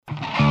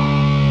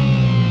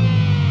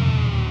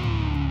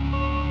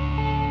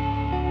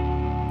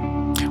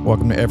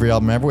Welcome to Every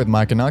Album Ever with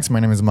Mike and Knox. My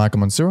name is Michael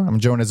Mansour. I'm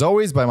joined as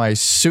always by my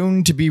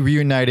soon-to-be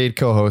reunited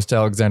co-host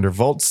Alexander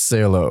Volts.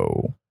 Say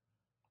hello.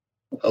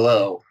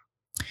 Hello.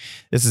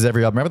 This is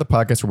Every Album Ever, the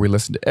podcast where we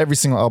listen to every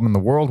single album in the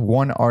world,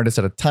 one artist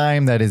at a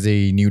time. That is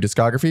a new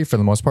discography for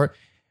the most part,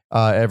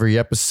 every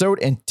episode.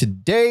 And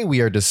today we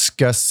are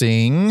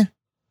discussing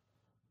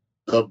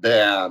The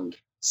band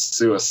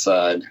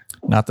Suicide.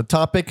 not the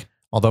topic,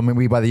 although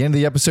maybe by the end of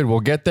the episode we'll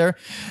get there.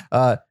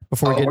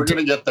 Before we We're going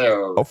to get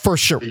there. oh, for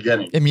sure,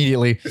 Beginning.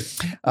 immediately.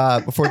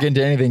 Before we get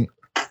into anything,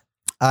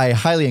 I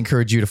highly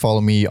encourage you to follow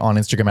me on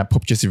Instagram at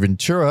Pope Jesse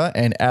Ventura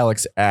and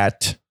Alex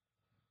at.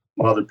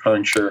 Mother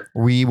Puncture.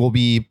 We will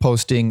be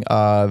posting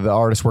the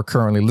artists we're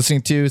currently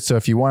listening to. So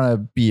if you want to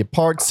be a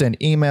part, send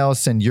emails,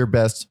 send your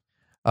best,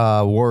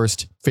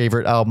 worst,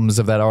 favorite albums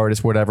of that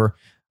artist, whatever.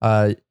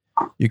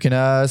 You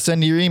can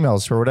send your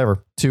emails or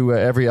whatever to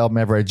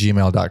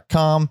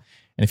everyalbumever@gmail.com.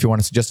 And if you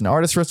want to suggest an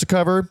artist for us to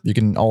cover, you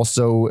can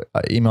also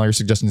email your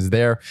suggestions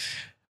there.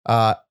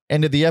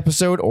 End of the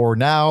episode or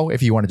now,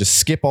 if you want to just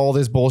skip all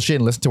this bullshit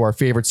and listen to our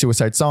favorite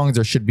Suicide songs,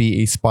 there should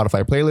be a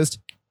Spotify playlist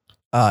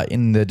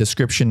in the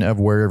description of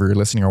wherever you're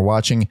listening or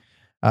watching.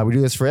 We do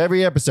this for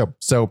every episode.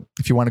 So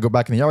if you want to go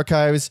back in the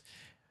archives,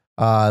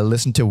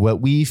 listen to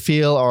what we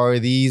feel are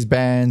these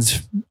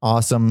bands'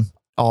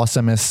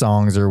 awesomest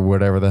songs or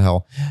whatever the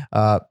hell.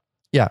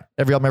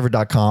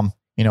 Everyalbumever.com.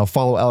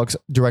 Follow Alex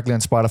directly on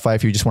Spotify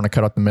if you just want to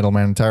cut out the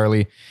middleman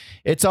entirely.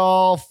 It's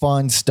all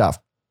fun stuff.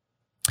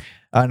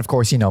 And of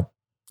course,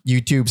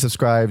 YouTube,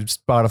 subscribe,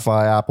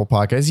 Spotify, Apple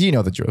Podcasts. You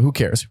know the drill. Who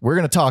cares? We're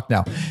going to talk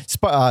now.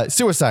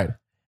 Suicide.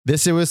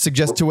 This was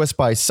suggested to us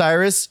by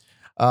Cyrus.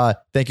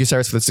 Thank you,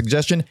 Cyrus, for the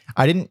suggestion.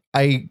 I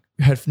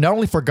had not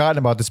only forgotten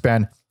about this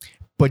band,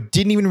 but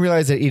didn't even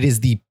realize that it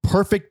is the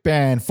perfect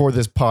band for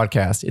this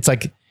podcast.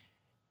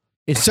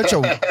 It's such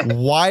a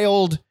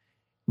wild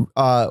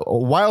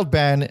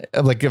band.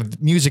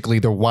 Musically,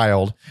 they're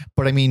wild.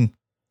 But I mean,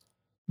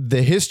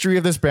 the history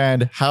of this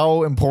band,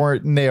 how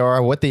important they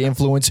are, what they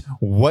influence,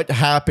 what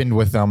happened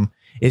with them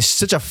is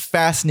such a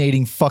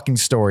fascinating fucking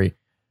story.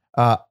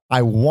 I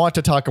want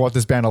to talk about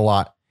this band a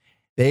lot.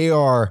 They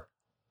are.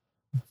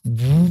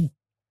 I'm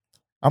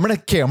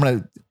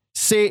gonna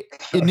say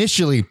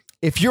initially,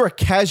 if you're a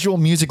casual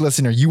music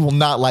listener, you will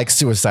not like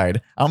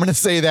Suicide. I'm gonna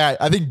say that,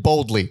 I think,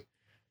 boldly.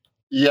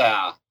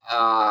 Yeah.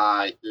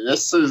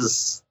 This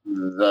is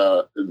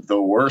the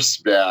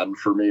worst band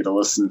for me to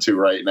listen to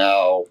right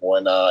now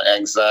when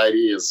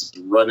anxiety is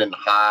running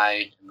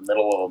high in the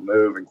middle of a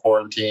move in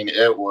quarantine.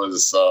 It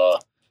was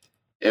rough.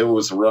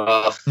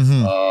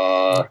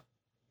 Mm-hmm.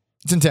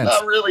 It's intense.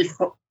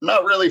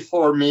 Not really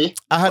for me.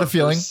 I had a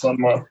feeling.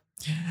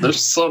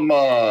 There's some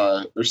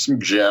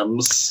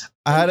gems.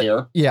 I had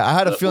a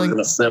feeling. We're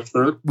gonna sift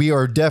through. We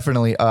are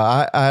definitely.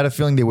 I had a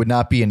feeling they would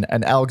not be an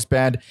Alex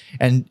band,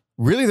 and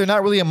really, they're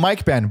not really a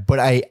Mike band. But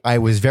I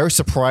was very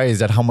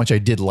surprised at how much I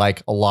did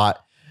like a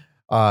lot,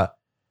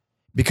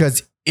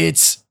 because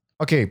it's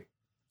okay.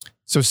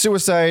 So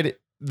Suicide,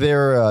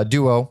 they're a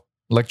duo.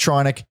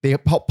 Electronic, they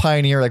help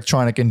pioneer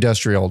electronic,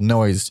 industrial,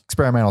 noise,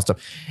 experimental stuff.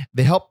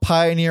 They help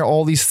pioneer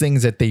all these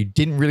things that they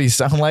didn't really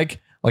sound like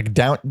I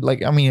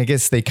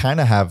guess they kind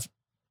of have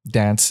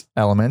dance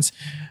elements,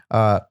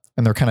 and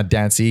they're kind of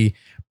dancey,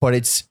 but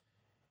it's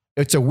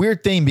a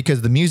weird thing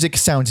because the music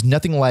sounds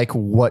nothing like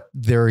what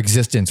their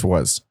existence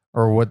was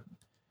or what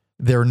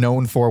they're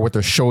known for, what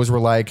their shows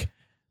were like,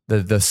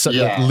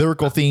 the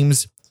lyrical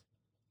themes.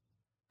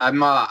 I'm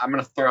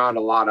gonna throw out a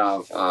lot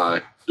of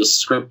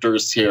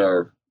descriptors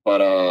here.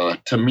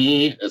 But to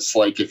me, it's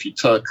like if you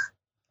took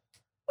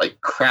like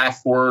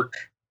Kraftwerk,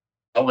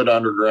 Velvet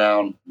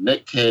Underground,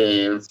 Nick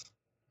Cave,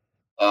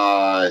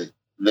 the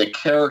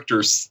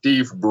character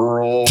Steve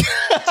Brule,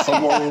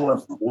 someone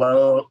with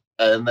low,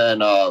 and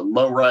then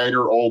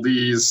Lowrider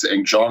Oldies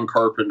and John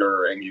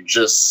Carpenter, and you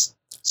just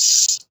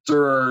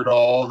stirred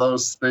all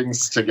those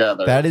things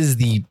together. That is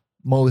the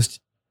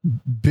most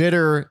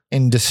bitter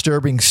and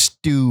disturbing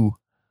stew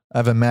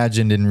I've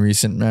imagined in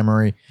recent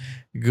memory.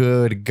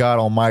 Good God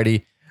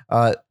Almighty.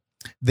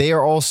 They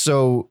are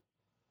also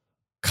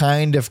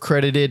kind of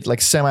credited, like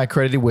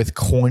semi-credited with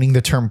coining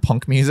the term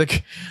punk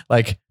music.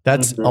 Like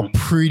that's a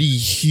pretty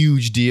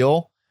huge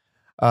deal,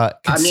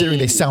 considering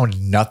they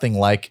sound nothing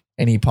like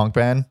any punk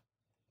band.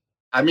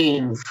 I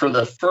mean, for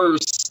the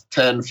first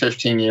 10,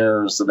 15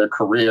 years of their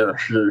career,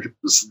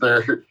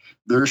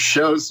 their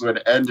shows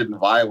would end in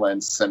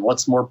violence. And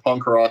what's more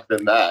punk rock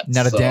than that?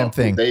 Not a damn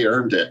thing. They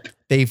earned it.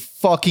 They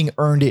fucking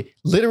earned it.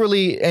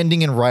 Literally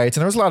ending in riots.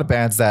 And there was a lot of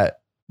bands that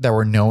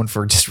were known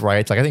for just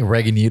riots. Like I think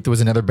Reagan Youth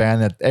was another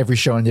band that every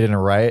show ended in a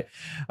riot.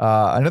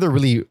 Another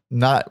really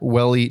not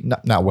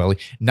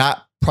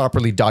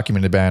properly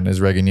documented band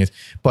is Reagan Youth.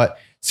 But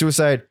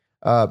Suicide,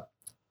 ahead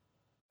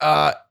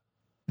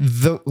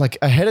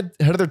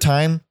of their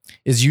time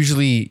is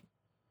usually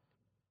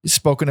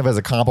spoken of as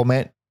a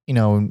compliment,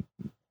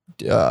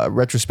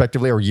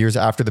 retrospectively or years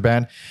after the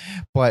band.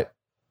 But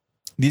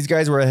these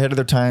guys were ahead of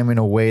their time in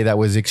a way that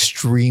was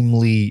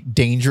extremely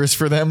dangerous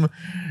for them.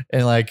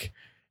 And like,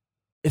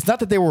 it's not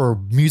that they were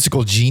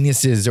musical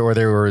geniuses or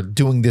they were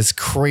doing this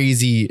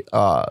crazy,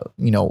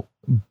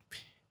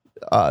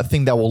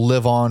 thing that will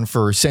live on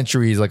for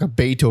centuries, like a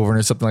Beethoven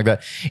or something like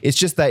that. It's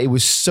just that it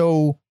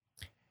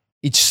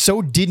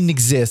so didn't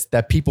exist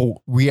that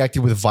people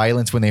reacted with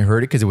violence when they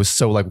heard it, because it was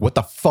so like, what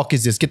the fuck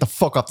is this? Get the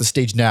fuck off the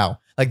stage now.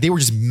 Like, they were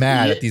just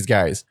mad at these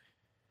guys.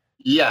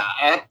 Yeah,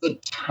 at the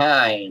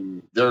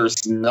time,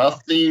 there's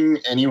nothing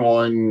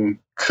anyone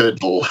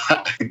could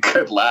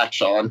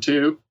latch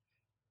onto.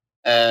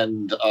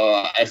 And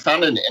I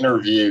found an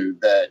interview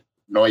that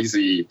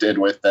Noisy did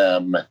with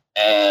them,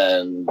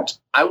 and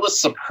I was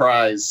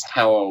surprised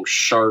how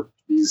sharp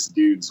these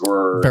dudes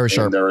were. Very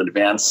sharp. In their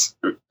advanced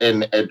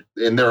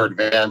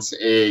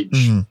age.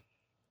 Mm-hmm.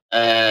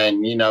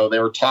 And they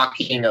were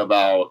talking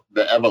about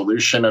the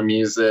evolution of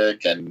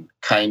music and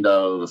kind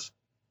of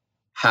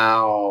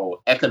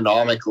how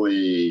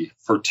economically,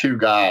 for two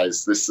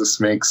guys, this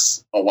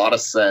makes a lot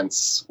of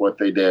sense what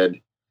they did.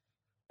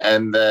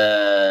 And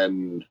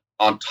then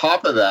on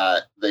top of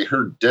that, they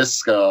heard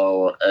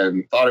disco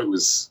and thought it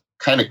was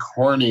kind of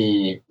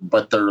corny,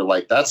 but they're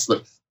like, that's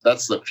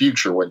the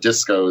future, what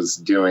disco is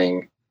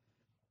doing.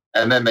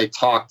 And then they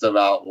talked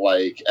about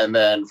and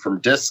then from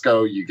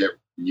disco you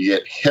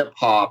get hip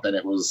hop, and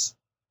it was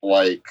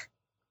like,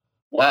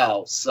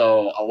 wow.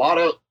 So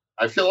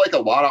I feel like a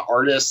lot of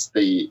artists,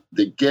 they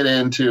get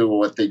into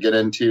what they get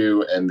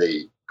into and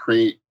they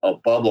create a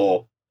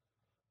bubble.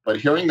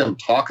 But hearing them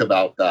talk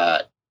about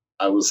that,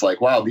 I was like,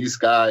 wow, these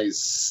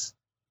guys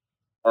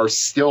are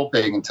still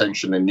paying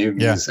attention to new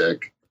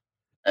music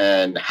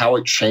and how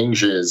it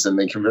changes, and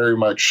they can very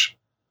much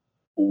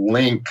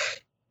link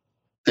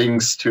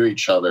things to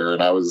each other.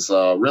 And I was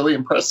really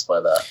impressed by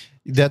that.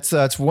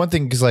 That's one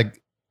thing, because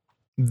like,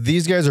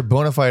 these guys are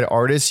bona fide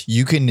artists.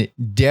 You can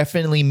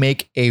definitely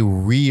make a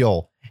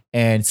real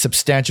and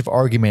substantive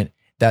argument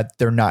that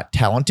they're not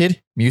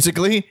talented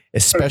musically,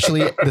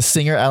 especially the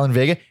singer Alan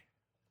Vega.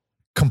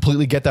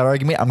 Completely get that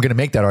argument. I'm going to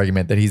make that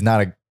argument that he's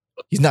not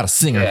a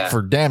singer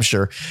for damn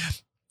sure.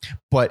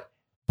 But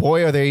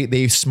boy, are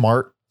they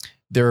smart.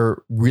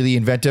 They're really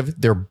inventive.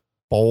 They're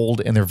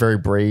bold, and they're very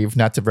brave.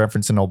 Not to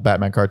reference an old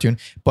Batman cartoon,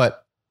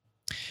 but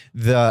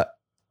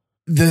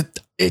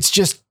it's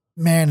just,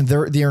 man,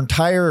 their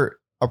entire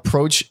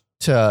approach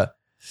to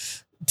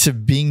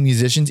being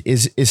musicians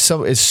is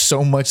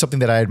so much something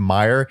that I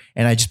admire,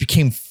 and I just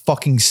became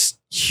fucking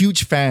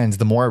huge fans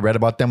the more I read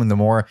about them, and the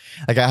more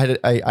like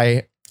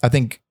I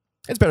think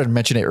it's better to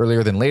mention it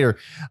earlier than later.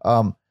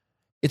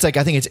 It's like,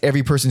 I think it's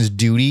every person's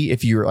duty,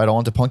 if you're at all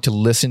into punk, to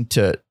listen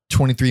to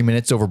 23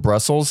 Minutes Over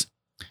Brussels.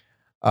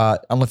 I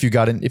don't know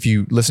if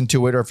you listened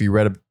to it or if you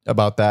read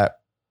about that.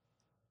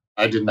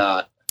 I did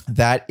not.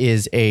 That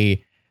is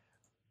a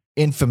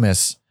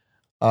infamous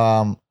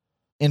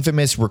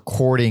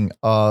recording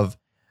of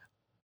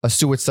a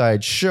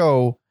Suicide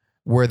show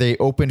where they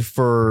opened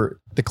for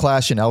The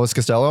Clash in Elvis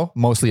Costello,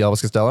 mostly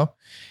Elvis Costello.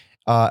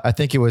 I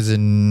think it was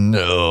I'm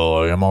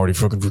already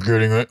fucking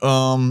forgetting it.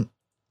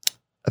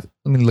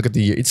 Let me look at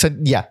the year. It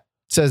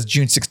says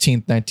June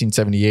 16th,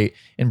 1978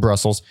 in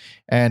Brussels.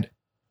 And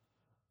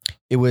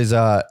it was,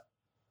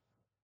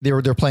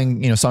 they're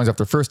playing, songs off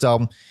their first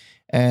album,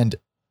 and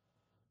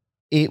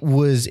it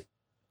was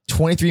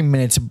 23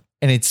 minutes,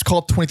 and it's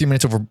called 23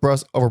 Minutes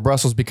over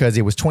Brussels because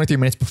it was 23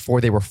 minutes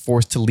before they were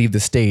forced to leave the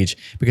stage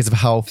because of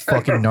how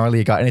fucking gnarly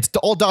it got. And it's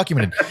all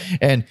documented.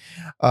 And,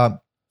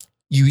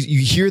 you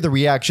hear the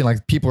reaction,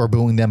 like people are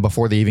booing them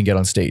before they even get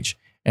on stage,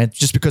 and it's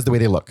just because of the way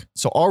they look.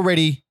 So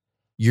already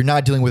you're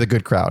not dealing with a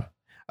good crowd.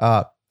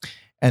 And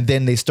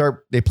then they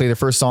play their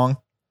first song,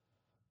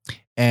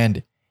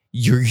 and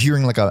you're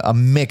hearing like a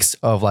mix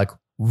of like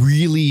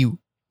really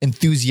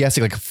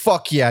enthusiastic, like,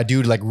 fuck yeah,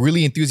 dude, like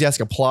really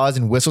enthusiastic applause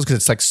and whistles, because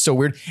it's like so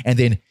weird. And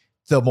then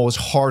the most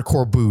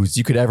hardcore boos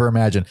you could ever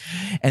imagine.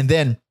 And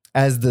then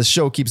as the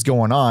show keeps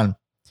going on,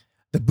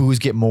 the boos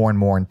get more and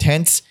more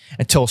intense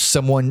until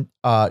someone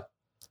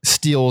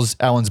steals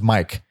Alan's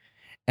mic.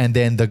 And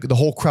then the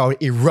whole crowd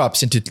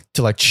erupts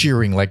into like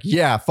cheering, like,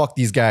 yeah, fuck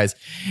these guys.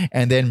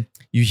 And then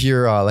you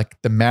hear like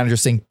the manager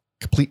saying,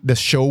 the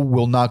show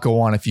will not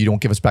go on if you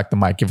don't give us back the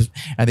mic.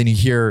 And then you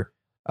hear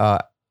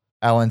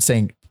Alan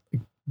saying,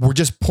 we're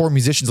just poor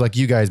musicians like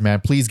you guys,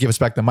 man. Please give us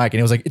back the mic. And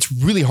it was like, it's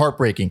really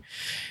heartbreaking.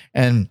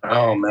 And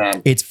oh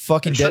man, it's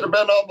fucking. It should have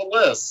been on the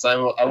list. I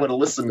would have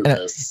listened to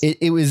this.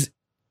 It was.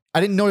 I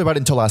didn't know about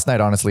it until last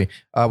night, honestly.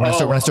 When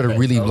I started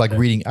really like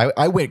reading,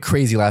 I went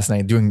crazy last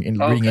night reading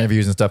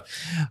interviews and stuff.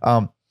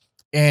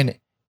 And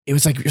it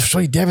was like, it was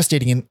really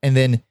devastating. And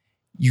then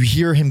you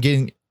hear him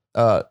getting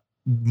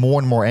more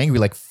and more angry,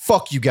 like,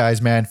 fuck you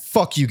guys, man.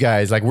 Fuck you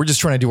guys. Like, we're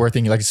just trying to do our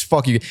thing. Like,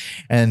 fuck you.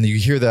 And you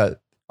hear the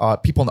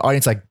people in the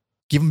audience, like,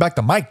 give him back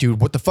the mic, dude.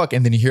 What the fuck?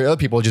 And then you hear other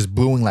people just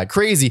booing like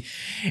crazy.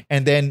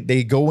 And then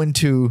they go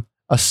into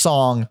a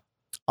song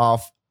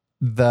off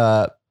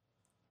the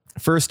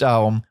first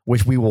album,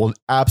 which we will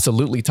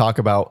absolutely talk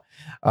about,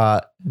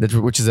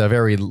 which is a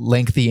very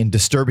lengthy and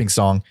disturbing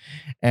song.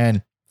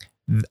 And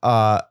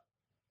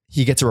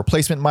he gets a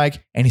replacement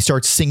mic and he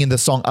starts singing the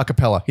song a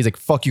cappella. He's like,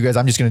 fuck you guys.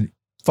 I'm just going to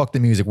fuck the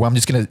music. Well, I'm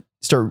just gonna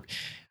start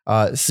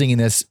singing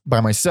this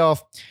by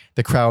myself.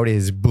 The crowd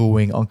is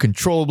booing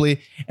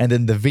uncontrollably, and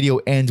then the video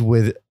ends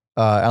with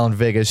Alan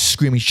Vega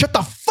screaming, "Shut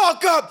the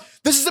fuck up!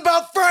 This is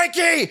about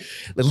Frankie!"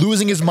 Like,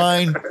 losing his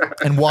mind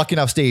and walking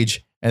off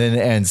stage, and then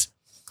it ends.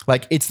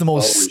 Like, it's the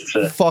most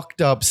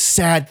fucked up,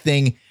 sad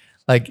thing.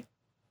 Like,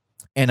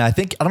 and I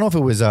don't know if it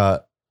was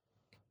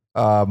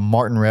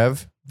Martin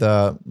Rev,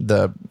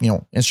 the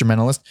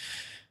instrumentalist,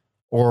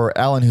 or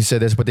Alan who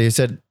said this, but they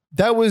said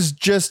that was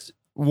just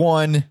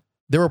one.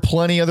 There were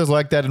plenty others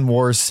like that and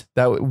worse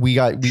that we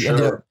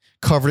ended up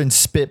covered in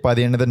spit by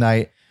the end of the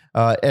night.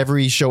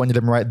 Every show ended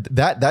up right.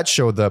 That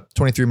show, the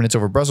 23 Minutes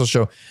Over Brussels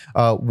show,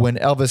 when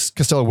Elvis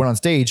Costello went on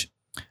stage,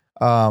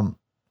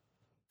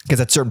 because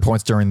at certain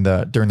points during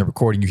the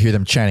recording, you hear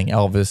them chanting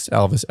Elvis,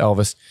 Elvis,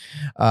 Elvis.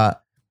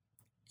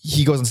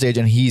 He goes on stage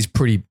and he's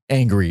pretty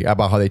angry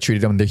about how they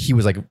treated him. He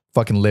was like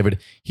fucking livid.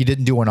 He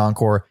didn't do an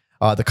encore.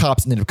 The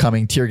cops ended up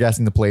coming, tear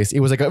gassing the place. It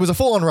was a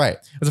full on riot.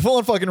 It was a full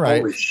on fucking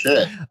riot. Holy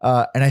shit!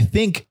 And I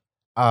think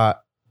I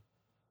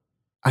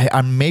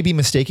may be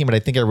mistaken, but I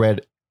think I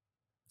read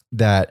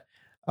that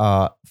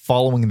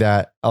following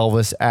that,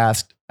 Elvis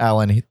asked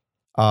Alan,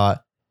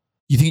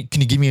 "You think,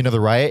 can you give me another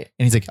riot?"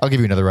 And he's like, "I'll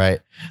give you another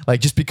riot." Like,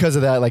 just because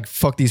of that, like,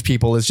 fuck these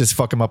people. Let's just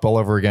fuck them up all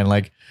over again.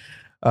 Like,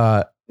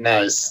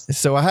 nice.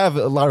 So I have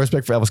a lot of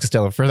respect for Elvis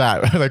Costello for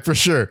that, like, for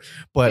sure.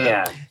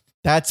 But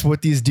that's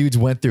what these dudes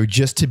went through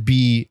just to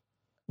be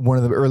one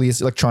of the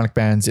earliest electronic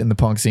bands in the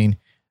punk scene,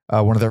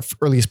 one of their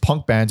earliest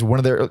punk bands,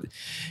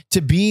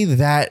 to be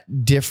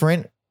that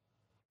different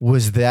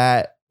was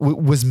met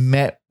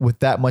with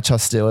that much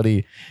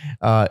hostility.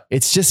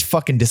 It's just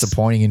fucking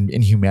disappointing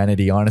in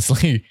humanity,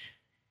 honestly.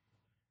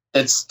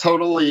 It's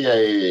totally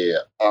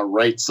a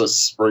Rites of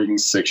Spring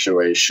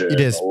situation. It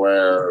is.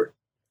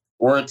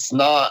 where it's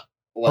not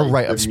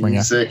like the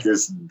music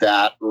is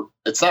that,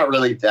 it's not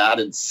really that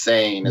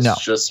insane.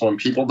 It's just when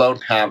people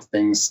don't have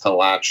things to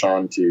latch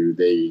onto,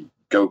 they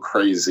go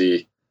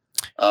crazy.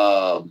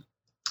 Going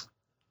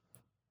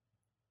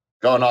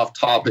off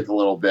topic a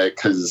little bit,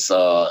 because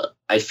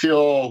I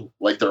feel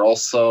like they're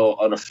also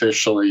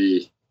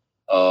unofficially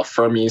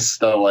from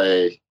East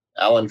LA.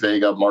 Alan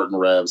Vega, Martin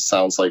Rev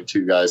sounds like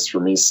two guys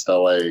from East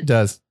LA. It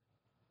does.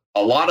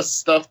 A lot of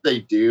stuff they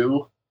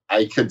do,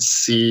 I could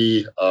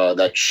see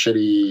that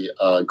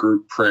shitty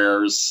group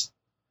Prayers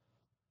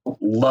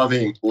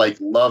loving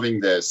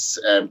this,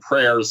 and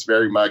Prayers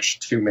very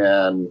much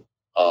two-man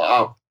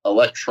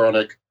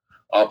electronic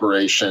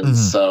operations.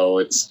 Mm-hmm. So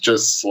it's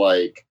just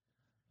like,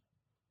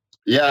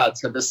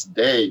 to this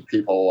day,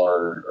 people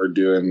are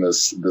doing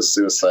this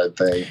suicide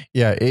thing.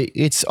 Yeah,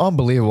 it's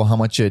unbelievable how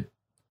much it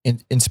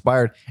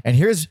inspired. And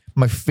here's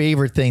my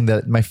favorite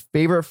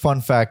fun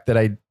fact that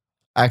I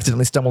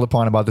accidentally stumbled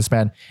upon about this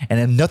band, and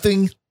then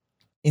nothing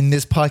in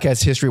this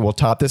podcast history will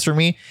top this for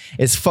me,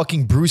 is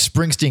fucking Bruce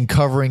Springsteen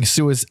covering a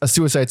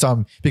suicide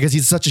song, because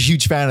he's such a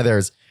huge fan of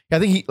theirs. I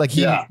think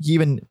he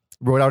even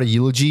wrote out a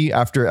eulogy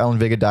after Alan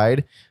Vega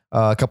died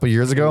a couple of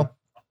years ago.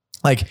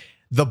 Like,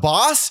 The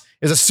Boss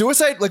is a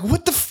suicide. Like,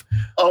 what the?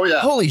 Oh yeah!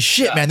 Holy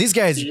shit, man! These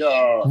guys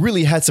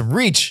really had some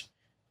reach.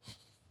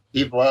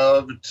 He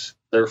loved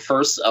their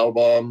first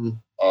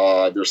album.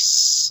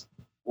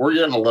 We're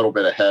getting a little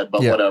bit ahead,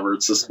 but whatever.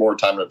 It's just more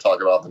time to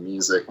talk about the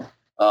music.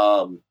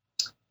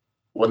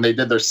 When they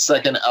did their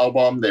second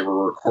album, they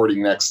were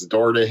recording next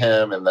door to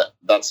him, and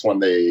that's when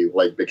they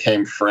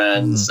became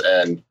friends.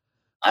 Mm-hmm. And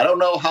I don't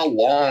know how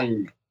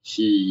long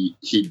he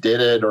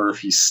did it, or if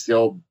he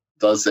still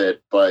does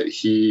it, but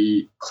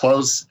he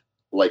closes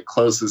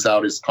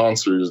out his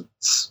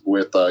concerts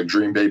with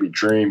Dream Baby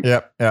Dream.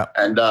 Yeah.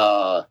 And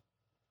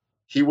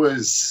he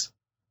was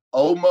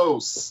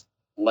almost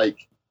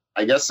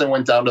I guess it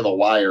went down to the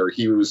wire.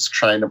 He was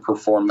trying to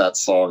perform that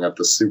song at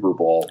the Super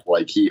Bowl.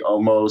 Like, he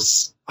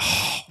almost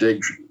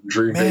did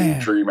Dream Baby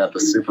Dream at the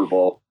Super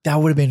Bowl. That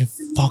would have been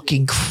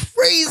fucking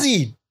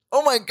crazy.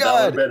 Oh my God. That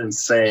would have been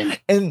insane.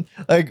 And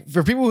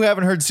for people who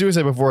haven't heard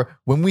Suicide before,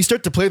 when we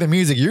start to play the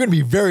music, you're going to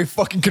be very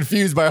fucking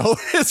confused by all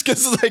this,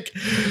 because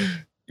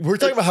we're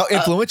talking about how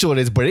influential it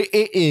is, but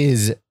it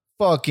is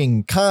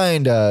fucking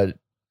kind of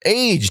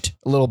aged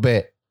a little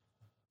bit.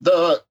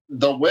 The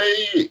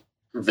way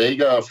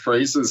Vega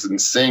phrases and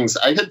sings,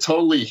 I could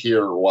totally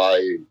hear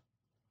why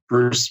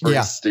Bruce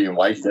Springsteen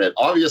liked it.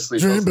 Obviously,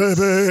 Dream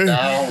Baby,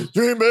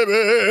 Dream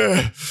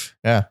Baby.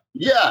 Yeah.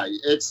 Yeah,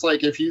 it's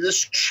like, if you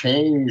just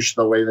change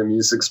the way the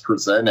music's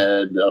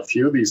presented, a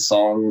few of these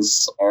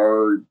songs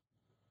are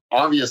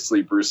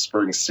obviously Bruce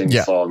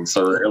Springsteen songs,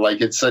 or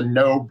it's a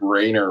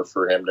no-brainer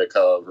for him to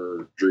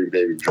cover Dream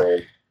Baby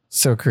Dream.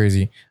 So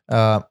crazy.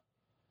 I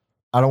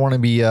don't want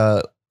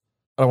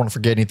to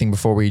forget anything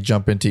before we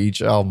jump into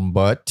each album,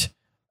 but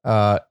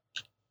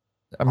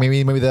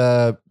maybe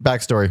the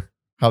backstory,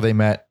 how they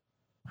met,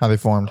 how they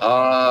formed.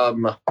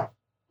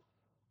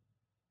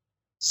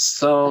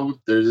 So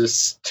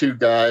there's two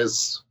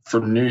guys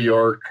from New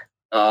York.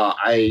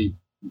 I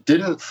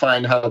didn't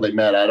find how they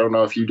met. I don't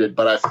know if you did,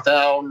 but I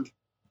found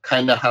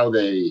kind of how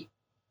they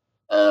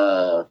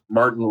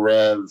Martin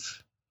Rev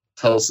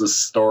tells this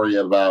story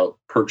about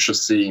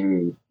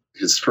purchasing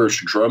his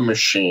first drum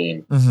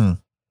machine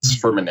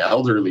from an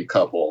elderly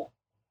couple.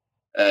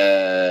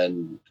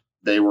 And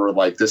they were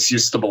like, this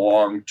used to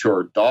belong to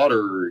her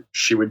daughter.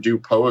 She would do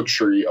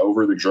poetry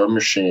over the drum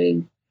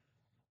machine,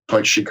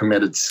 but she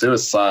committed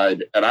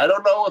suicide. And I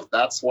don't know if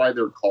that's why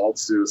they're called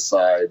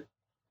Suicide,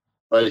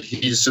 but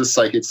he's just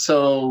like, it's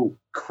so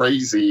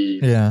crazy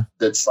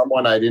that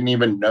someone I didn't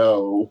even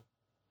know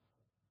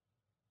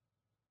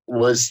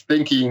was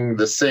thinking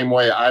the same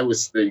way I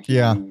was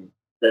thinking,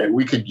 that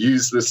we could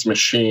use this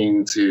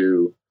machine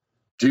to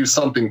do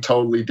something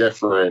totally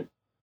different.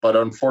 But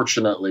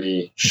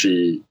unfortunately,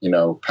 she,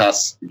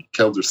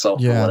 killed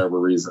herself for whatever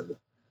reason.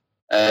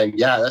 And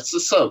that's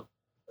just a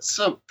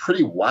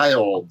pretty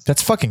wild.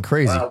 That's fucking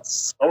crazy. Wild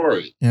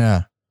story.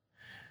 Yeah.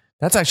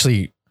 That's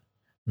actually,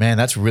 man,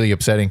 that's really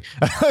upsetting.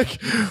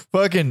 Like,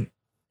 fucking,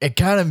 it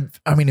kind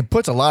of, it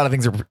puts a lot of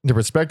things into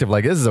perspective.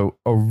 Like, this is a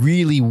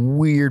really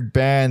weird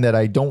band that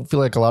I don't feel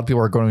like a lot of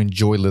people are going to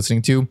enjoy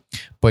listening to.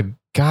 But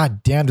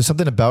god damn, there's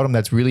something about them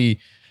that's really,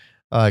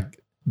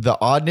 the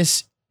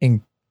oddness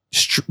and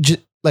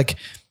like,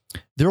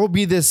 there will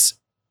be this,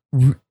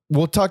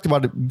 we'll talk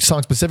about the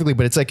song specifically,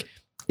 but it's like,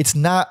 it's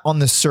not on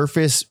the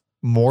surface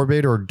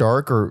morbid or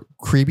dark or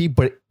creepy,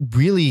 but it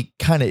really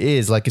kind of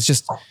is. Like, it's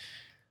just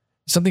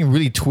something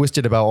really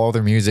twisted about all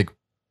their music.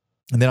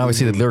 And then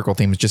obviously the lyrical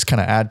themes just kind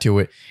of add to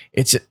it.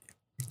 It's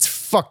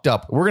fucked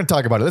up. We're going to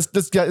talk about it.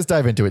 Let's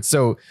dive into it.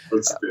 So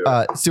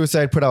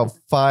Suicide put out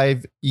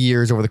 5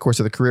 years over the course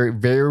of the career,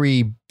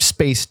 very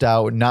spaced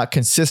out, not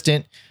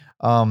consistent.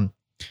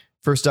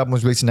 First album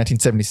was released in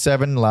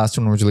 1977. The last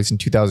one was released in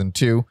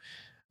 2002.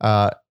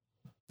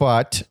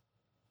 But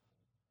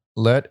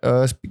let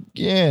us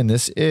begin.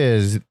 This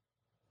is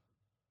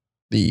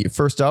the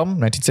first album,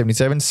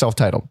 1977,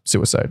 self-titled,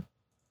 Suicide.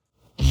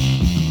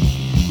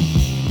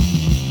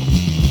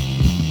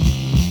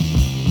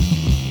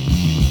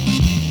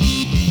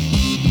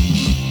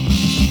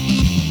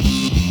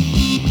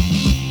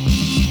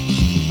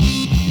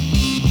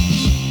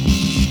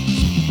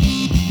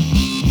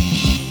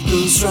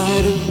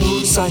 Rider,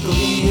 motorcycle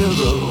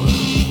hero.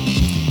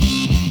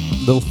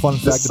 Little fun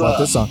fact about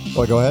this song.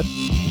 Oh, go ahead.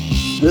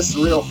 This is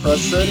real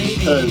frustrating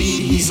because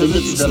you think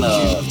it's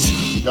gonna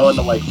go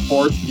into like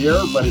fourth gear,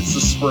 but it's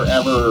just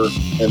forever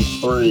in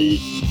 3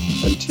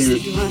 and 2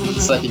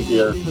 second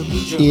gear.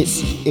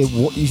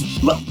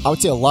 I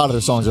would say a lot of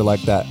their songs are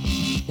like that.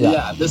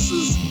 Yeah, this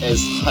is as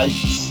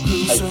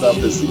hyped up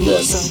as it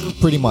gets.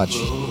 Pretty much.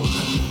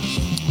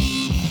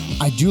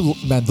 I do,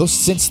 man. Those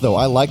synths, though,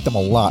 I like them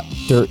a lot.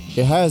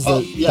 It has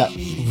that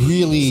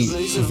really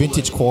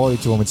vintage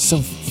quality to them. It's so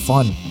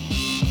fun.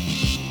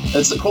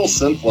 It's a cool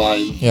synth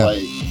line. Yeah.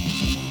 Like,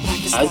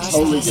 I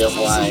totally get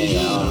why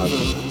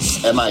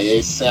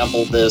MIA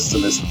sampled this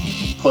and just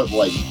put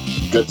like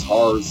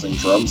guitars and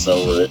drums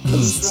over it.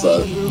 It's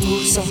a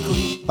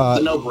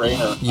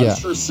no-brainer. Yeah. I'm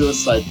sure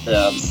Suicide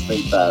fans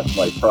think that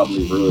like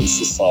probably ruins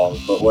the song,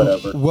 but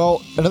whatever.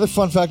 Well, another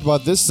fun fact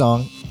about this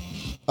song,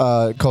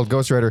 called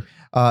Ghost Rider.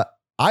 I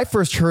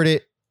first heard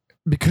it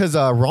because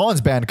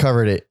Rollins band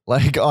covered it,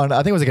 like on, I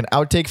think it was like an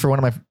outtake for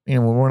one of my,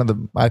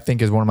 I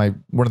think is one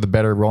of the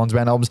better Rollins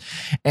band albums,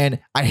 and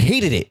I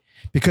hated it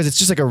because it's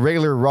just like a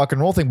regular rock and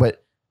roll thing.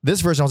 But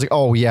this version, I was like,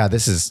 oh yeah, I like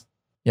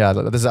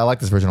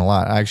this version a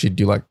lot. I actually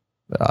do like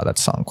that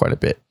song quite a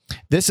bit.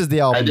 This is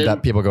the album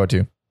that people go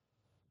to.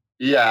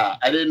 Yeah,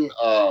 I didn't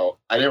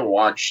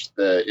watch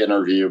the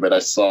interview, but I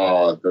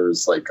saw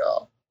there's like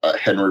a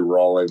Henry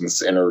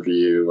Rollins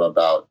interview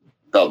about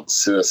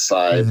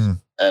Suicide. Mm-hmm.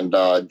 And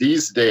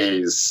these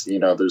days,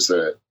 there's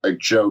a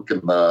joke in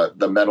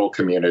the metal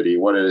community.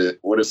 What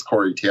does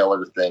Corey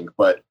Taylor think?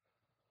 But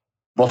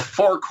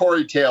before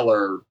Corey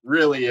Taylor,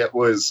 really, it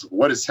was,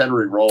 what does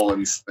Henry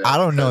Rollins think? I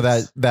don't know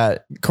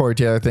that Corey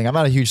Taylor thing. I'm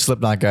not a huge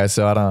Slipknot guy,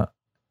 so I don't.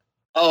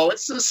 Oh,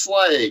 it's just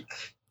like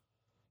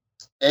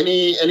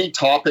any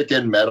topic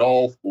in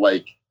metal,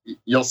 like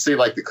you'll see,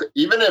 like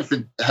even if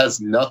it has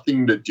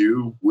nothing to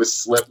do with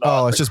Slipknot.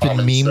 Oh, it's just been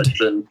memed.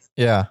 Section,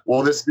 yeah.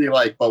 We'll just be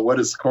like, but what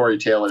does Corey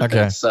Taylor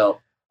think?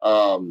 So,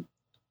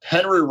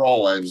 Henry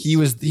Rollins.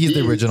 He's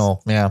the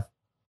original. Yeah.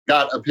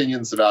 Got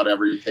opinions about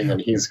everything,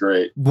 and he's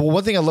great. Well,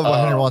 one thing I love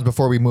about Henry Rollins,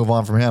 before we move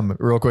on from him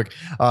real quick,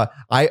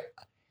 I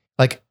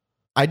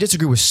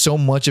disagree with so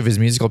much of his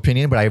musical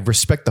opinion, but I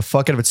respect the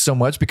fuck out of it so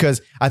much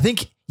because I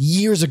think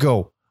years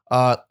ago,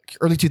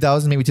 early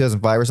 2000s, maybe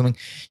 2005 or something,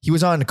 he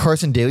was on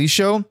Carson Daly's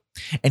show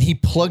and he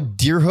plugged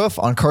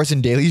Deerhoof on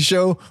Carson Daly's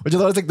show, which I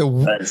thought was like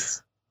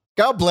nice.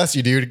 God bless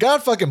you, dude.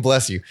 God fucking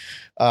bless you.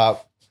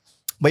 But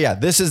yeah,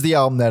 this is the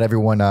album that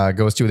everyone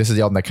goes to. This is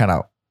the album that kind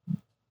of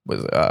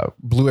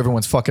blew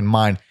everyone's fucking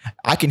mind.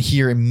 I can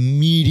hear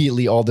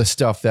immediately all the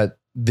stuff that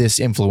this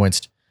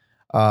influenced.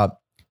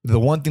 The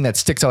one thing that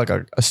sticks out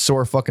like a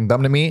sore fucking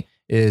thumb to me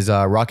is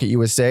Rocket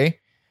USA,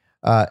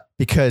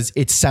 because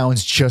it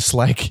sounds just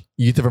like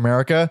Youth of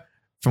America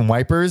from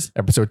Wipers,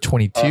 episode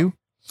 22.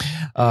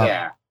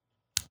 Yeah.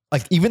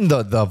 Like even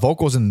the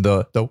vocals and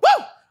the woo,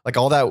 like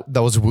all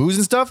those woos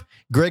and stuff.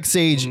 Greg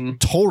Sage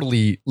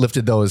totally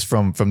lifted those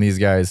from these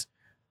guys.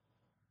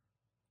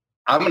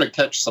 I'm gonna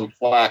catch some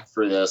flack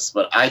for this,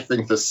 but I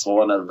think this is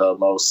one of the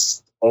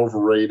most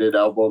overrated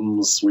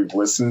albums we've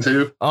listened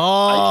to.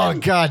 Oh,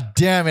 God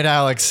damn it,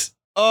 Alex.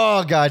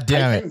 Oh, God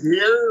damn I it. can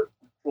hear,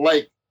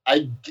 like,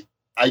 I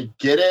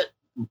get it,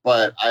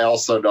 but I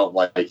also don't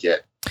like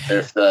it.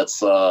 If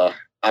that's, I'm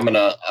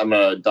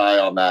gonna die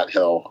on that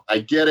hill. I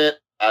get it.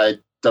 I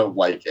don't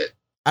like it.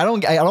 I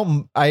don't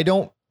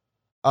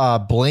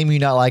blame you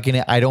not liking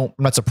it. I'm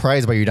not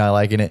surprised by you not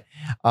liking it.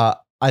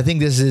 I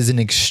think this is an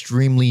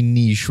extremely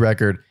niche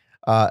record,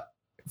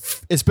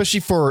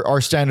 especially for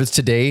our standards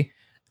today,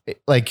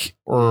 like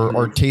or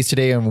our taste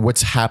today and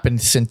what's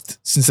happened since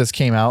this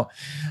came out.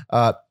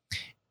 Let's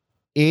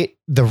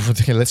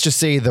just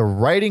say the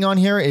writing on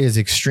here is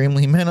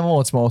extremely minimal.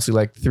 It's mostly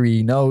like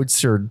 3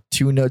 notes or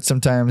 2 notes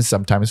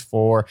sometimes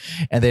 4,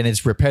 and then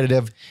it's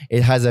repetitive.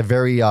 It has a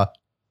very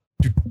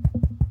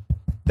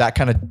that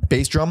kind of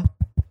bass drum,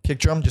 kick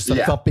drum, just a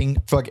thumping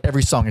for like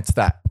every song. It's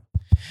that.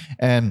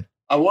 And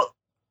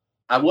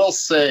I will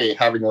say,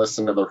 having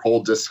listened to their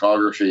whole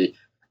discography,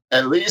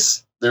 at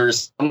least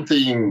there's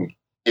something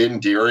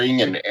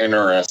endearing and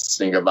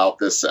interesting about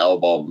this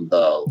album,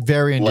 though.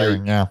 Very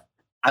endearing, yeah.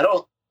 I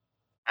don't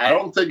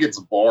think it's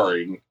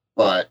boring,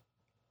 but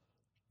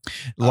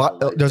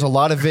there's a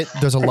lot of it.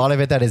 There's a lot of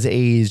it that is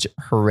aged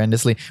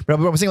horrendously. But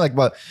I'm saying, like,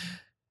 but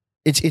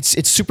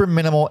it's super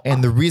minimal,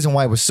 and the reason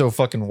why it was so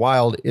fucking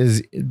wild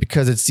is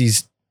because it's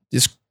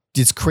this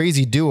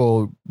crazy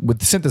duo with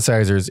the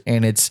synthesizers,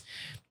 and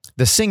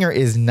the singer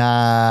is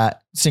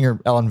not singer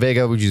Alan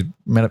Vega, which you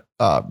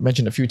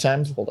mentioned a few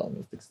times. Hold on, let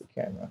me fix the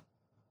camera.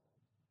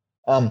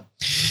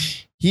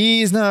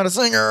 He's not a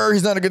singer.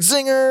 He's not a good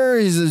singer.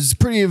 He's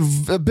pretty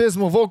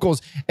abysmal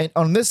vocals. And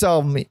on this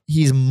album,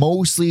 he's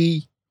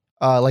mostly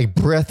like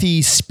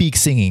breathy speak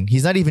singing.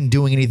 He's not even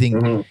doing anything.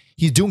 Mm-hmm.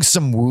 He's doing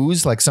some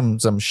woos, like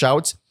some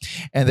shouts.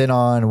 And then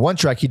on one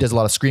track, he does a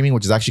lot of screaming,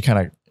 which is actually kind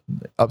of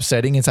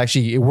upsetting.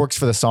 It works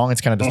for the song.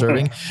 It's kind of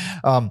disturbing.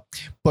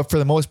 But for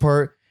the most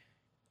part,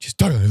 just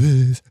like a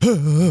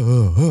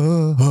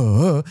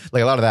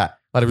lot of that.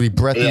 A lot of really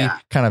breathy,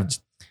 kind of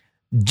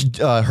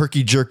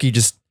herky jerky,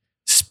 just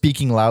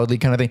speaking loudly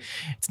kind of thing.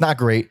 It's not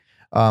great.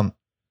 I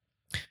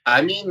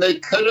mean, they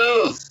could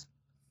have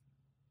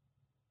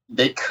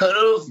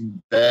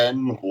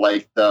been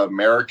like the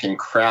American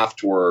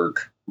Kraftwerk,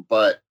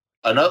 but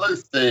another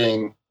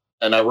thing,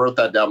 and I wrote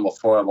that down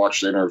before I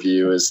watched the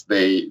interview, is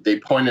they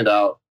pointed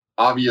out,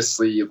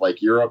 obviously,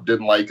 like, Europe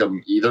didn't like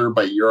them either,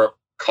 but Europe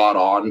caught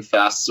on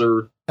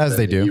faster as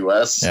they do. The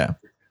US. Yeah.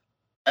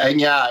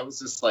 And I was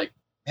just like,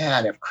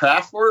 man, if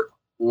Kraftwerk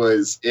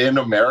was in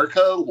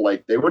America,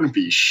 like, they wouldn't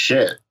be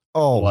shit.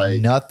 Oh,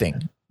 like,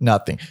 nothing. Yeah.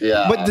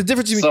 But the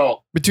difference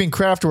between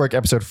Kraftwerk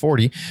episode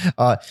 40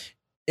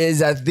 is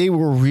that they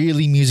were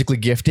really musically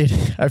gifted.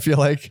 I feel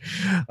like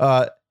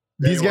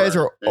these guys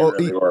are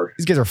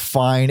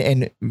fine,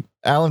 and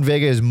Alan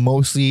Vega is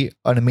mostly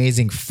an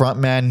amazing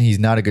frontman. He's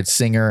not a good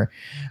singer.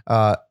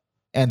 And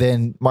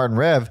then Martin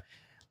Rev,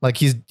 like,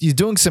 he's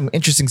doing some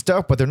interesting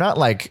stuff, but they're not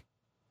like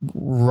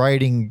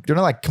writing, they're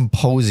not like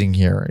composing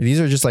here.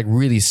 These are just like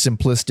really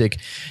simplistic.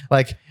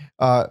 Like,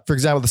 for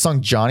example, the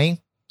song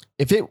Johnny,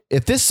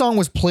 if this song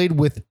was played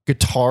with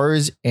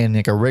guitars and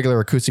like a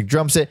regular acoustic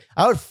drum set,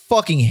 I would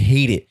fucking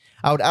hate it.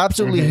 I would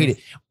absolutely hate it.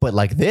 But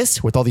like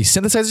this, with all these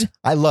synthesizers,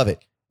 I love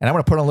it. And I'm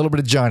going to put on a little bit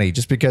of Johnny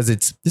just because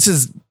this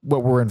is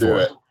what we're in for.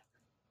 It.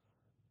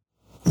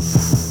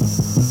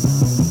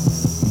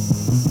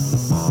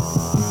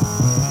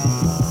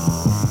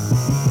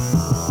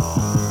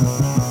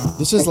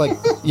 This is like,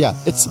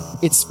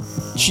 it's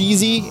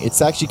cheesy.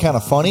 It's actually kind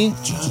of funny.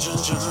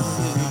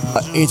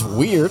 It's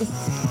weird.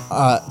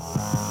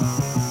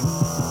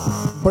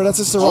 But that's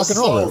just a rock and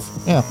roll riff.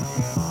 Yeah.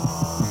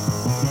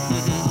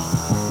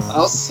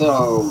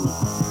 Also,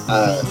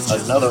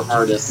 another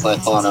artist I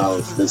thought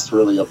of that's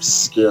really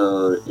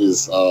obscure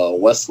is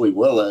Wesley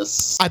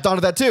Willis. I thought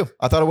of that too.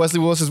 I thought of Wesley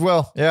Willis as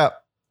well. Yeah.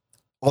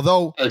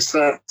 Although,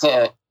 except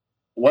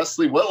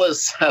Wesley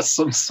Willis has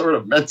some sort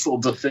of mental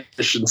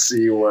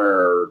deficiency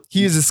where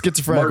he is a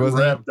schizophrenic. Martin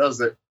Rev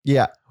does it.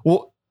 Yeah.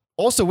 Well,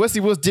 also,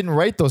 Wesley Willis didn't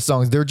write those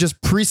songs. They're just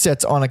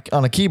presets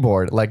on a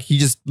keyboard. Like, he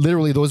just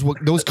literally those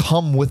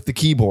come with the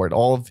keyboard.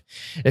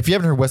 If you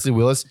haven't heard Wesley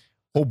Willis,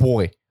 oh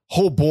boy,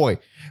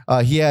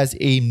 he has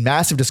a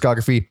massive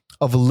discography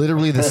of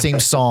literally the same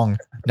song.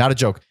 Not a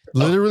joke.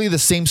 Literally the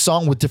same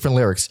song with different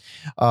lyrics.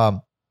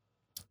 I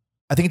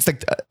think it's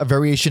like a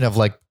variation of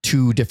like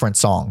 2 different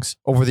songs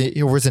over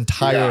his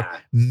entire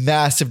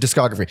massive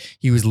discography.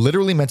 He was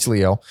literally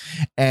mentally ill,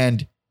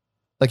 and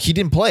like, he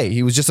didn't play.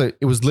 He was just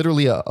it was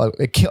literally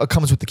it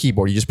comes with the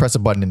keyboard. You just press a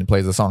button and it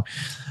plays the song.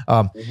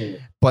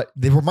 But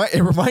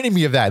it reminded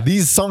me of that.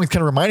 These songs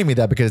kind of reminded me of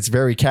that because it's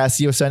very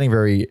Casio sounding,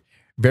 very,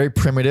 very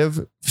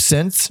primitive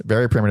synths,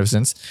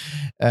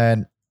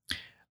 and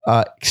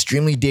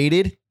extremely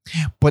dated.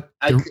 But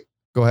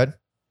go ahead.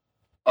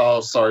 Oh,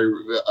 sorry.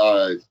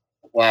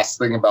 Last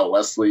thing about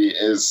Wesley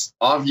is,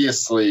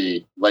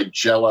 obviously, like,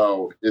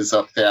 Jello is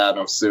a fan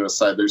of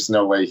Suicide. There's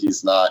no way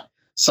he's not.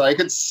 So I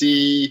could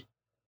see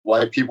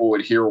why people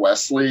would hear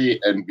Wesley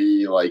and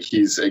be like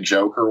he's a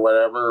joke or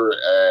whatever,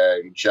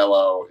 and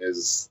Jello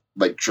is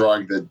like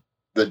drawing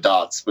the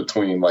dots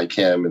between like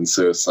him and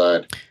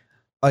Suicide.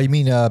 Oh, you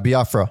mean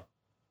Biafra?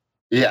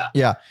 Yeah.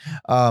 Yeah.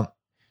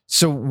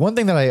 So one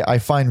thing that I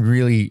find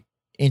really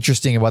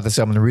interesting about this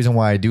album, the reason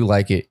why I do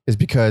like it is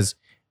because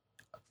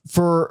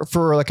for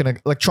like an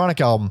electronic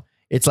album,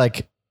 it's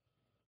like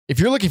if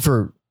you're looking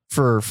for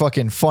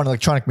fucking fun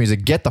electronic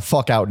music, get the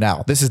fuck out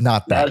now. This is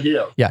not that. Not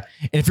here. Yeah.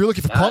 And if you're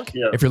looking for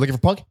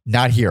punk,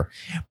 not here.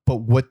 But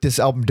what this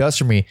album does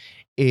for me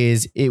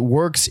is it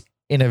works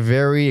in a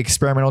very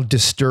experimental,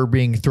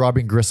 disturbing,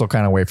 Throbbing Gristle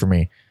kind of way for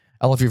me.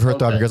 I don't know if you've heard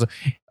Throbbing Gristle.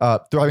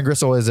 Throbbing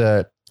Gristle is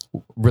a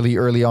really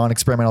early on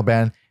experimental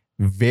band.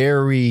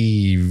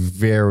 Very,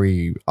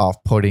 very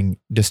off-putting,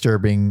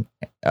 disturbing,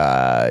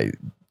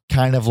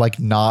 kind of like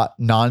not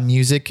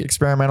non-music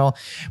experimental,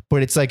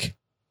 but it's like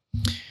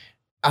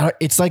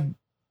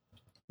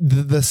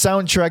the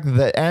soundtrack,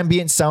 the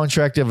ambient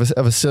soundtrack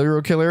of a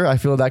serial killer. I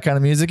feel that kind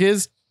of music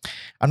is.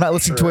 I'm not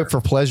listening to it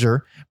for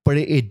pleasure, but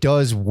it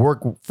does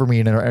work for me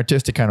in an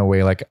artistic kind of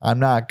way. Like I'm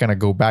not gonna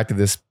go back to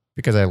this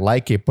because I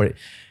like it, but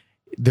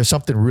there's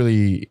something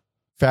really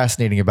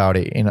fascinating about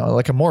it,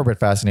 like a morbid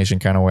fascination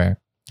kind of way.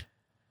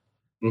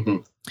 Mm-hmm.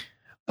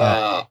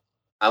 I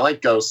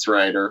like Ghost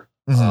Rider.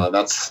 Mm-hmm.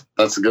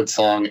 That's a good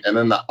song. And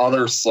then the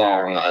other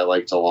song I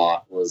liked a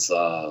lot was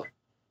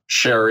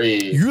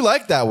Cherie. You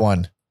like that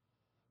one?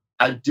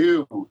 I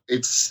do.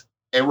 It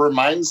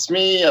reminds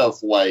me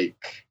of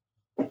like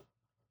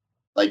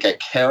a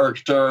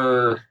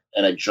character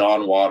in a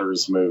John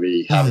Waters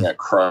movie having a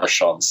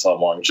crush on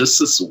someone. Just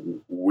this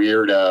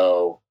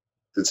weirdo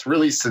that's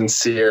really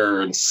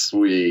sincere and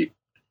sweet,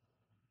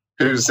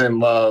 who's in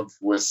love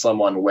with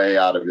someone way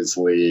out of his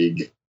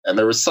league. And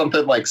there was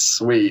something like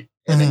sweet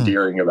and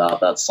endearing about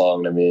that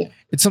song to me.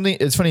 It's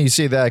funny you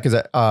say that because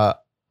a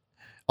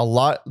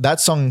lot, that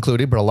song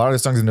included, but a lot of the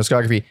songs in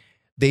discography,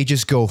 they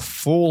just go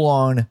full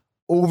on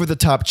over the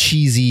top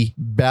cheesy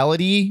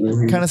ballady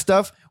kind of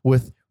stuff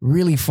with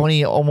really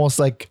funny, almost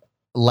like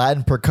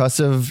Latin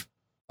percussive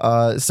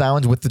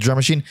sounds with the drum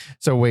machine.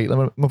 So wait, let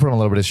me put on a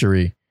little bit of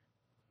Cherie.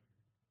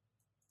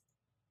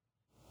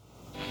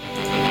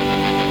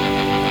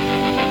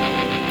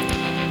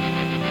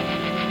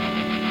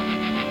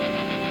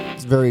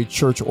 It's very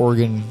church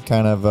organ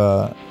kind of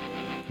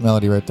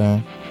melody right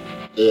there.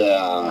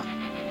 Yeah.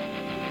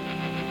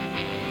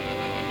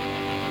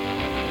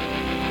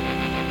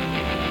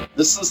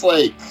 This is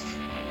like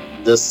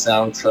this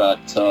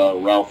soundtrack to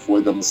Ralph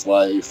Wiggum's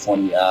life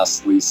when he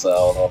asked Lisa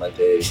out on a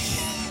date.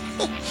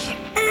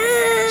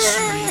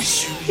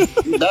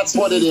 That's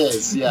what it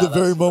is. Yeah. The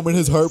very moment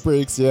his heart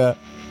breaks. Yeah.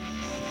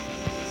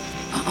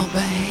 Oh,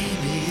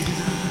 baby.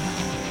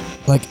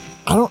 Like,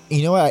 I don't,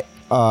 you know what?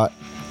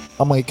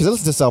 I'm like, because I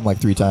listened to this album like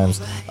 3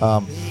 times.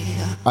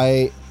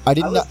 I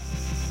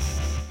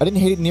didn't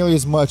hate it nearly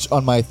as much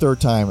on my 3rd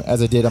time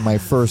as I did on my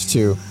first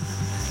 2.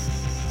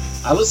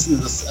 I listen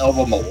to this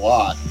album a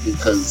lot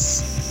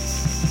because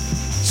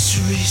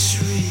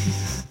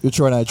you're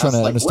trying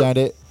to understand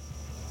it,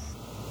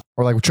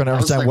 or like we're trying to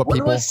understand what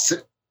people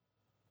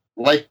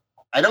like.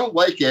 I don't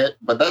like it,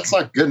 but that's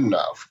not good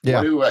enough.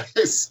 Yeah.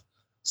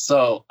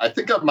 So I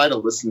think I might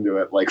have listened to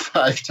it like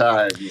 5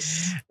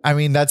 times. I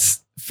mean,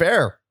 that's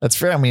fair. That's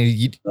fair. I mean,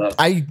 you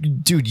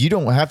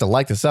don't have to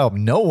like this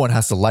album. No one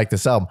has to like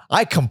this album.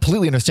 I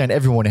completely understand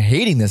everyone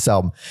hating this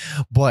album,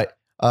 but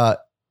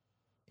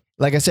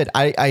like I said,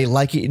 I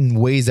like it in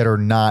ways that are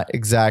not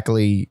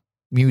exactly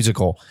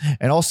musical.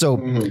 And also,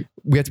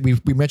 we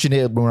mentioned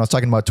it when I was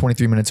talking about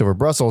 23 Minutes Over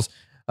Brussels.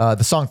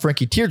 The song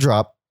Frankie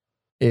Teardrop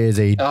is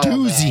a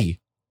doozy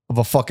of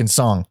a fucking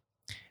song.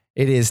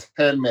 It is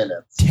 10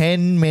 minutes.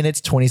 10 minutes,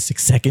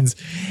 26 seconds.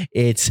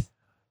 It's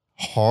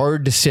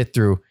hard to sit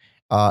through.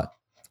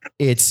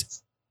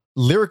 It's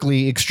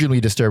lyrically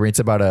extremely disturbing. It's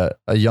about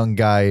a young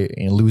guy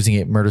losing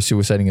it,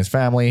 murder-suiciding his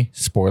family.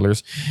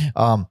 Spoilers.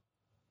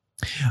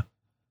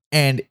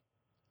 And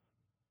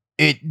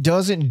it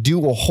doesn't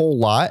do a whole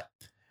lot,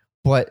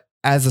 but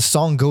as the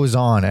song goes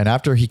on and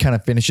after he kind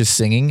of finishes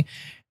singing,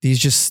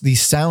 these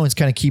sounds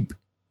kind of keep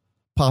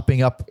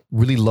popping up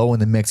really low in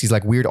the mix. These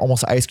like weird,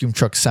 almost ice cream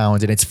truck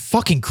sounds, and it's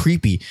fucking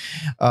creepy.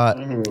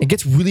 It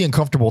gets really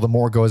uncomfortable the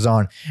more it goes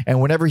on. And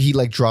whenever he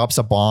like drops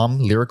a bomb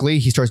lyrically,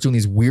 he starts doing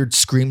these weird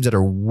screams that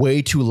are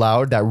way too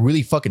loud that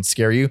really fucking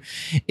scare you.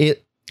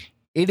 It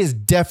is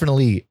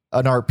definitely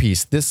an art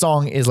piece. This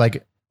song is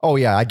like, oh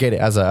yeah, I get it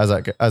as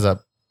a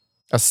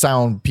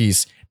sound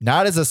piece,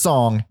 not as a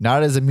song,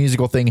 not as a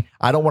musical thing.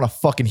 I don't want to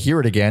fucking hear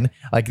it again.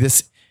 Like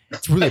this,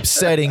 it's really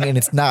upsetting and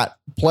it's not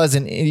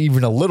pleasant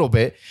even a little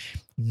bit.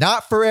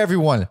 Not for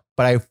everyone,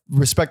 but I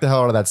respect the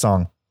hell out of that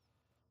song.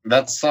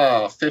 That's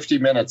 50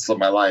 minutes of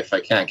my life I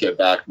can't get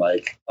back,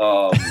 Mike.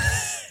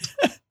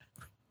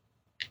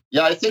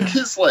 Yeah, I think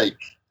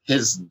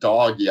his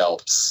dog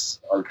yelps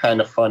are kind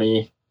of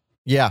funny.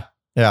 Yeah.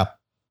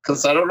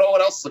 Because I don't know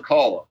what else to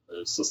call them.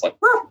 It's just like,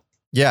 woo!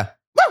 Yeah.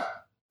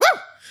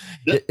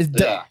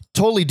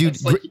 Totally,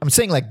 dude. Like, I'm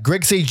saying like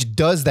Greg Sage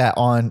does that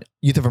on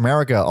Youth of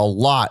America a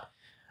lot.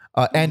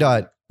 And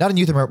not in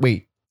Youth America.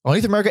 Wait, on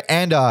Youth America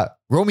and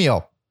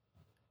Romeo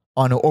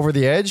on Over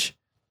the Edge.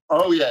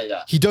 Oh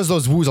yeah. He does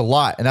those woos a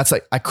lot, and that's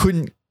like I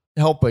couldn't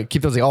help but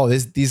keep thinking, oh,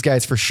 these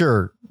guys for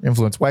sure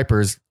influence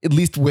Wipers, at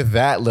least with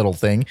that little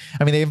thing.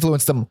 I mean, they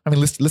influenced them. I mean,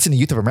 listen to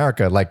Youth of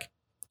America, like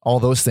all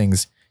those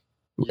things.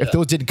 Yeah. If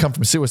those didn't come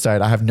from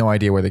Suicide, I have no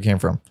idea where they came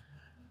from.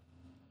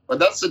 But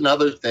that's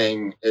another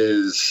thing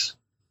is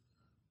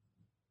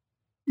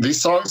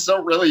these songs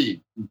don't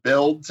really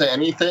build to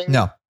anything.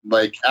 No.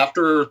 Like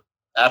after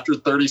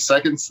 30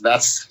 seconds,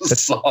 that's the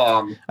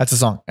song. That's a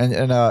song.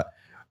 And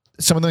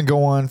some of them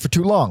go on for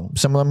too long.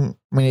 Some of them,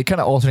 I mean, it kind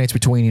of alternates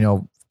between,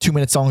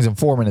 2-minute songs and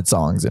 4-minute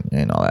songs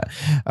and all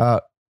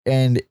that.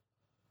 And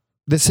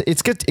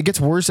it gets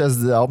worse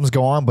as the albums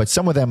go on, but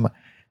some of them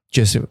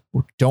just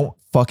don't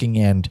fucking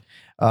end.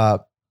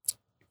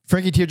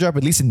 Frankie Teardrop,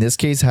 at least in this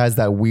case, has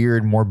that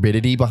weird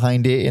morbidity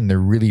behind it and the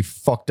really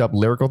fucked up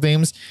lyrical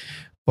themes.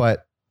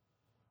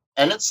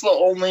 And it's the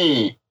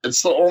only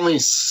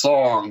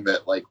song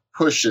that like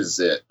pushes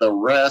it. The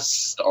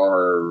rest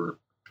are,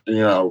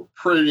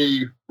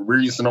 pretty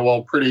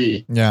reasonable,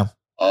 pretty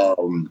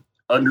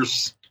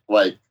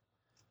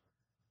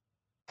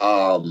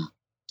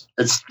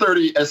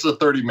it's a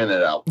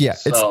 30-minute album.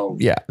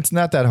 Yeah, it's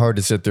not that hard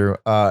to sit through.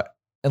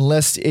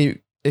 Unless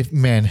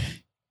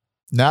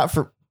not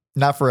for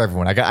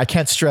everyone. I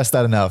can't stress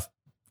that enough.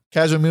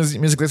 Casual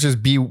music listeners,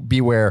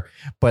 beware.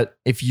 But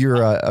if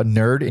you're a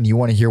nerd and you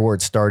want to hear where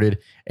it started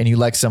and you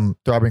like some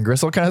Throbbing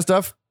Gristle kind of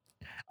stuff,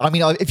 I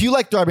mean, if you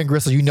like Throbbing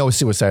Gristle, you know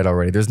Suicide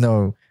already.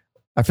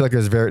 I feel like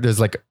there's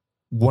like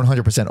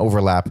 100%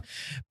 overlap.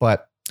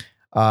 But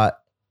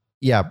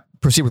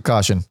proceed with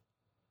caution.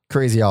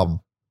 Crazy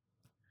album.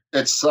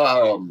 It's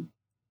an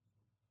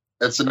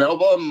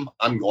album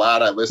I'm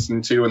glad I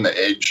listened to in the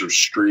age of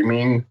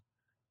streaming,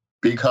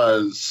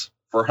 because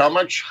for how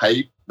much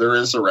hype there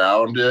is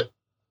around it,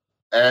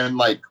 and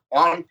like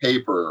on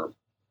paper,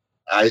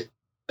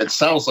 it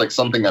sounds like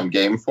something I'm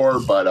game for,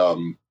 but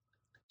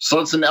so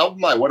it's an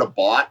album I would have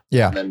bought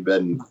and then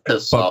been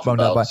pissed off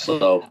about.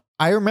 So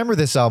I remember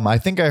this album. I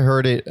think I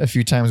heard it a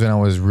few times when I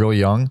was real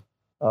young,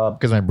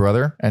 because of my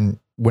brother, and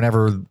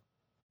whenever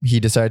he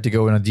decided to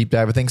go in a deep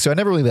dive of things. So I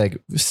never really like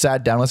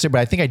sat down listening,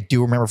 but I think I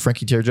do remember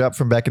Frankie Teardrop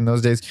from back in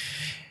those days.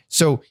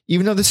 So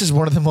even though this is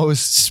one of the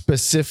most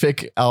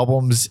specific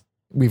albums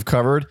we've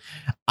covered,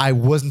 I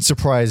wasn't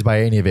surprised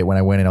by any of it when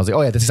I went in. I was like,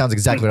 oh yeah, this sounds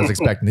exactly what I was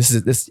expecting. This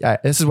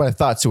is what I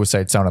thought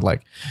Suicide sounded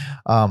like.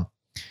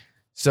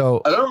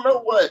 So I don't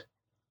know what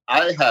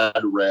I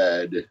had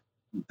read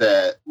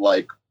that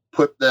like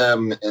put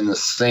them in the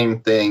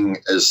same thing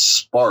as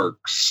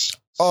Sparks.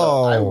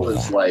 So I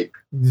was like,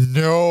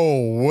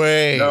 no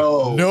way.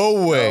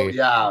 No way.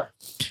 Yeah.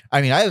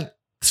 I mean,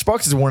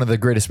 Sparks is one of the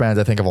greatest bands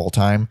I think of all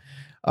time.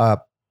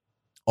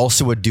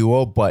 Also a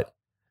duo, but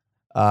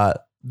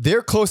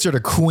they're closer to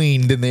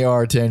Queen than they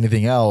are to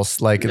anything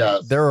else. Like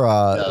they're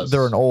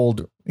an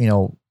old,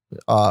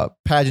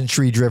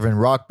 pageantry driven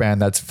rock band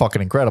that's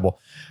fucking incredible.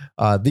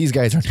 These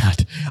guys are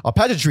not.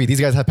 Pageantry, these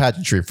guys have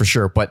pageantry for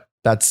sure, but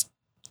that's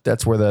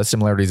where the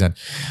similarities end.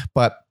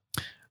 But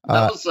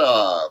that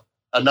was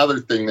another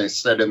thing they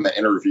said in the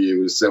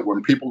interview is that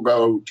when people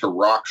go to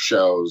rock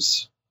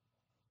shows,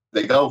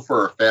 they go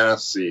for a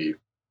fantasy,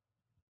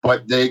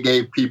 but they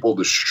gave people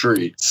the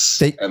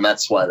streets, and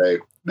that's why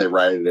they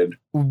rioted.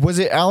 Was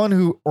it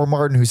Alan or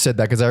Martin who said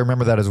that? Because I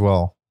remember that as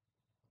well.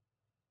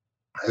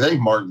 I think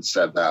Martin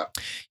said that.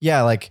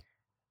 Yeah, like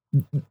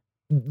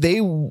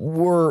they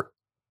were.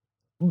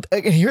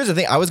 And here's the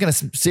thing: I was gonna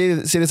say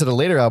this at a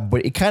later album,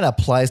 but it kind of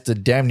applies to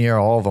damn near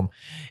all of them.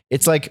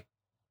 It's like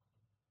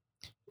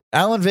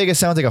Alan Vega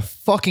sounds like a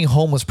fucking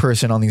homeless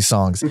person on these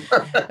songs.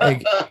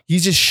 Like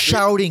he's just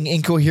shouting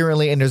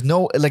incoherently, and there's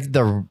no like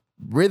the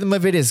rhythm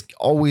of it is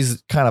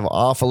always kind of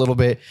off a little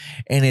bit,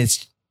 and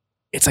it's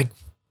like,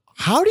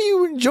 how do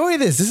you enjoy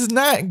this? This is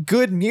not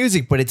good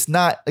music, but it's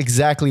not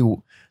exactly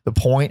the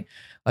point.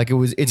 Like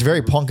it's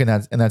very punk in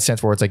that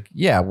sense where it's like,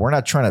 yeah, we're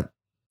not trying to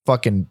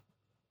fucking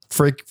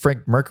Frank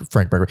Mercury.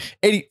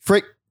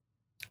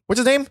 What's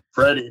his name?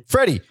 Freddie.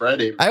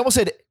 I almost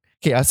said.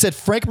 Okay, I said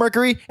Frank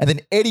Mercury and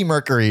then Eddie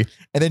Mercury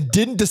and then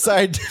didn't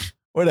decide.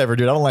 Whatever,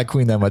 dude. I don't like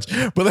Queen that much.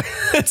 But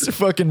let's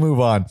fucking move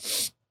on.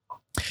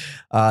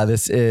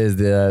 This is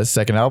the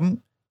second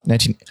album.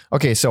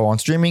 Okay, so on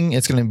streaming,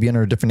 it's going to be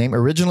under a different name.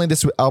 Originally,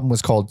 this album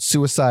was called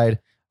Suicide,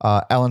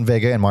 Alan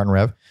Vega and Martin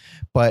Rev.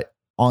 But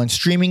on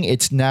streaming,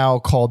 it's now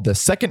called the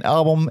second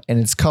album, and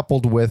it's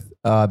coupled with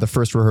the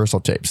first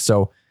rehearsal tapes.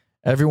 So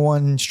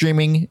everyone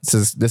streaming, this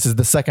is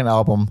the second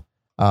album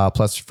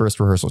plus first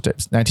rehearsal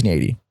tapes,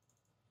 1980.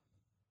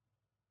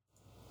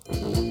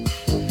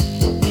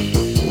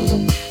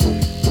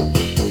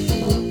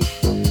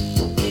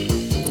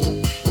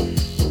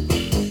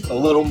 A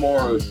little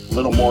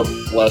more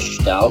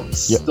fleshed out.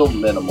 Yep. Still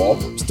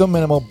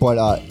minimal, but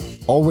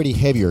already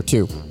heavier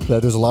too.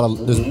 There's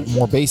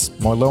more bass,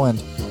 more low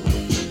end.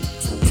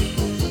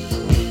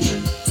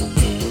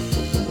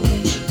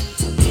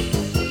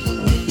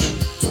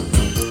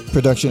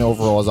 Production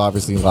overall is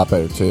obviously a lot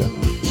better too.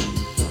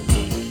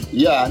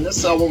 Yeah, and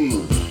this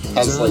album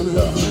has like an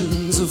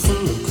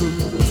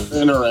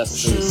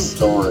interesting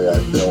story, I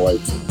feel like.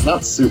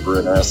 Not super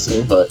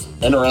interesting, but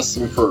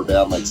interesting for a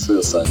band like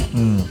Suicide.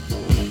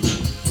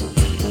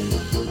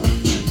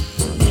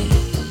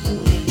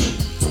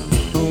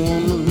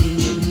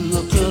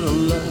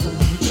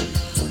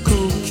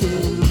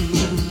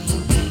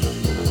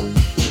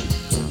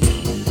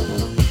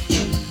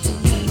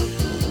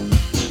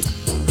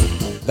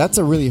 That's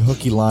a really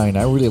hooky line.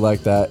 I really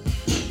like that.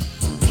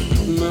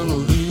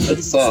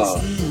 It's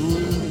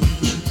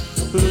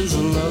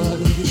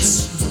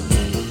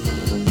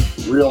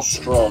real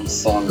strong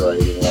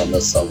songwriting on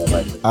this album,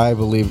 I think. I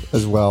believe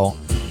as well.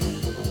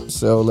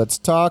 So let's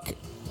talk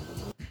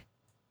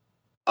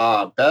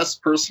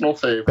best personal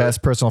favorite.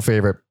 best personal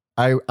favorite.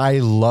 I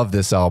love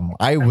this album.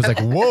 I was like,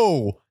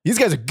 whoa, these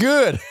guys are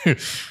good.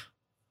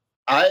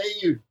 I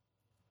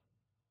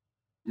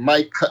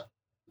might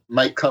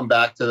come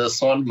back to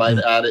this one, might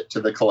add it to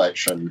the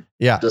collection.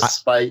 Yeah.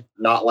 Despite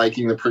not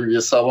liking the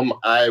previous album,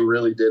 I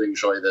really did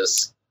enjoy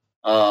this.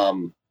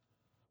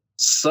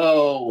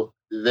 So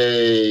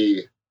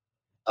they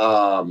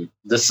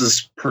this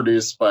is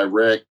produced by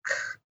Rick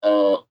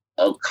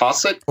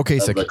Ocasek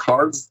Ocasek. of the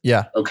Cars.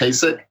 Yeah.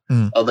 Ocasek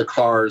of the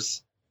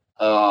Cars.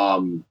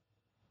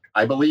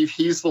 I believe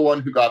he's the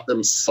one who got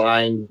them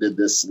signed to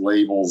this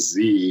label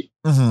Z.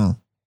 Mm-hmm.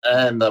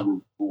 And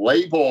the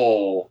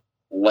label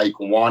like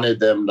wanted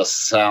them to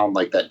sound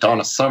like that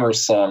Donna Summer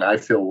song, I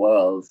Feel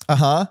Love.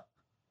 Uh-huh.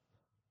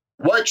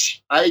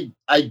 Which I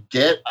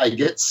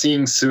get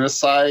seeing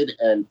Suicide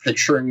and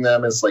picturing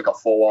them as like a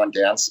full-on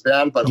dance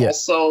band, but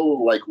also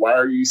like, why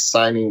are you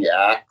signing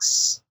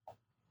acts?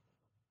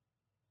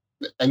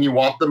 And you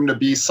want them to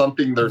be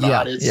something they're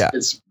not.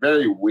 It's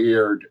very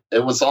weird.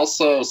 It was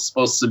also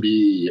supposed to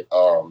be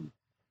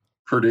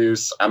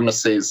produced, I'm gonna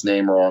say his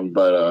name wrong,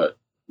 but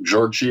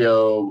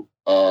Giorgio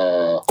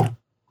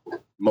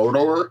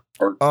Moroder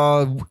or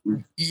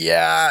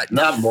yeah,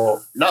 not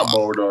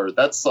Moroder.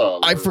 That's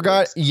I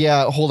forgot.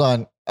 Yeah, hold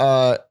on.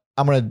 I'm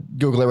gonna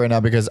Google it right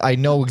now because I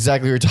know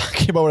exactly what you're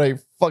talking about. I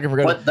fucking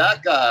forgot. But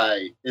that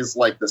guy is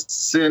like the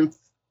synth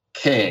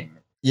king.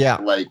 Yeah,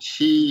 like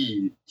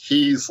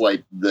he's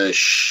like the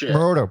shit.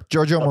 Moroder,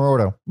 Giorgio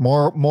Moroder,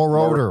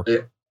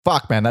 Moroder.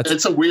 Fuck, man,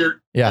 it's a weird.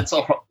 Yeah, it's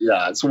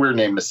a weird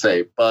name to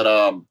say,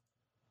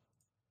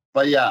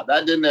 but yeah,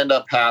 that didn't end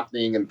up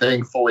happening, and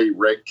thankfully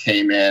Rick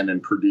came in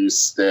and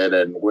produced it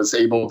and was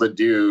able to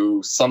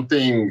do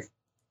something.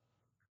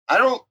 I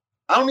don't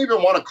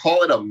even want to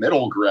call it a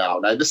middle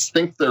ground. I just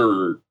think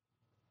they're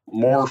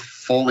more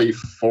fully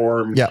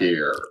formed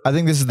here. I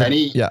think this is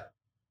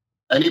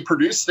and he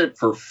produced it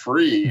for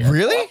free.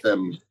 Really?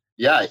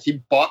 He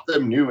bought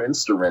them new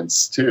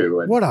instruments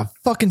too. And what a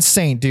fucking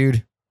saint,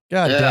 dude.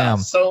 God damn.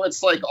 So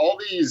it's like all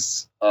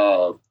these,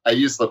 I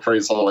use the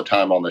phrase all the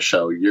time on the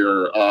show,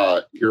 your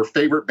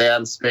favorite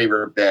band's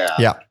favorite band.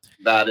 Yeah.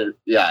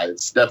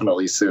 It's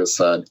definitely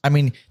Suicide. I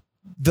mean,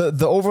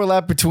 the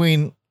overlap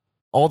between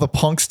all the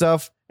punk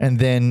stuff and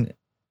then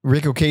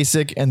Rick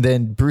Ocasek and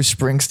then Bruce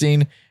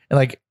Springsteen, and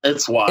like,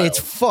 it's wild. It's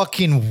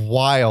fucking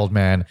wild,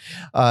 man.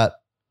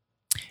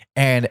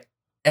 And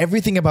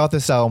everything about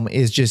this album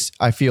is just,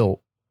 I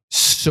feel,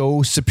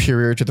 so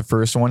superior to the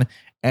first one.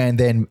 And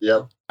then,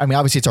 I mean,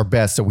 obviously it's our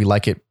best, so we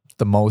like it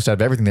the most out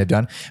of everything they've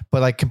done.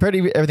 But like compared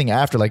to everything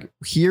after, like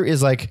here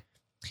is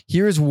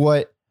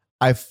what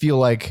I feel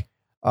like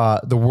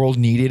the world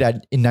needed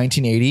in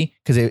 1980,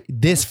 because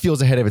this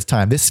feels ahead of its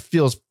time. This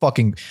feels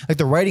fucking like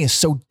the writing is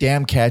so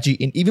damn catchy,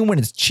 and even when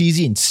it's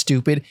cheesy and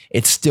stupid,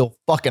 it's still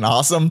fucking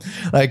awesome.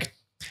 Like,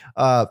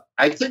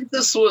 I think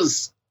this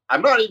was.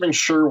 I'm not even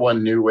sure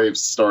when New Wave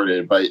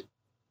started, but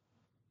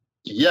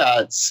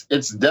yeah,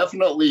 it's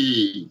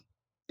definitely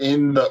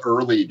in the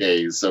early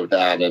days of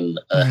that and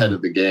ahead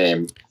of the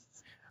game.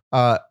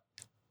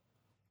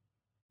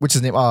 What's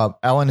his name?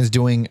 Alan is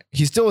doing.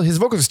 His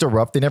vocals are still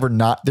rough. They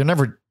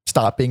never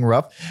stop being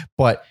rough,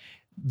 but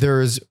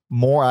there's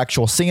more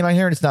actual singing on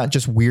here, and it's not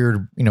just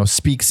weird,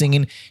 speak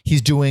singing.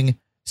 He's doing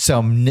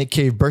some Nick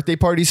Cave birthday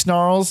party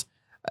snarls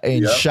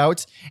and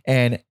shouts,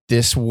 and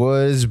this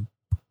was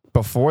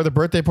before the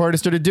birthday party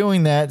started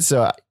doing that.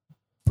 So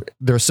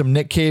there's some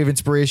Nick Cave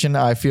inspiration,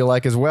 I feel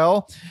like, as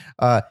well,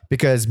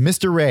 because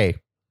Mr. Ray,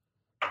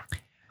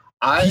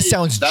 he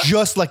sounds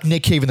just like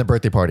Nick Cave in the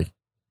birthday party.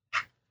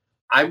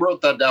 I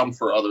wrote that down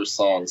for other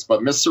songs,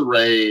 but Mr.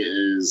 Ray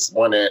is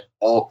when it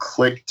all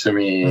clicked to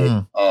me.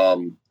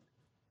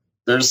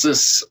 There's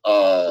this,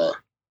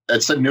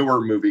 it's a newer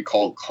movie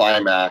called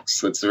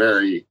Climax that's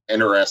very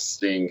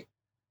interesting.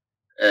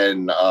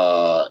 And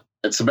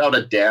it's about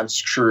a dance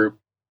troupe,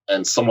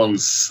 and someone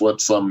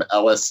slips some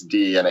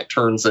LSD and it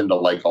turns into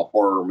like a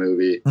horror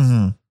movie.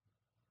 Mm-hmm.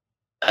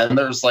 And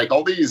there's like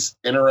all these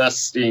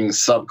interesting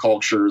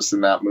subcultures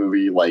in that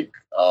movie, like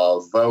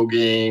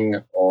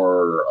voguing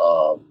or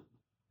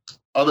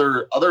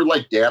other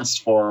like dance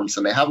forms.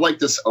 And they have like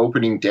this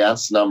opening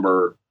dance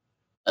number,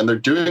 and they're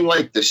doing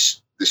like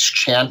this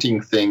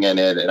chanting thing in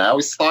it. And I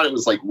always thought it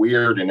was like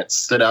weird, and it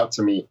stood out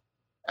to me.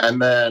 And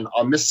then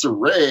on Mr.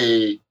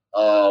 Ray,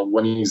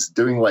 when he's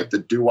doing like the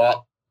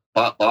doo-wop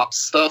bop bop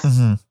stuff.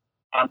 Mhm.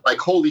 I'm like,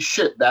 holy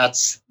shit,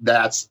 that's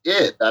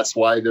it. That's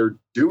why they're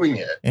doing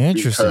it.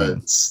 Interesting.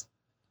 Because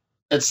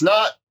it's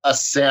not a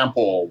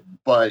sample,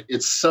 but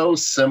it's so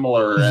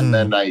similar. Mhm. And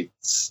then I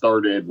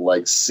started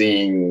like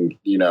seeing,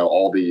 you know,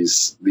 all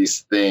these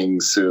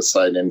things,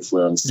 Suicide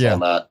influence Yeah.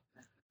 on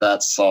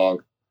that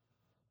song.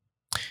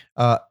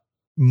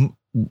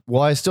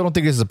 Well, I still don't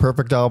think this is a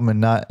perfect album,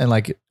 and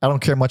like I don't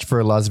care much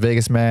for Las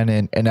Vegas Man,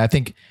 and I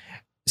think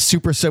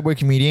Super Subway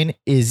Comedian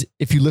is,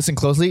 if you listen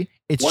closely,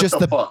 it's What just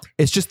the the fuck?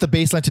 it's just the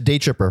bass line to Day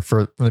Tripper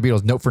from the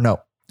Beatles, note for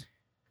note.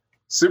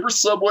 Super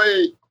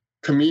Subway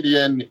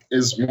Comedian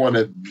is one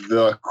of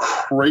the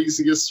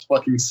craziest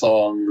fucking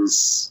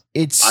songs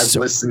It's I've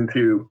listened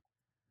to.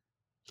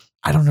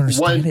 I don't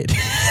understand When- it.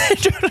 I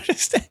don't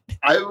understand.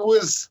 I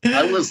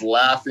was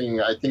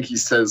laughing. I think he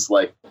says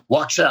like,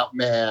 "Watch out,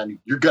 man!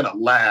 You're gonna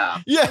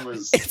laugh." Yeah, I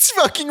was, it's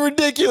fucking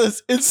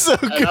ridiculous. It's so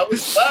and good. I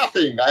was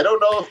laughing. I don't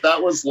know if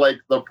that was like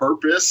the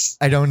purpose.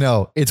 I don't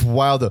know. It's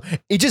wild though.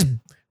 It just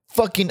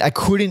fucking I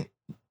couldn't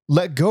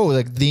let go.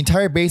 Like the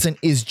entire bass line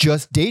is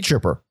just Day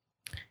Tripper.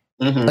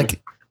 Mhm.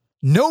 Like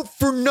note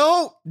for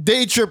note,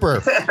 Day Tripper.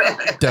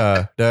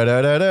 Da, da,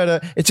 da, da, da, da.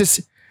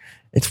 It's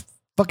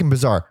fucking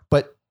bizarre.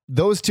 But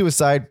those two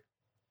aside,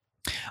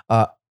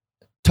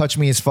 Touch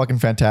Me is fucking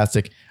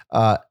fantastic.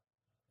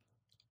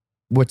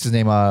 What's his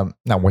name?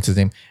 Not what's his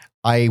name.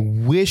 I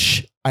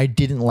wish I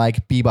didn't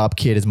like Bebop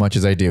Kid as much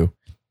as I do.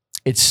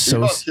 It's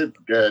so Bebop Kid's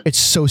good. it's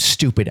so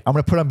stupid. I'm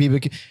gonna put on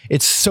Bebop Kid.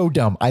 It's so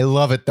dumb. I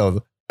love it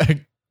though.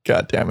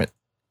 God damn it.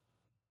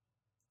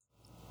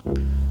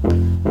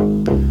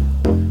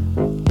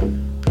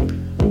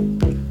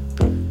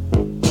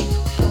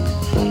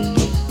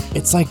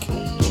 It's like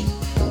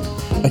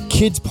a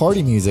kid's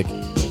party music,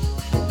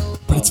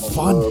 but it's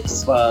fun.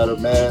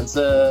 Spider-Man's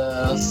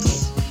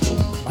ass.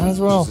 Might as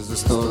well. This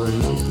is the story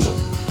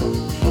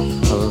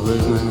of a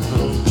big man.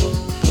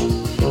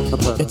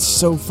 It's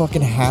so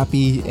fucking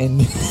happy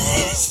and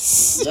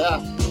Yeah.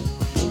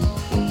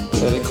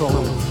 Yeah, they call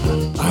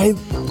him I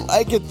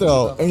like it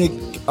though. And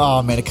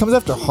it comes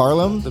after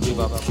Harlem, the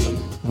Bebop Kid.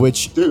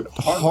 which Dude,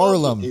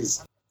 Harlem.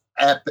 is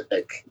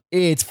epic.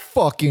 it's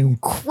fucking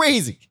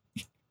crazy.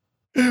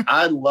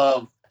 I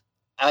love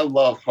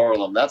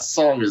Harlem. That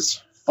song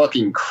is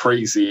fucking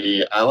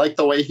crazy. I like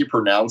the way he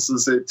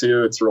pronounces it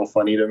too. It's real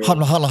funny to me.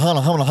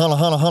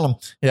 Harlem.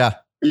 Yeah.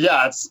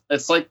 Yeah,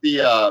 it's like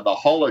the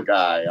Holla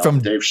guy From- from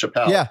Dave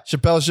Chappelle. Yeah.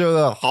 Chappelle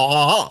show.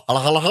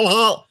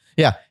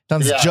 Yeah.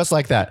 Sounds Yeah. just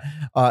like that.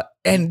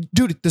 And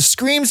dude, the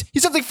screams,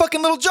 he sounds like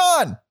fucking Little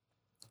John.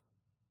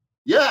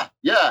 Yeah.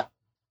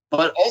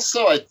 But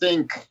also I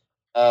think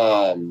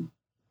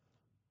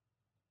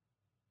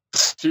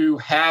to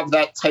have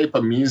that type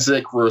of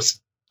music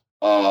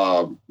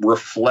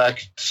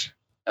reflect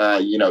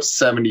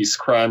 70s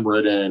crime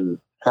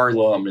ridden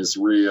Harlem is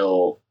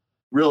real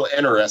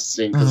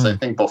interesting, because I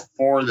think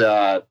before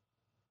that,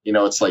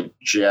 it's like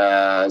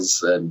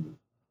jazz and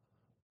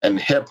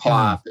hip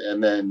hop,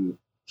 and then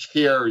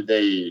here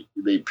they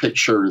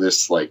picture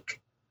this like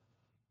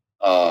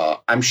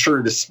I'm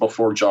sure this is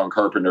before John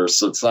Carpenter,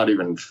 so it's not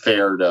even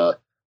fair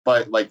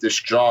but like this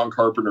John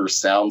Carpenter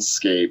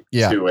soundscape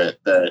to it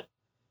that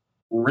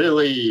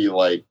really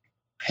like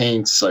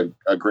paints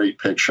a great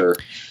picture.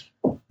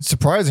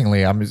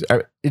 Surprisingly, I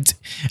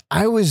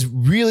was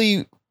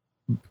really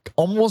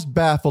almost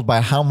baffled by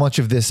how much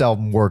of this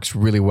album works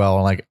really well.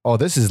 And like, oh,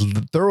 this is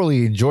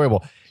thoroughly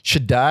enjoyable.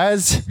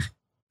 Shadaz.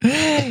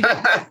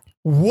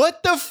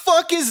 What the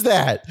fuck is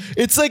that?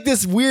 It's like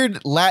this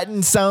weird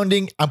Latin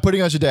sounding. I'm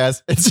putting on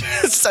Shadaz. It's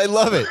just, I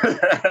love it.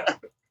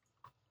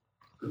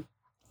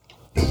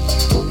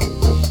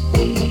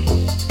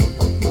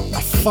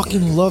 I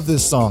fucking love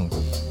this song.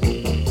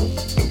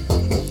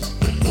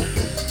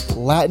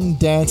 Latin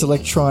dance,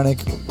 electronic,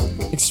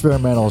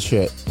 experimental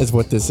shit is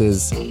what this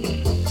is.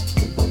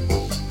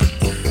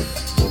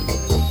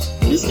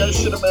 These guys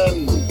should have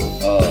been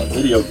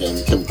video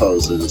game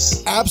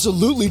composers.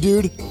 Absolutely,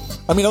 dude.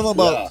 I mean, I don't know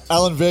about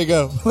Alan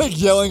Vega like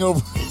yelling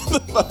over,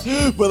 but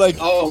like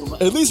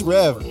at least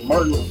Rev.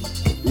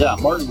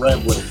 Martin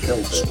Rev would have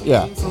killed it.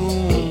 Yeah.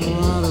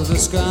 From out of the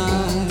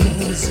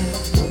skies.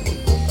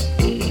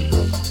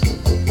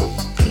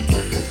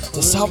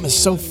 This album is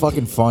so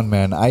fucking fun,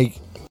 man. I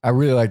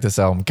really like this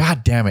album.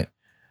 God damn it.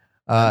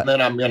 And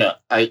then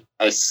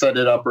I set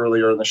it up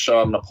earlier in the show.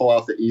 I'm gonna pull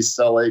out the East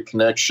LA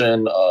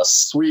Connection,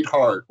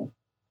 Sweetheart.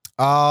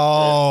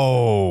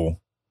 Oh.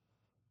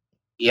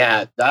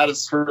 Yeah, that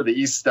is for the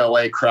East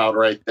LA crowd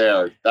right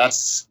there.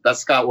 That's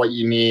got what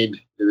you need.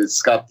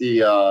 It's got the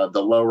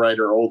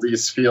lowrider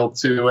oldies feel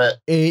to it.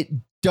 It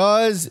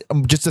does.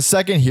 Just a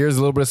second. Here's a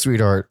little bit of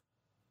Sweetheart.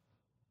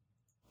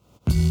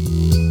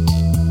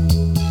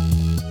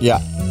 Yeah.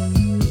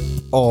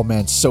 Oh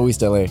man, so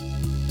East LA.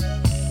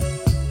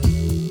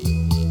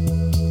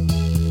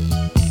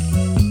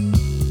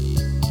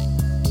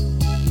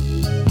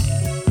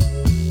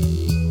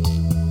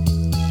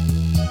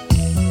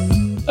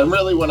 And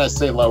really, when I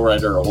say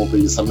lowrider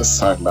oldies, I'm just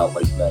talking about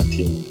like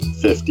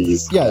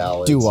 1950s. Yeah,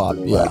 ballads, doo-wop,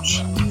 pretty yeah.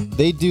 much.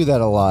 they do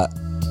that a lot.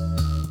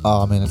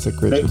 Oh man, it's a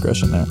great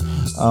progression there.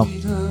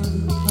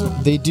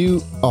 They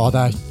do. Oh,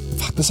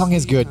 fuck, the song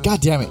is good.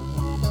 God damn it.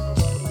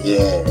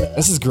 Yeah.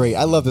 This is great.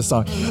 I love this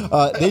song.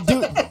 They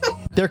do.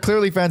 They're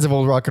clearly fans of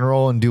old rock and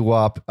roll and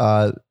doo-wop.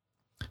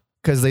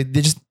 Because they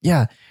just,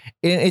 yeah.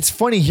 And it's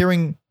funny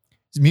hearing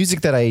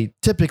music that I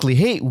typically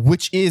hate,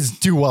 which is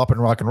doo-wop and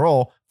rock and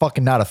roll.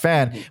 Fucking not a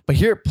fan. But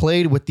here it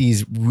played with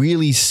these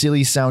really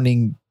silly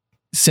sounding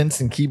synths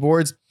and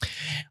keyboards.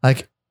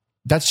 Like,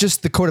 that's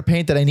just the coat of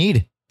paint that I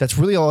need. That's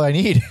really all I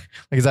need.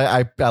 Because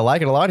I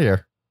like it a lot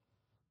here.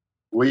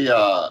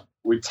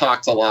 We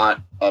talked a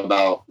lot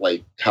about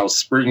like how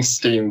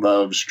Springsteen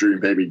loves Dream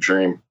Baby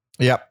Dream.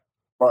 Yep.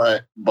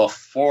 But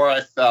before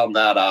I found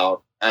that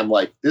out, I'm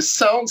like, this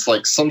sounds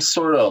like some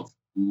sort of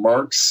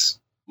Mark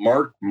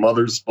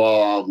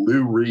Mothersbaugh,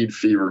 Lou Reed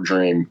fever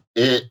dream.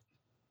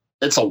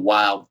 It's a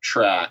wild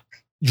track.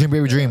 Dream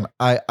Baby Dream.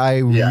 I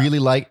really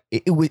like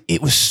it.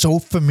 It was so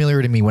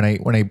familiar to me when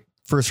I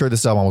first heard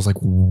this album. I was like,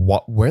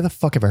 what? Where the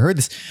fuck have I heard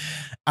this?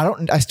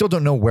 I still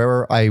don't know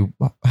where I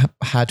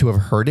had to have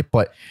heard it,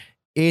 but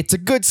it's a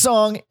good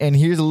song. And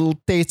here's a little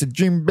taste of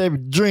Dream Baby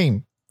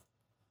Dream.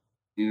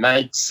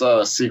 Mike's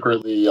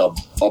secretly a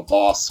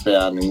Boss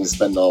fan, and he's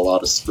been to a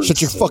lot of Springsteen.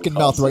 Shut your fucking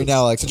mouth right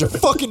now, Alex. Shut your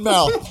fucking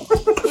mouth.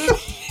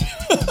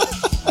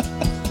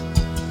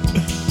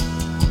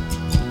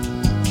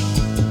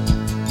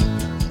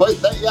 But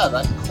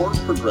that chord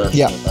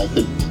progression,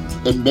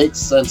 it makes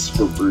sense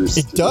for Bruce.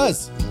 It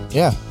does.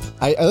 Yeah.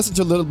 I listened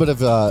to a little bit of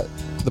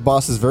the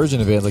Boss's version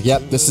of it. Like,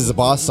 yep, this is a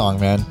Boss song,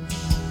 man.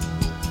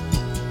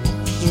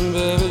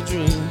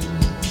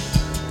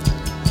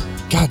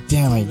 God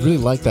damn, I really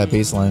like that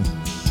bass line.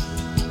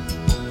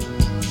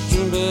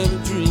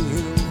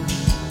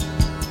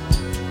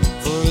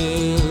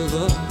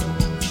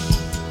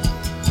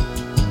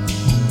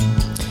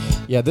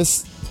 Yeah,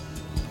 this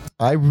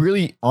I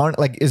really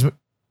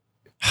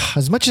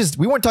as much as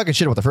we weren't talking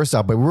shit about the first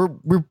album, but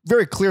we're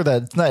very clear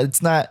that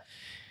it's not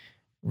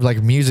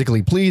like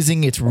musically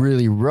pleasing. It's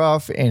really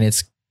rough and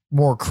it's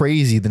more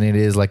crazy than it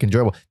is like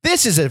enjoyable.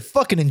 This is a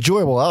fucking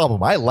enjoyable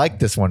album. I like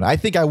this one. I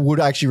think I would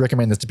actually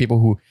recommend this to people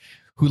who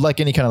like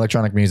any kind of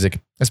electronic music,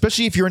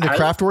 especially if you're into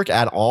Kraftwerk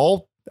at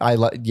all.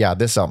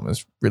 This album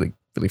is really,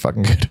 really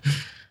fucking good.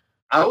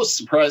 I was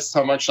surprised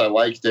how much I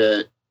liked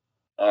it.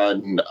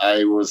 And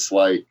I was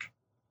like,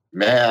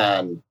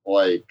 man,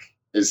 like,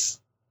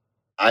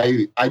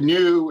 I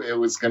knew it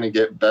was going to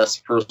get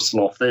best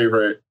personal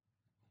favorite.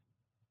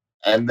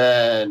 And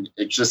then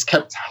it just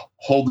kept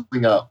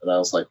holding up. And I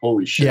was like,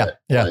 holy shit.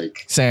 Yeah.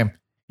 Like, same.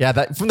 Yeah.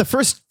 That for the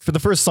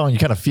first song, you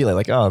kind of feel it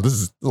like, oh, this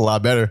is a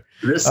lot better.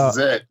 This is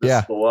it.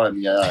 This is the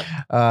one.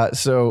 Yeah.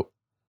 So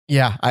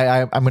yeah,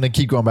 I'm going to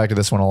keep going back to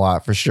this one a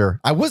lot for sure.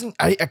 Cause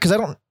I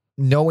don't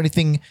know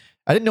anything.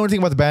 I didn't know anything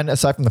about the band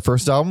aside from the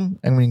first album.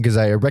 I mean, because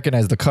I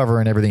recognized the cover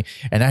and everything,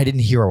 and I didn't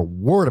hear a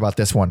word about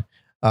this one.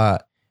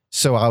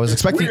 So I was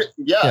expecting. Weird.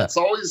 Yeah, it's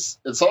always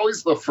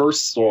the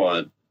first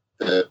one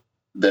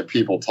that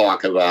people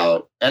talk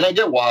about, and I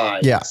get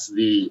why. Yeah, it's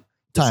the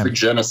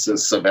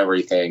genesis of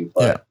everything.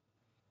 But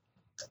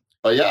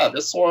yeah,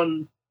 this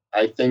one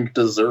I think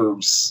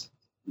deserves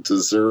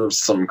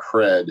some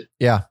cred.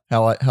 Yeah,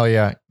 hell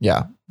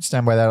yeah.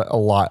 Stand by that a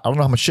lot. I don't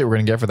know how much shit we're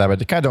gonna get for that,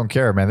 but I kind of don't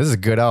care, man. This is a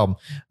good album.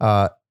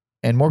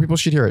 And more people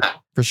should hear it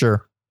for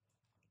sure.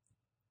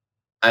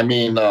 I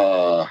mean,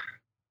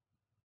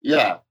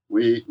 yeah,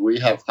 we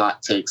have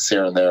hot takes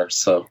here and there.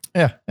 So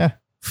yeah.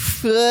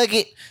 Fuck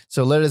it.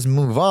 So let us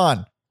move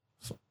on.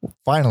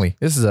 Finally,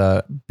 this is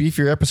a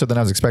beefier episode than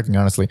I was expecting,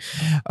 honestly.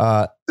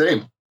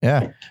 Same.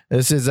 Yeah,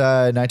 this is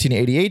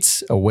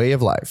 1988's A Way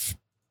of Life.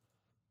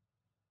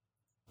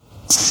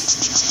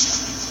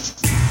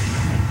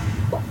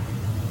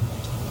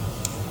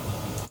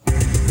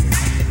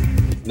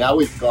 Now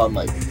we've gone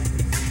like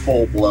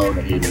full-blown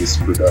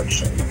 80s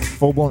production.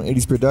 Full-blown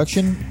 80s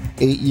production,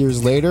 8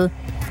 years later,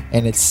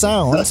 and it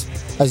sounds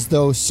as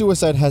though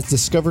Suicide has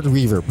discovered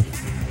reverb.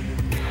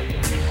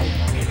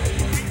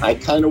 I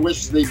kind of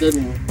wish they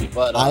didn't,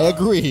 but... I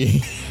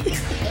agree.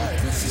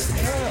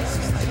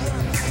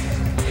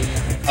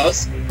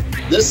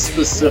 This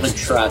specific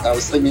track, I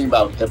was thinking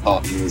about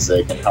hip-hop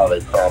music and how they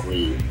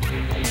probably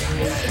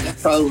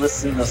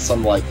listen to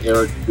some like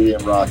Eric B.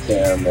 and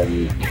Rakim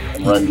and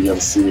Run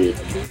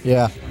DMC.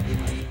 Yeah.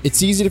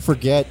 It's easy to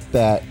forget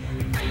that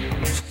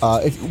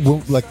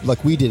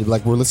like we did,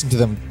 like we're listening to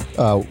them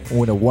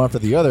one after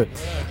the other.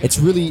 It's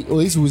really, at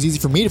least it was easy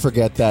for me to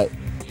forget that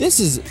this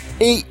is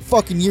 8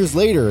 fucking years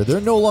later. They're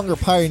no longer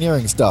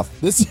pioneering stuff.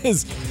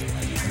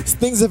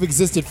 Things have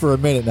existed for a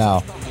minute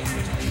now.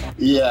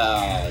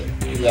 Yeah,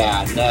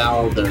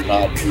 now they're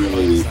not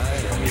really...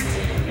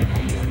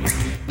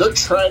 They're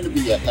trying to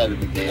be ahead of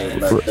the game,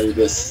 but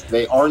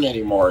they aren't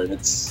anymore, and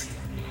it's...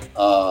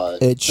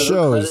 it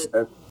shows...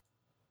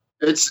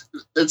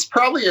 It's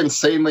probably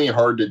insanely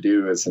hard to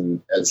do as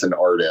an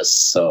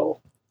artist, so...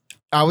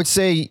 I would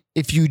say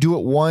if you do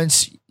it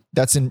once,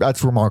 that's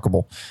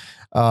remarkable.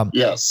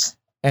 Yes.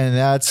 And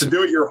that's to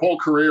do it your whole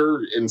career,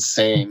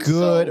 insane.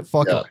 good. So,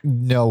 Fucking yeah.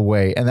 no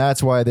way. And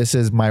that's why this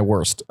is my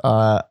worst.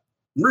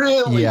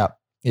 Really?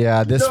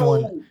 Yeah. This no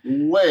one.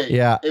 way.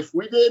 Yeah. If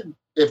we did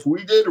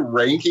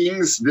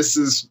rankings, this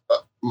is a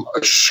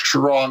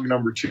strong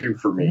number 2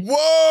 for me.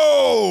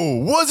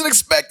 Whoa! Wasn't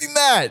expecting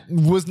that.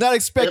 Was not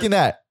expecting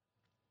that.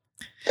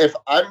 If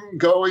I'm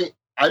going,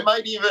 I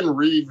might even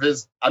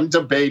revisit. I'm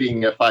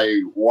debating if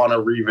I want to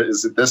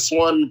revisit this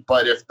one,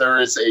 but if there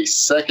is a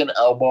second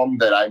album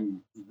that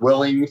I'm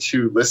willing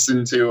to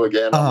listen to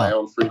again on my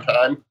own free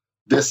time,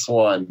 this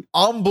one.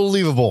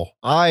 Unbelievable.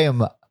 I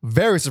am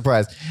very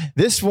surprised.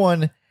 This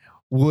one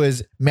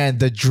was, man,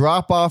 the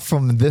drop off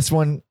from this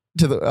one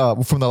to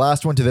the from the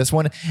last one to this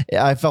one.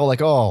 I felt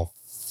like, oh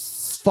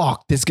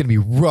fuck, this is gonna be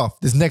rough.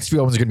 This next few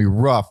albums are gonna be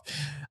rough.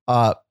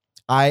 I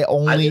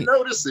didn't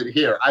notice it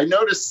here. I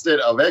noticed it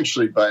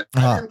eventually, but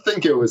I didn't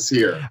think it was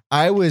here.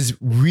 I was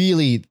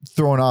really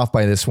thrown off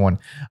by this one.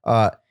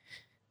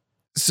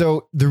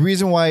 So the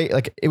reason why,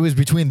 like, it was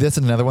between this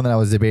and another one that I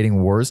was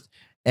debating worst.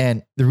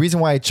 And the reason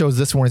why I chose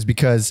this one is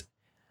because,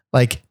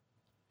 like,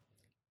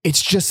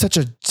 it's just such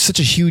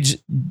a huge,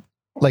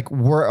 like,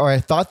 where I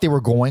thought they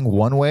were going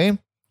one way.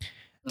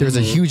 There's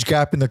a huge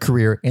gap in their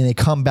career, and they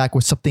come back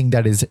with something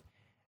that is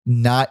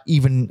not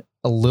even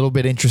a little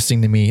bit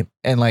interesting to me.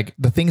 And like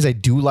the things I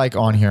do like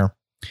on here,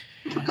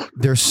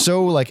 they're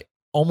so like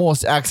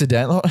almost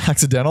accidental.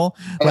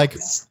 Like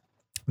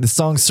the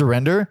song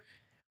Surrender,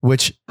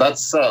 which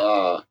that's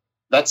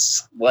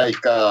like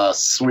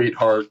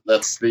Sweetheart.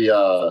 That's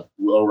the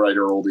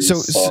Lowrider Oldies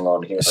song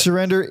on here.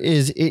 Surrender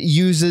it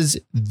uses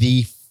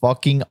the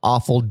fucking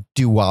awful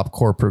doo-wop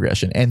chord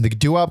progression. And the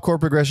doo-wop chord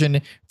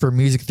progression for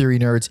music theory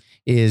nerds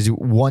is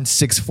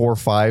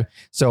 1-6-4-5.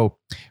 So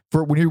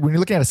for when you're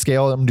looking at a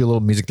scale, I'm gonna do a little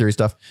music theory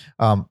stuff.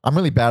 I'm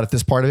really bad at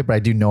this part of it, but I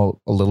do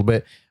know a little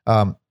bit.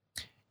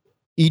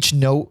 Each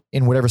note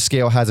in whatever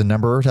scale has a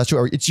number attached to it,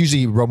 or it's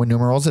usually Roman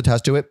numerals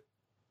attached to it.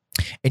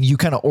 And you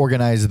kind of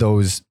organize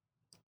those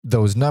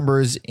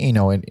numbers, you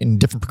know, in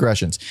different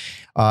progressions.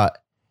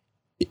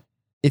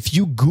 If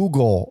you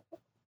Google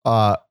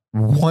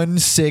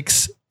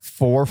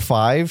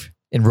 1-6-4-5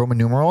 in Roman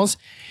numerals,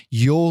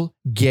 you'll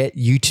get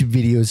YouTube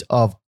videos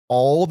of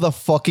all the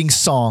fucking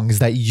songs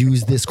that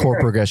use this chord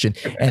progression,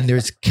 and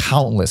there's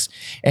countless.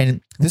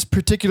 And this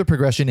particular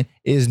progression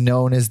is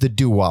known as the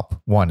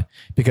doo-wop one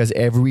because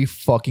every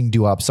fucking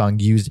doo-wop song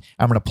used.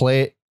 I'm gonna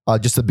play it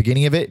just the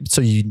beginning of it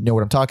so you know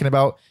what I'm talking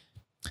about.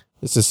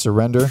 This is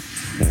Surrender.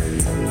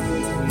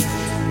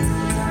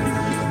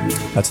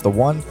 That's the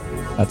 1.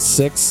 That's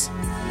 6.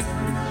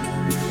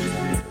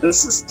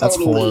 This is That's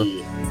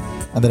totally 4.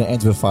 And then it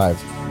ends with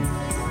 5.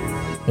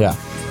 Yeah.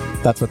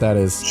 That's what that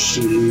is.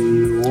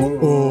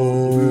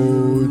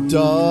 Oh,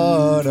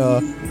 Donna.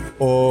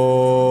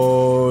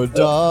 Oh,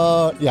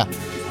 Donna. Yeah.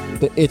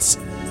 That's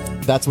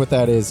what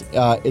that is.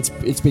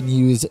 It's been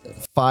used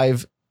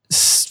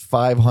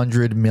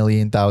 500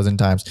 million thousand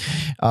times.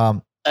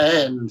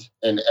 And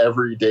in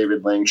every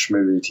David Lynch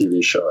movie,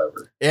 TV show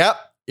ever.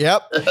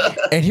 Yep.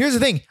 And here's the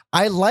thing.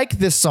 I like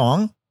this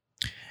song,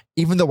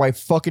 even though I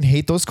fucking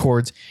hate those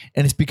chords.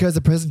 And it's because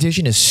the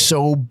presentation is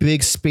so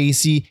big,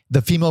 spacey.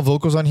 The female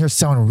vocals on here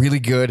sound really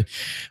good.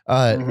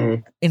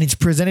 And it's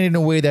presented in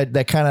a way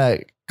that kind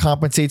of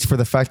compensates for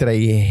the fact that I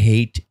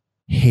hate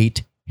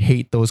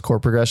those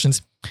chord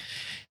progressions.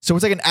 So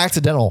it's like an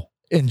accidental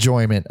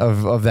enjoyment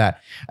of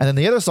that. And then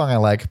the other song I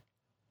like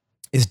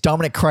is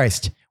Dominic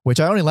Christ, which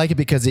I only like it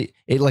because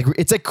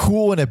it's like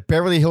cool in a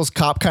Beverly Hills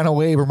Cop kind of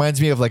way. It reminds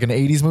me of like an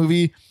 80s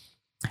movie.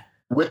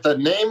 With a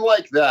name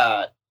like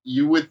that,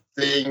 you would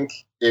think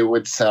it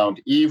would sound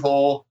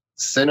evil,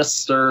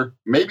 sinister,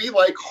 maybe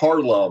like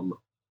Harlem.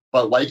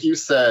 But like you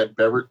said,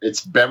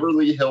 it's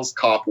Beverly Hills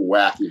Cop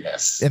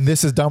wackiness. And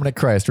this is Dominic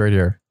Christ right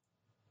here.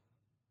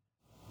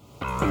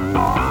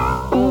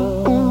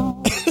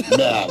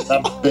 Man,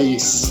 that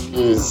bass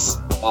is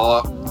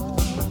out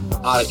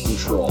of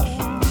control.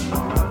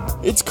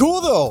 It's cool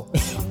though.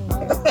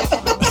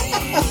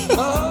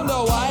 Oh,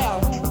 no, wow.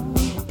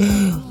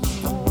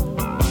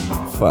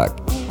 Fuck.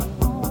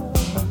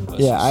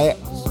 Yeah,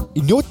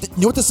 you know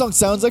what the song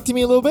sounds like to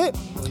me a little bit?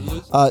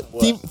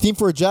 Theme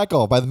for a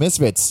Jackal by the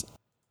Misfits.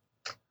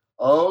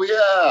 Oh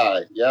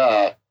yeah.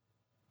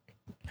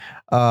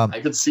 I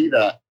could see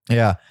that.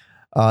 Yeah.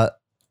 I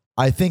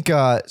think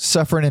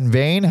Suffering in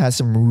Vain has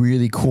some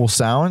really cool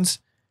sounds.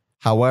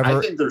 However,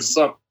 I think there's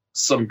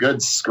some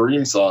good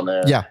screams on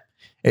there. Yeah.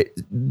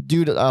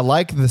 Dude, I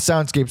like the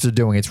soundscapes they're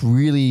doing. It's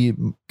really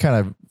kind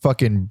of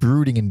fucking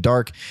brooding and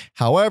dark.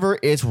 However,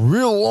 it's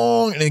real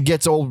long and it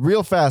gets old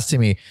real fast to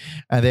me.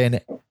 And then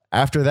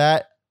after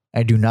that,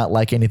 I do not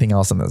like anything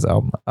else on this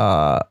album.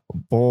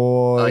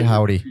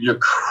 Howdy.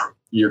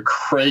 You're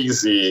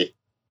crazy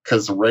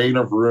because Reign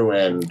of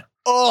Ruin.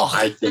 Oh,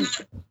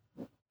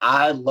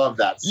 I love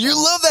that song. You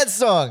love that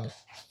song.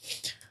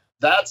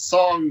 That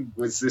song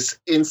was just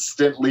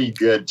instantly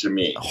good to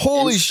me.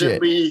 Holy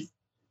shit.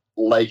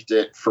 Liked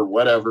it for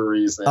whatever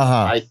reason.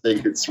 I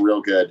think it's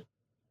real good.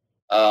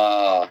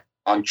 On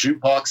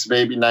Jukebox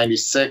Baby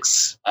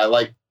 96, I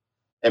like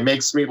It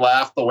makes me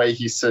laugh the way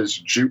he says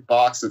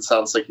jukebox. It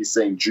sounds like he's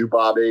saying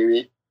Juba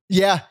baby.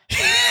 Yeah.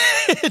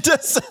 It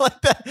does sound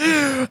like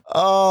that.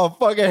 Oh,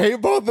 fuck. I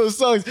hate both those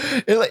songs.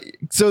 And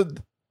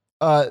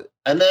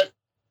then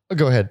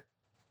Go ahead.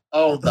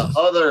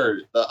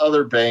 the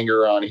other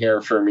banger on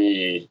here for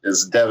me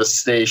is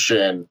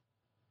Devastation.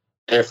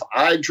 If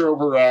I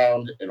drove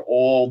around an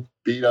old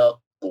beat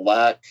up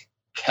black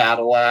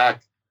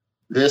Cadillac,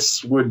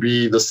 this would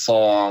be the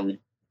song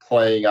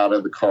playing out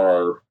of the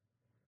car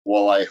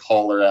while I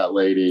holler at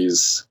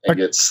ladies and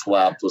get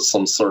slapped with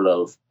some sort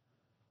of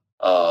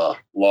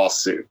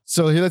lawsuit.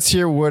 So let's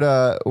hear what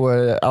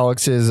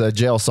Alex's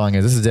jail song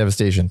is. This is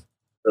Devastation.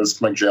 This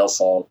is my jail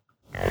song.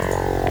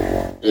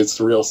 It's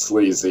real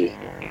sleazy.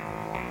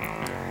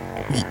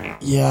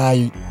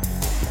 Yeah.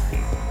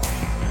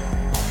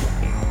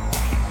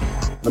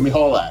 Let me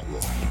haul at you.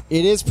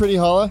 It is pretty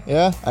hollow.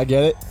 Yeah, I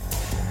get it.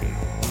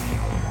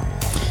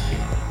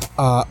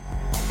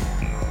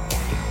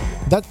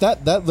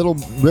 That little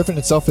riff in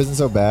itself isn't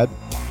so bad.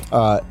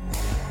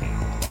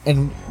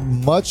 And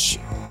much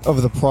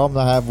of the problem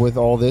I have with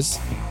all this,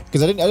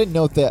 because I didn't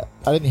note that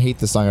I didn't hate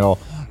this song at all.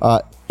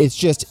 It's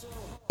just,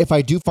 if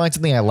I do find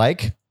something I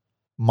like,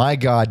 my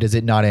God, does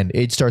it not end?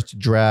 It starts to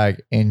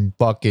drag and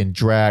fucking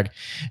drag.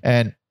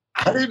 And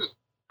I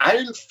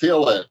didn't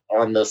feel it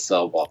on this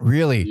album.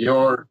 Really?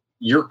 You're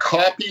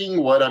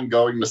copying what I'm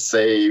going to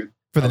say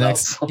For the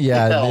next,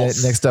 yeah,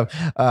 the next stuff.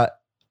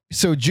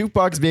 So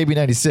Jukebox Baby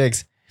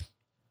 96,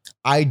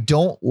 I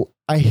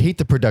hate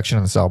the production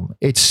on this album.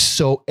 It's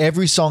so,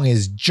 every song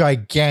is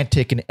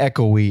gigantic and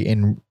echoey,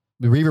 and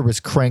the reverb is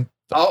cranked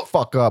the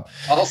fuck up.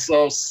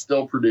 Also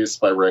still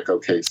produced by Rick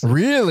O'Casey.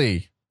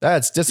 Really?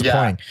 That's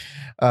disappointing.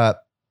 Yeah.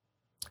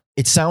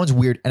 It sounds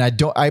weird, and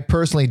I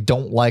personally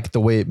don't like the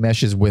way it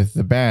meshes with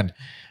the band.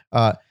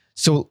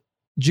 So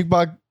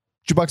Jukebox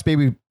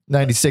Baby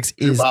 96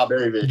 is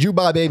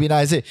Juba Baby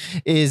 96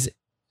 is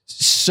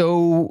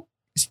so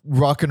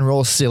rock and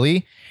roll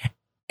silly,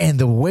 and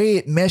the way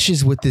it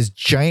meshes with this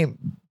giant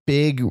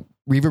big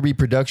reverby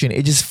production,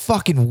 it just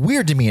fucking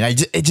weird to me.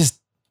 And it just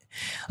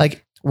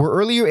like, where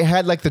earlier it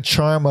had like the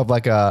charm of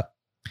like a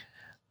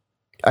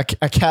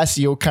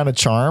Casio kind of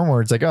charm,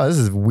 where it's like, oh, this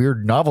is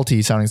weird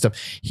novelty sounding stuff.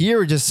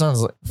 Here it just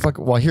sounds like fuck.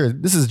 Well, here,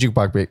 this is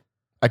Jukebox Baby.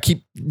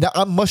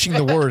 I'm mushing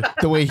the word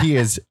the way he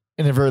is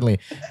inadvertently.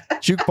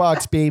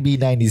 Jukebox Baby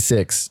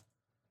 96.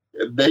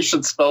 They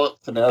should spell it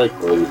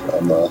phonetically.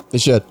 They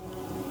should.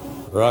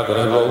 Rock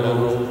and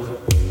roll.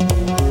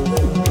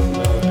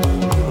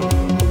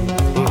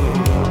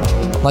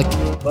 Like,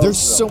 there's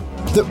so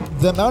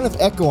the amount of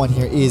echo on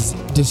here is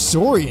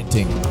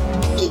disorienting.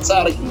 It's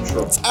out of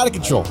control. It's out of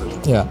control.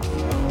 Yeah.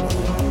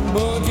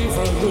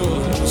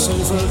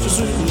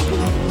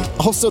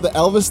 Also, the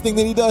Elvis thing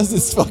that he does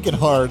is fucking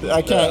hard.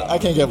 I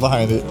can't get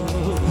behind it.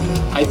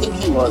 I think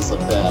he was a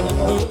fan of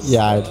Elvis.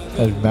 Yeah,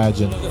 I'd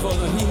imagine.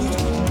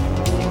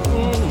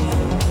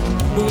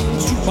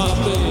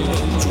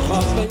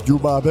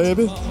 Juba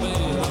baby.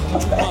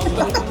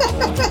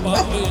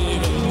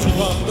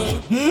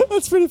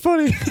 That's pretty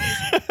funny.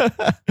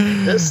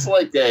 It's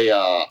like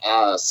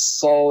a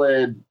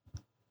solid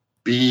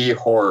B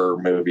horror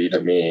movie to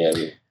me,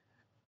 and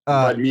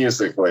but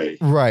musically,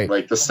 right?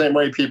 Like the same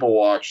way people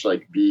watch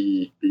like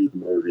B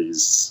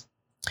movies.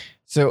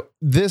 So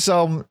this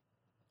album,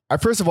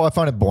 first of all, I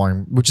found it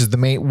boring, which is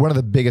one of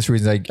the biggest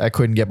reasons I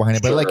couldn't get behind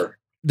it. But like,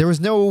 there was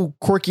no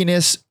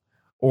quirkiness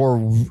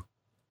or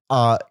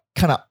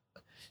kind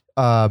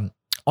of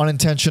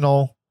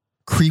unintentional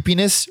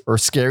creepiness or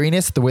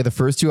scariness the way the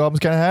first two albums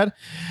kind of had.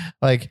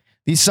 Like,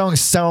 these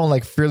songs sound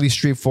like fairly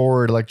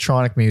straightforward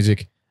electronic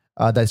music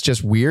that's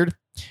just weird,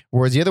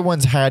 whereas the other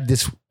ones had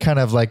this kind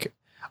of like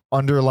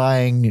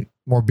underlying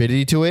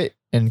morbidity to it,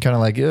 and kind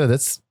of like,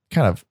 that's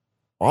kind of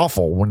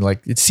awful when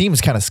like it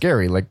seems kind of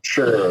scary. Like,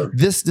 sure,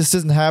 this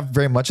doesn't have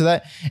very much of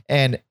that.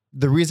 And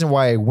the reason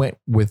why I went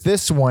with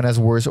this one as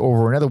worse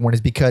over another one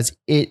is because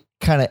it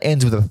kind of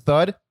ends with a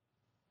thud.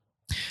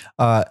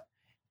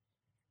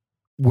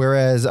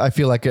 Whereas I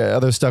feel like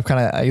other stuff kind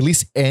of at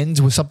least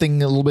ends with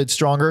something a little bit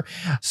stronger.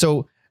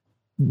 So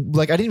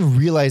like, I didn't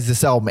realize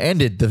this album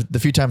ended the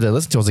few times I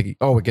listened to it. I was like,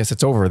 oh, I guess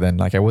it's over then.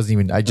 Like, I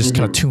just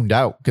kind of tuned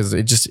out because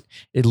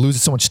it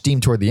loses so much steam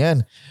toward the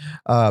end.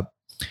 And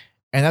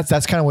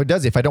that's kind of what it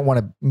does. If I don't want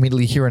to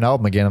immediately hear an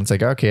album again, I'm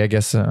like, okay, I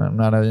guess I'm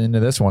not into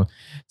this one.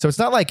 So it's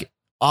not like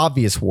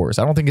obvious worst.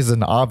 I don't think it's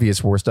an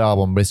obvious worst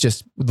album, but it's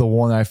just the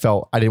one I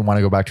felt I didn't want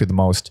to go back to the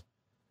most.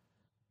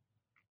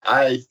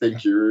 I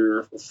think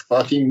you're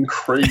fucking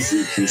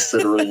crazy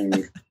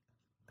considering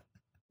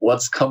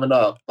what's coming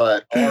up,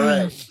 but all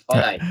right,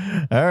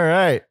 fine. All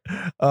right.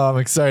 I'm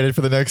excited for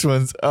the next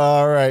ones.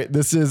 All right.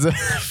 This is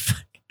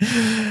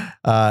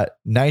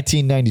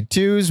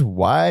 1992's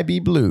Why Be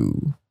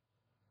Blue.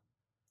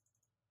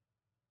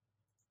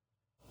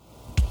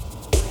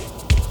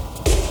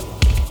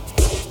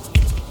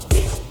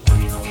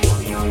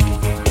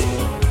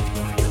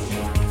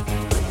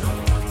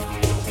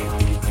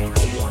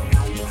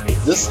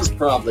 This is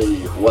probably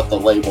what the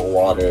label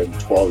wanted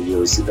 12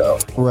 years ago.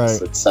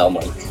 Right. It sound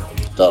like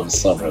Dub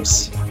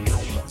Summers.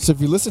 So if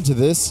you listen to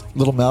this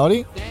little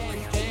melody,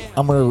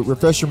 I'm gonna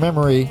refresh your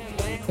memory.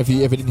 If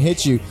it didn't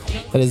hit you,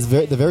 that is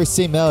the very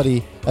same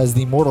melody as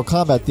the Mortal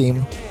Kombat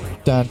theme.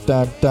 Dun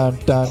dun dun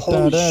dun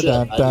Holy dun shit,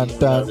 dun I dun didn't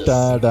dun notice.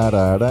 dun dun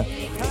dun dun.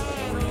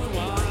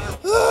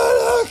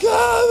 Mortal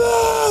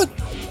Kombat!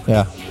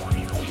 Yeah.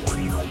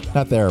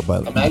 Not there,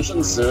 but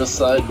Imagine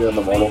Suicide doing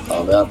the Mortal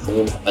Kombat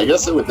theme. I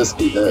guess it would just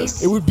be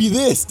this. it would be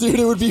this, dude.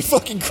 It would be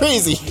fucking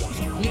crazy.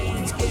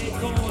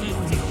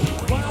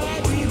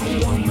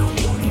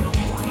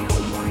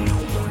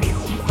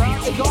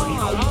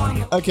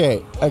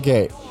 Okay.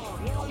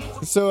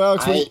 So,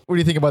 Alex, what do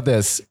you think about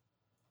this?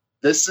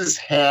 This is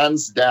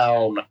hands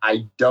down.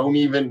 I don't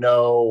even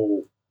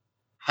know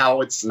how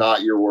it's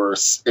not your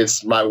worst.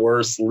 It's my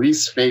worst,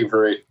 least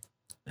favorite.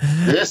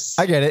 This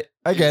I get it.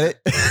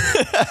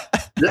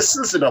 this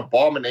is an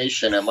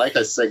abomination, and like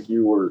I said,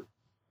 you were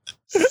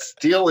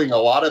stealing a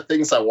lot of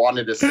things I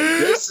wanted to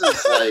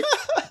say.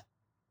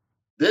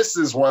 This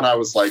is when I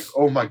was like,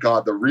 oh my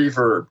god, the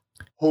reverb.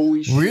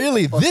 Holy shit.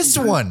 Really? fucking This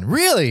reverb. one?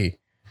 Really?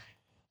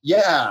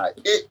 Yeah,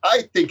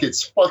 I think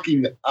it's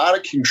fucking out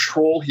of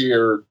control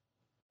here.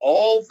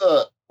 All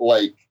the,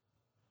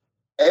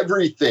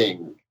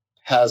 everything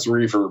has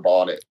reverb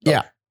on it. The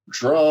Yeah.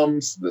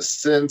 drums, the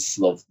synths,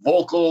 the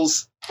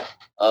vocals.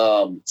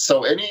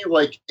 So any,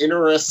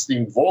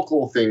 interesting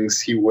vocal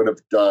things he would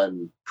have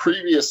done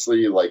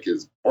previously, like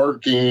his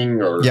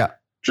barking or Yeah.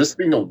 just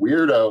being a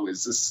weirdo,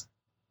 is this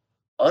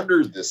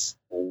under this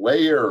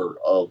layer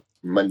of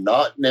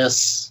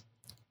monotonous,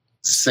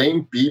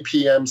 same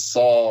BPM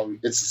song.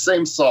 It's the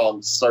same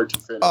song, start to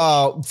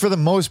finish. For the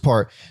most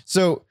part.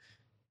 So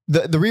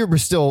the reverb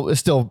is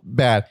still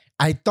bad.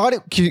 I thought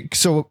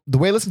so the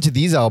way I listen to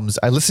these albums,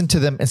 I listen to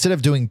them instead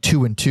of doing two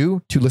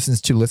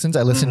listens.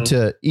 I listen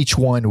to each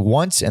one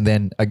once and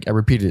then I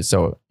repeated it.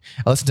 So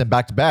I listened to them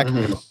back to back,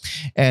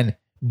 and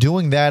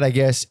doing that, I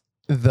guess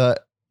the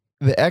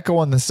echo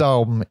on this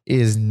album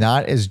is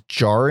not as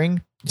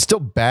jarring. It's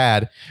still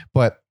bad,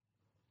 but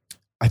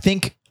I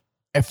think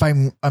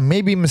I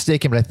may be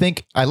mistaken, but I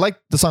think I like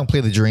the song "Play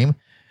the Dream,"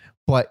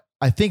 but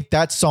I think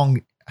that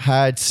song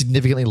had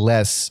significantly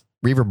less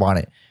reverb on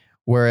it.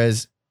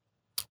 Whereas,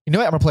 you know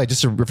what? I'm gonna play it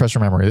just to refresh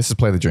your memory. This is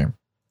 "Play the Dream."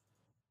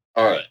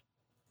 All right.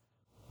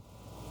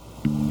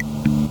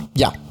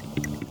 Yeah.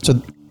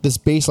 So this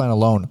bass line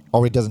alone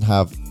already doesn't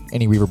have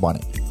any reverb on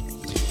it.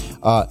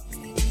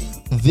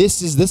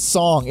 This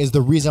song is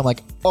the reason I'm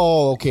like,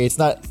 oh, okay. It's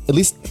not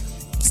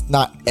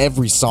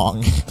every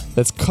song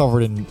that's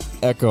covered in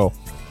echo.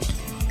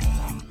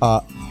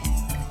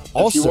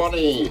 If you want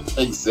an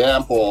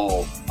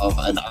example of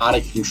an out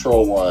of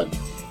control one,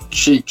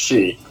 Cheat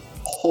Sheet.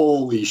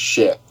 Holy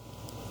shit.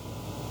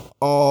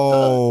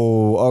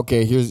 Oh,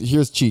 okay.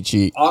 Here's Cheat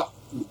Sheet.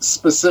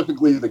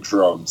 Specifically the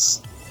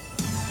drums.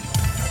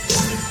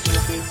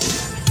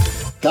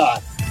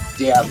 God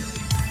damn.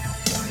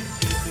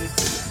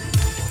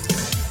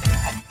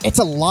 It's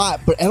a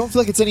lot, but I don't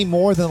feel like it's any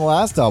more than the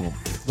last album.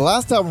 The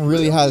last album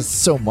really has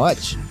so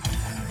much.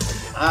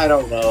 I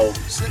don't know.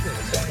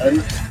 And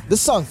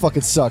This song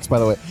fucking sucks, by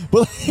the way.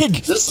 But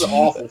like, this is an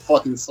awful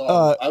fucking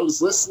song. I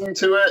was listening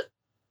to it,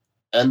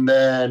 and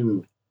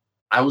then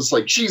I was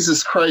like,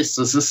 Jesus Christ,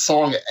 does this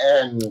song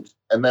end?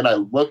 And then I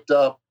looked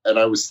up, and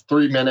I was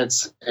 3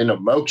 minutes in a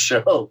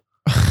Mojo.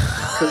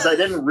 Because I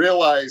didn't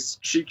realize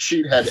Cheat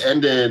Sheet had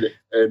ended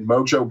and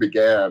Mojo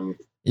began.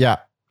 yeah.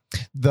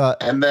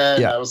 And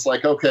then Yeah. I was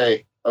like,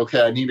 okay,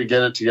 I need to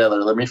get it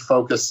together. Let me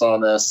focus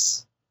on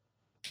this.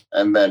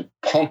 And then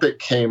Pump It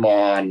came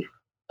on,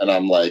 and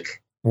I'm like,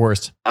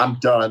 Worst. I'm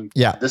done.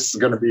 Yeah. This is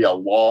gonna be a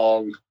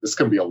long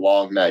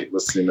night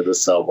listening to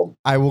this album.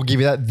 I will give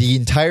you that. The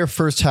entire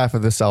first half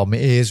of this album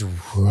is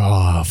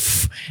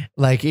rough.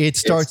 Like it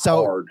starts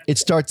out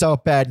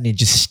bad and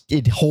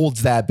it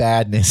holds that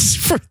badness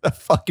for the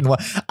fucking while.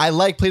 I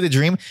like Play the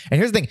Dream. And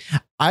here's the thing.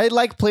 I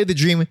like Play the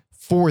Dream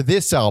for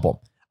this album.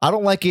 I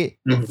don't like it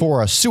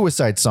for a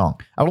Suicide song.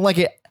 I don't like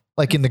it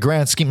like in the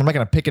grand scheme. I'm not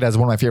going to pick it as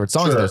one of my favorite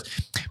songs of theirs.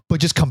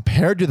 But just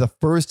compared to the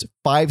first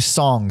 5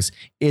 songs,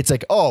 it's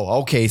like,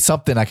 oh, okay,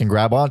 something I can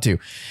grab onto.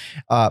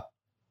 Go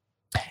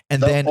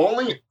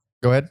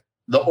ahead.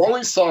 The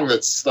only song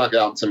that stuck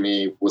out to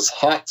me was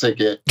Hot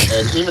Ticket,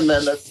 and even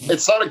then,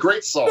 it's not a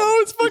great song. No,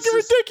 it's fucking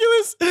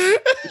ridiculous.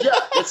 Yeah,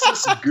 it's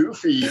just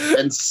goofy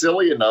and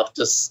silly enough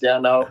to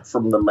stand out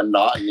from the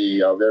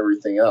monotony of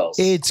everything else.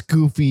 It's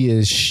goofy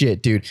as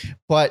shit, dude.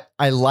 But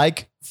I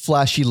like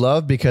Flashy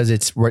Love because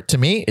to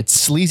me, it's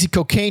sleazy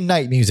cocaine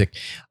night music.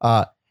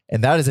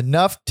 And that is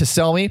enough to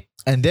sell me.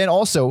 And then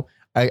also,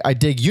 I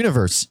dig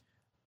Universe.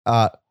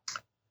 You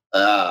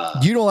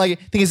don't like it.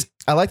 Thing is,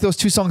 I like those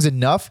 2 songs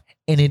enough,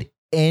 and it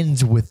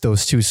ends with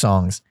those 2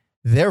 songs.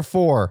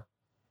 Therefore,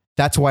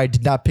 that's why I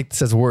did not pick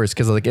this as worst,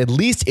 because like at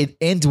least it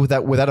ends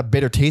without a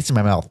bitter taste in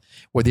my mouth.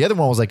 Where the other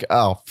one was like,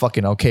 oh,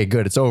 fucking okay,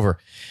 good, it's over.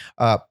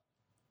 I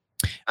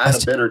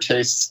had a bitter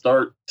taste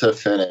start to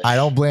finish. I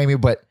don't blame you,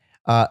 but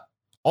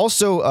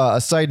also a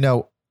side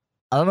note,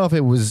 I don't know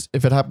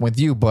if it happened with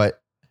you,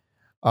 but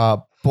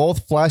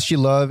both Flashy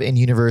Love and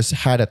Universe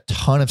had a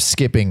ton of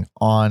skipping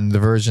on the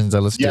versions I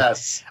listened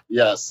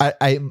Yes. to.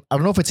 I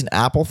don't know if it's an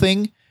Apple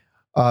thing,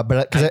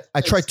 but because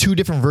I tried two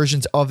different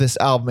versions of this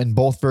album, and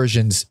both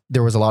versions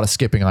there was a lot of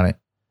skipping on it.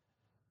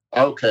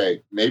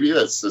 Okay, maybe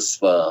that's just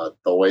the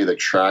way the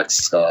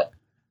tracks got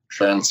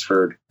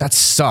transferred. That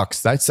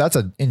sucks. That's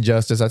an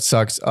injustice. That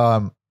sucks.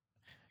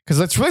 Because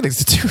that's really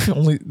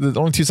the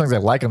only two songs I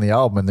like on the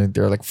album, and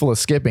they're like full of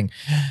skipping.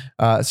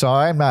 So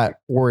I'm not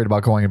worried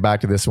about going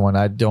back to this one.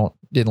 I didn't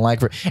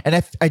like it,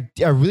 and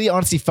I really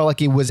honestly felt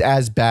like it was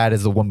as bad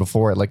as the one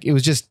before it. Like it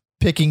was just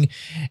picking.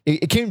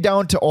 It came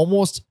down to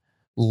almost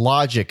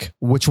logic,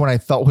 which one I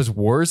felt was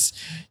worse.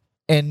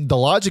 And the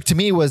logic to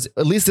me was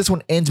at least this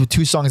one ends with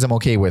two songs I'm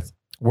okay with,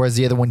 whereas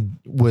the other one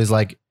was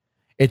like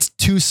it's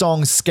two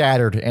songs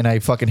scattered, and I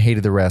fucking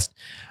hated the rest.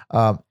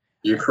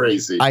 You're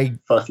crazy.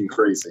 Fucking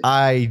crazy.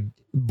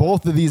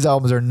 Both of these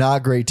albums are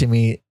not great to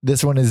me.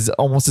 This one is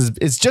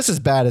it's just as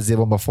bad as the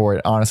one before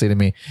it, honestly, to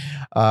me.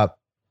 I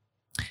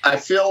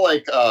feel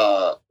like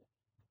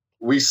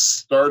we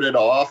started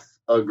off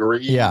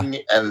agreeing,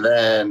 and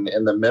then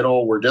in the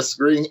middle we're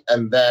disagreeing,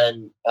 and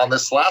then on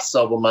this last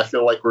album, I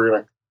feel like we're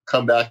gonna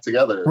come back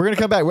together. We're gonna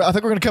come back. I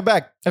think we're gonna come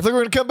back.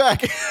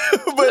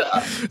 But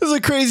this is a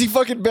crazy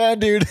fucking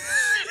band, dude.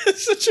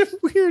 It's such a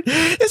weird.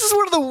 This is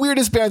one of the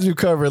weirdest bands we've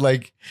covered.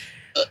 Like,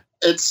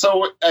 it's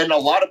so, and a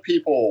lot of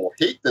people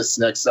hate this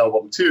next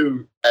album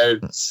too.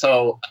 And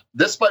so,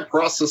 this by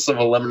process of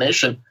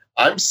elimination,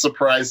 I'm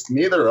surprised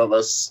neither of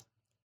us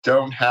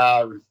don't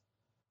have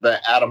the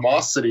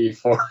animosity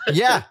for it.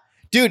 Yeah,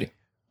 dude.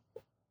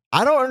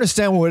 I don't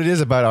understand what it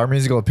is about our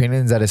musical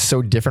opinions that is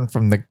so different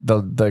from the I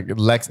don't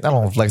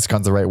know if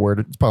lexicon's the right word.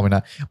 It's probably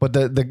not, but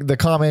the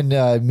common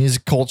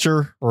music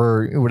culture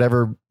or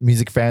whatever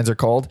music fans are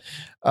called.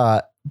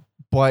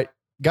 But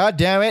God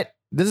damn it,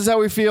 this is how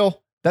we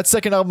feel. That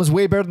second album is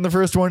way better than the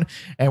first one,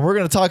 and we're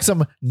gonna talk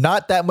some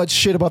not that much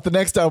shit about the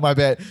next album, I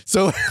bet.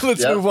 So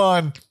let's move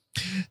on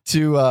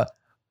to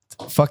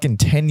fucking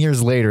 10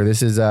 years later.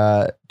 This is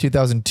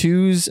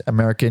 2002's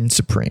American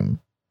Supreme.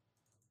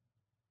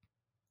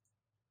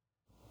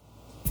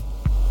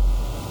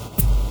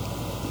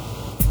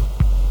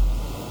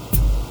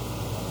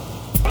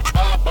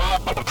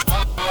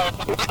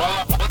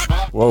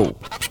 Whoa.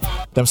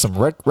 Them some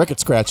record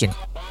scratching.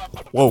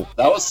 Whoa.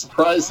 That was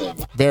surprising.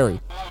 Very.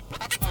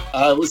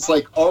 I was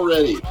like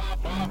already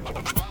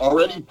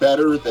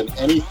better than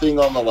anything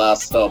on the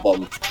last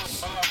album.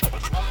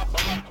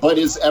 But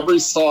is every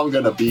song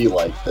gonna be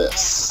like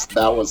this?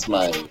 That was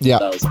my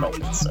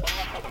concern.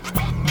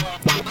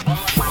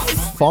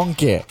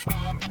 Funky.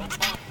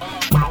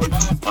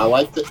 I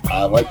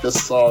like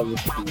this song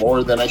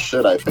more than I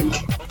should, I think.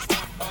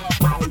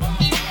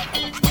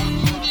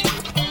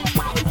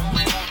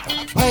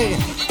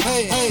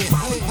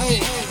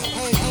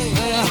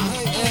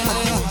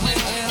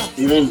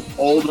 Even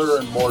older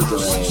and more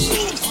deranged.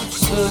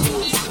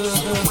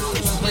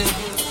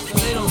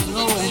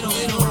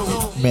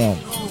 Man,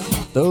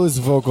 those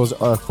vocals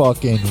are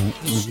fucking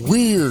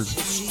weird.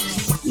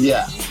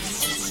 Yeah.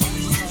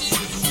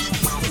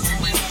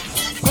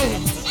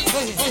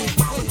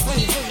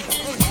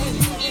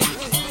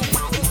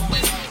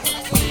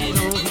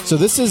 So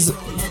this is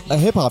a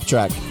hip hop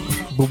track,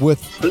 but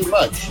with pretty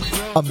much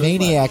a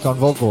maniac on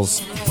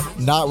vocals,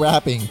 not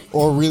rapping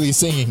or really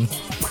singing.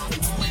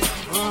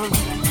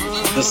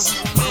 Just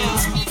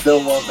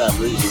still love that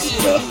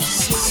reverb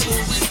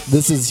stuff.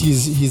 This is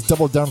he's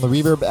doubled down on the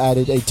reverb,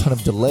 added a ton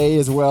of delay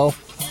as well.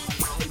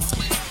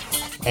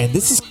 And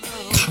this is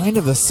kind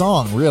of the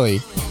song, really.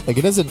 Like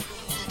it doesn't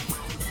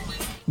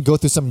go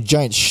through some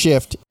giant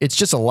shift. It's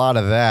just a lot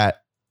of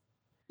that.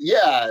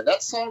 Yeah,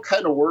 that song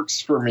kind of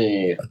works for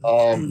me.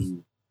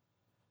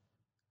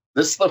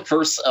 This is the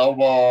first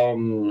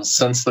album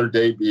since their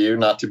debut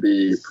not to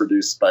be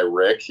produced by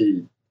Rick.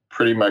 He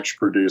pretty much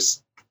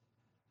produced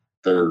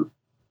the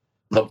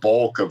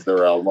bulk of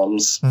their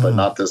albums, but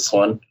not this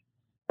one.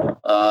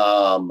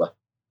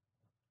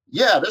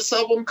 Yeah, this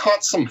album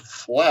caught some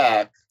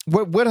flack.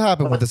 What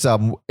happened with this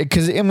album?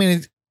 Because I mean,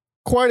 it's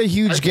quite a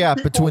huge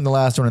gap between the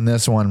last one and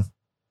this one.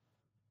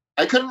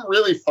 I couldn't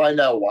really find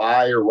out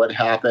why or what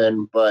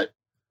happened, but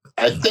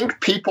I think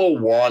people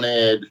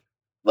wanted,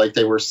 like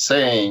they were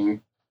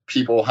saying,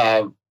 people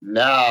have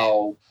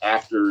now,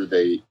 after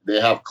they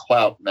have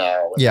clout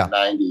now in the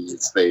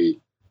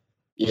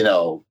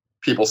 90s,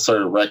 people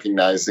started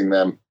recognizing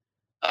them.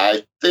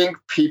 I think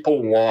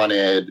people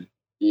wanted,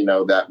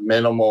 that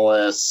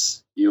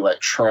minimalist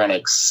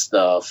electronic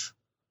stuff.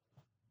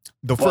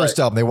 First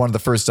album, they wanted the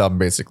first album,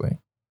 basically.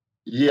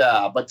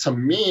 Yeah, but to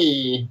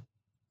me,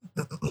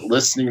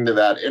 listening to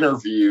that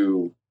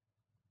interview,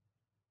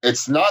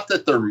 it's not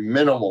that they're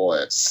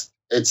minimalist.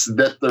 It's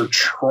that they're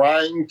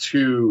trying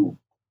to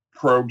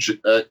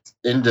project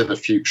into the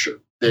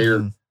future.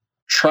 They're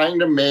trying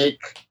to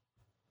make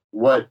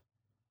what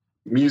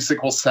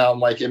music will sound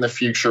like in the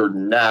future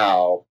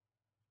now.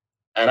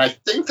 And I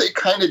think they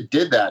kind of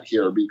did that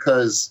here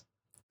because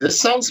this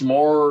sounds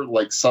more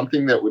like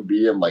something that would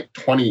be in like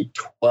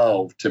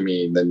 2012 to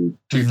me than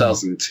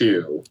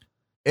 2002.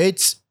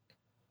 It's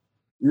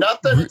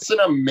Not that it's an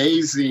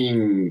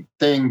amazing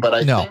thing, but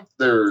I think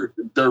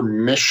their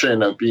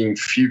mission of being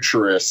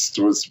futurist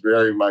was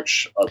very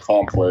much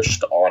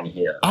accomplished on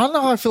here. I don't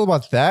know how I feel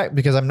about that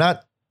because I'm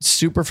not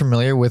super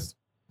familiar with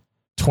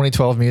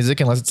 2012 music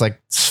unless it's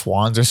like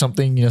Swans or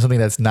something, something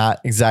that's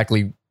not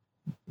exactly,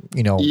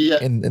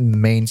 in the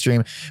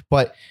mainstream.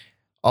 But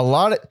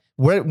one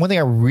thing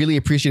I really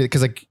appreciated,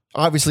 because like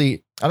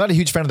obviously I'm not a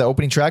huge fan of the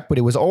opening track, but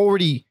it was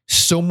already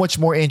so much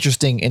more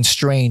interesting and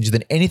strange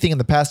than anything in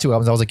the past two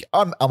albums. I was like,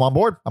 I'm on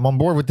board. I'm on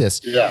board with this.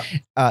 Yeah.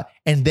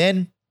 And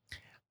then,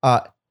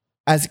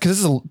 because this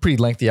is a pretty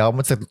lengthy album,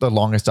 it's like the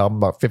longest album,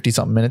 about 50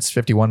 something minutes,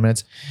 51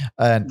 minutes.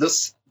 And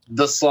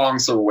the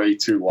songs are way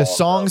too long. The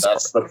songs,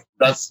 that's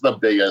the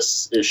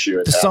biggest issue.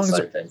 I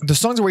think the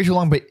songs are way too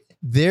long, but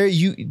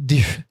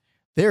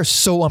they're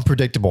so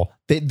unpredictable.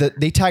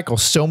 They tackle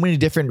so many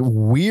different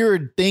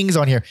weird things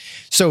on here.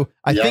 So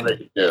I think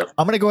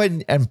I'm going to go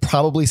ahead and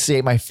probably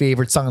say my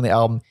favorite song on the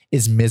album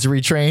is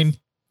Misery Train.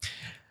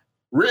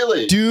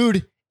 Really?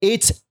 Dude,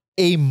 it's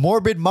a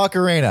morbid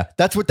Macarena.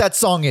 That's what that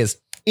song is.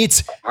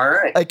 It's all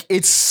right. Like,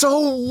 it's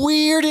so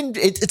weird. And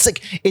it's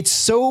like, it's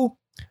so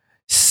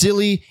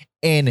silly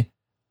and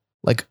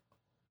like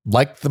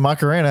the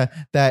Macarena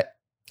that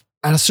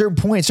at a certain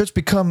point it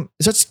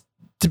starts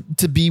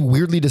to be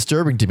weirdly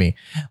disturbing to me.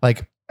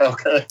 Like,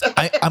 okay.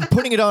 I'm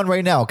putting it on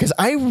right now because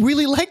I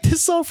really like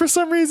this song for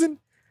some reason.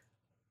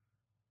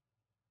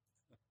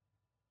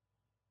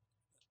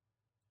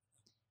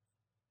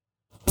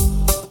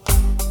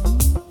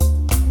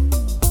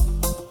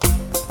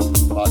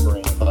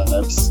 Macarena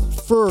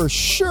vibes. For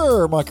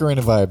sure,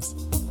 Macarena vibes.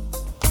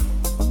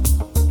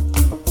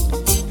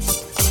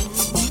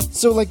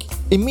 So like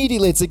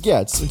immediately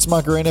it's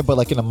Macarena, but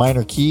like in a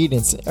minor key, and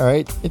it's all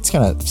right. It's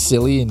kind of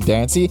silly and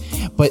dancey,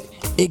 but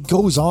it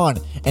goes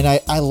on, and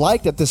I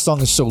like that this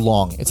song is so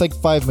long. It's like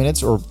 5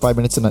 minutes or 5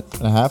 minutes and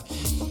a half.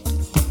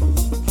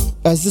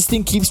 As this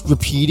thing keeps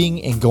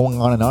repeating and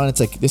going on and on, it's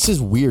like, this is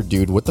weird,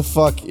 dude. What the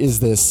fuck is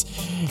this?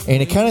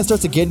 And it kind of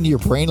starts to get into your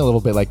brain a little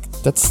bit. Like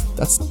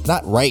that's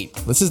not right.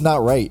 This is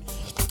not right.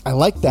 I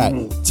like that.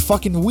 It's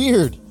fucking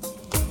weird.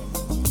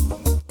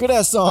 Good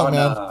ass song,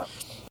 man.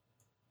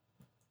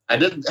 I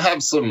did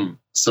have some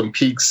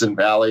peaks and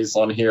valleys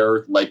on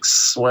here, like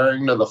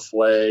Swearing to the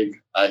Flag.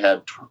 I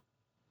had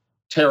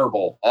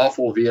terrible,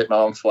 awful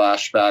Vietnam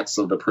flashbacks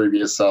of the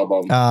previous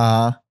album.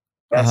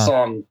 That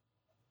song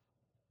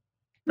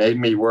made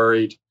me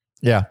worried.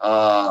 Yeah.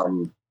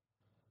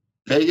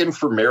 Begging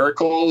for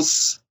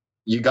Miracles,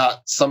 you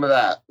got some of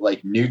that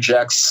like New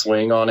Jack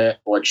Swing on it,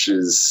 which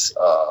is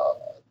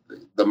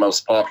the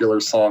most popular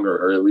song,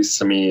 or at least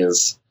to me,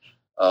 is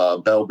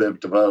Belle Biv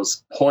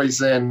DeVoe's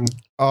Poison.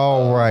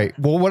 Oh, right.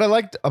 Well, what I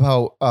liked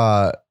about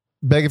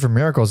Begging for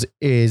Miracles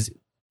is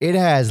it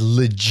has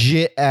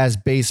legit ass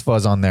bass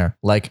fuzz on there.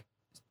 Like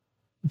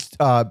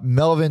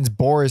Melvin's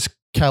Boris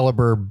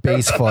caliber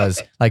bass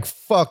fuzz. Like,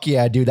 fuck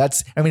yeah, dude.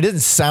 It doesn't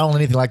sound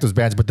anything like those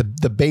bands, but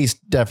the bass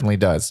definitely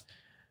does.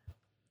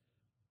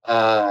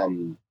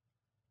 Wrong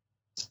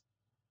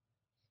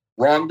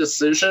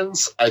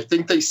Decisions. I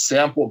think they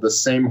sampled the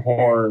same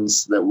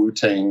horns that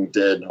Wu-Tang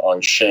did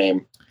on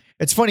Shame.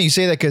 It's funny you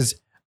say that because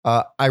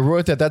I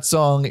wrote that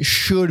song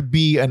should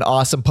be an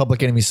awesome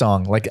Public Enemy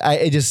song. Like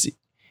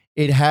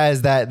it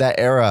has that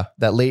era,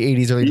 that late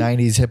 80s, early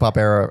 90s hip hop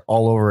era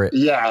all over it.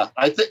 Yeah,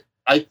 I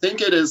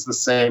think it is the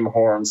same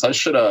horns. I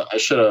should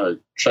have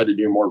tried to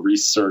do more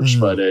research,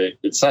 but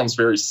it sounds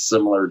very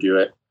similar to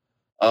it.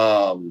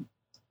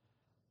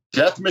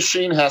 Death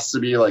Machine has to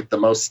be like the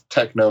most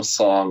techno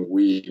song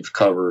we've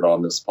covered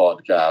on this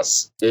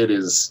podcast. It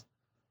is.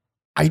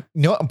 I'm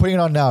putting it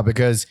on now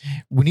because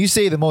when you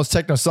say the most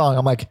techno song,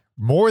 I'm like,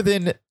 more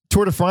than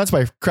Tour de France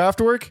by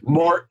Kraftwerk?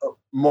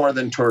 More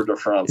than Tour de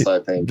France, I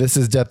think. This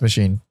is Death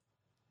Machine.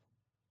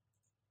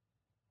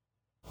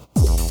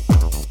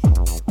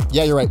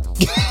 Yeah, you're right.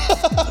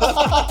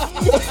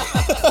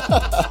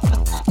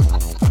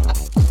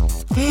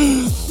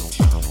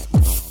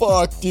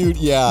 Fuck, dude.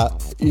 Yeah.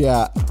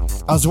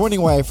 I was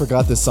wondering why I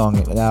forgot this song,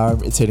 and now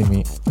it's hitting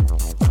me.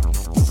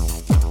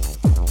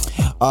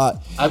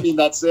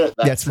 That's it.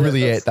 That's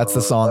really it. That's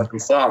the song.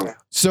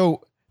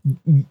 So,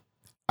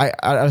 at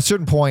a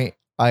certain point,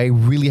 I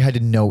really had to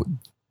note.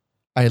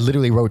 I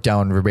literally wrote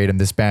down verbatim,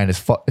 this band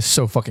is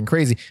so fucking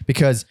crazy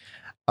because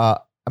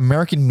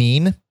American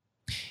Mean,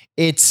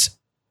 it's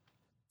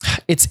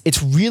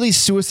really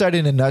Suicide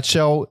in a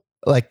nutshell,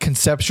 like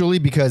conceptually,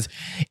 because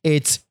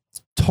it's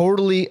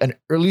totally an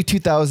early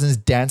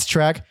 2000s dance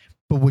track,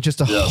 but with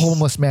just a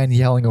homeless man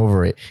yelling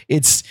over it.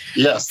 It's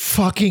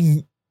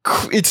fucking.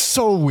 It's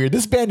so weird.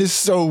 This band is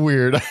so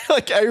weird.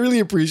 Like, I really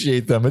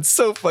appreciate them. It's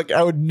so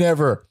I would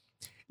never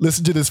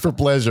listen to this for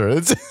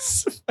pleasure.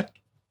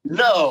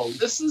 No,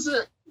 this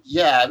isn't.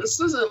 Yeah,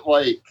 this isn't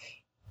like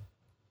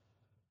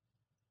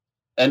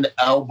an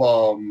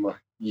album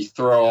you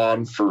throw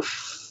on for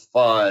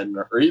fun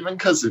or even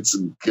because it's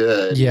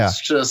good. Yeah.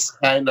 It's just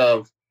kind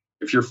of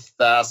if you're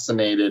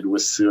fascinated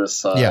with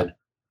Suicide. Yeah.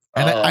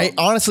 And I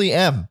honestly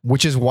am,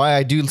 which is why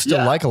I do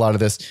still like a lot of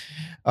this.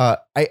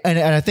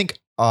 I think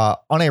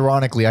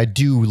unironically, I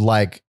do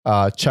like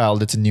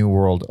Child, It's a New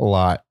World a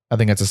lot. I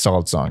think that's a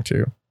solid song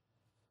too.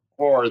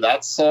 Or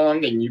that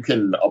song, and you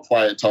can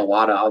apply it to a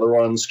lot of other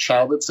ones.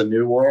 Child, It's a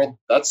New World.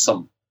 That's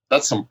some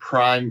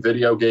prime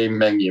video game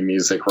menu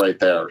music right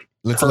there.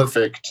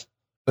 Perfect.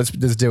 Let's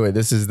do it.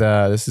 This is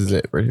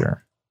it right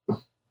here.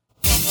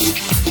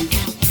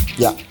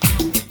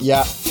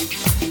 Yeah.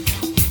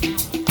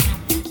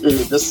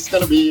 Dude, this is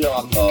gonna be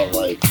on the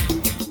like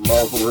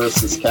Marvel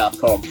vs.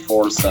 Capcom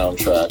 4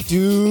 soundtrack.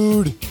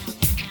 Dude.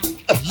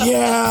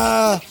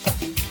 Yeah.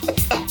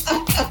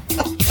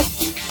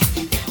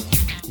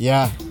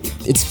 Yeah.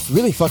 It's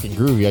really fucking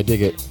groovy. I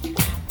dig it.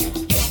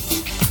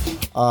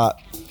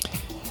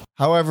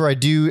 However, I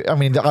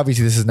mean,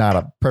 obviously this is not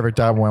a perfect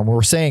album when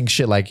we're saying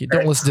shit like,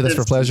 don't listen to this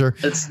for pleasure.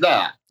 It's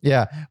not.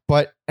 Yeah.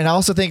 And I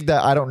also think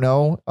that I Don't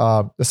Know,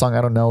 the song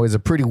I Don't Know is a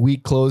pretty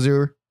weak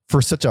closer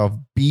for such a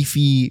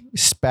beefy,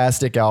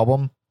 spastic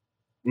album.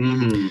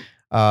 Mm-hmm.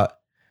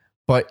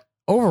 But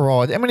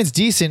overall, I mean, it's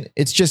decent.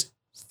 It's just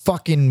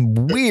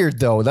fucking weird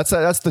though. That's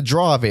the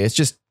draw of it. It's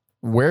just,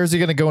 where's it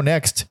going to go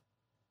next?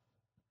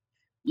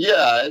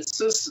 Yeah, it's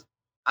just,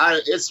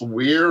 it's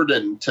weird,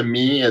 and to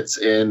me, it's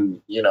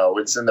in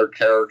their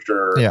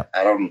character. Yeah,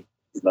 I don't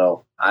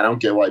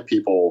get why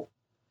people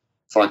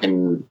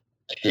fucking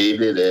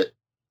hated it.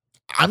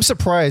 I'm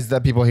surprised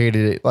that people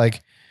hated it.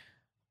 Like,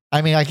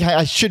 I mean,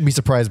 I shouldn't be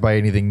surprised by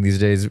anything these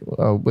days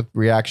with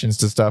reactions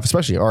to stuff,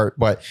 especially art.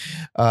 But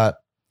I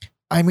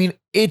mean,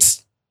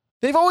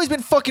 they've always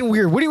been fucking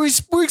weird. What are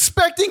we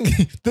expecting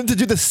them to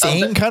do? The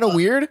same kind of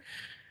weird?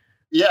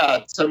 Yeah,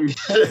 to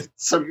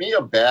me,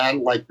 a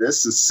band like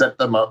this has set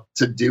them up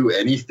to do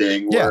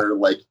anything where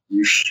like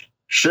you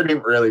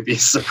shouldn't really be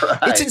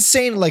surprised. It's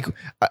insane. Like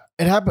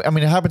it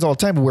happens all the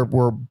time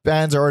where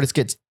bands or artists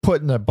get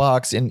put in a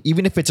box, and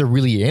even if it's a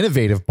really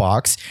innovative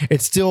box,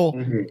 it's still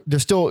they're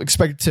still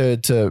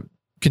expected to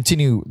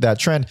continue that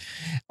trend.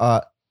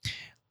 But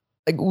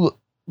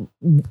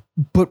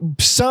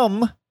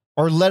some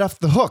are let off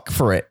the hook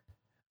for it.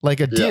 Like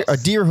a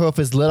deer hoof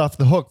is let off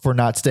the hook for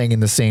not staying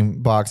in the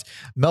same box.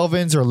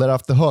 Melvins are let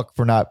off the hook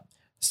for not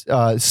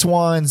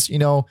Swans,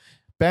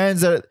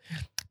 bands that.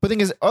 But the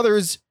thing is,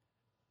 others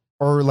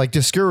are like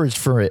discouraged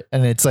for it,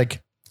 and it's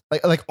like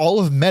all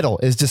of metal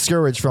is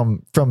discouraged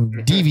from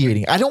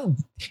deviating.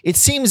 It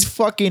seems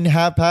fucking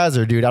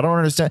haphazard, dude. I don't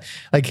understand.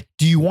 Like,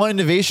 do you want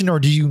innovation or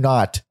do you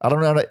not? I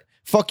don't know.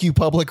 Fuck you,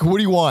 public. What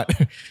do you want?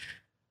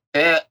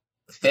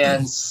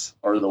 Fans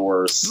are the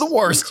worst. The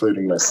worst.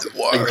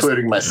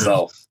 Including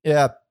myself.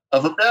 Yeah.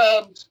 If a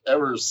band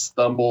ever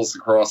stumbles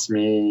across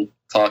me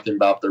talking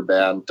about their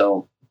band,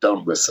 don't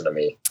listen to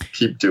me.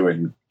 Keep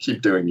doing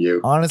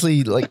you.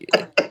 Honestly, like,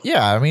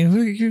 yeah, I mean,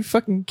 who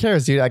fucking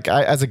cares, dude? Like,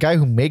 as a guy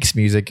who makes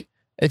music,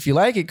 if you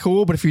like it,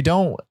 cool. But if you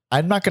don't,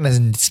 I'm not going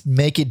to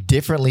make it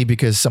differently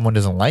because someone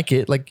doesn't like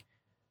it. Like,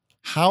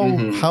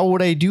 how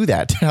would I do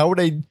that? How would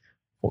I...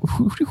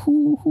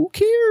 Who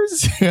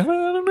cares? I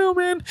don't know,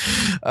 man.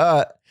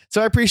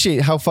 So I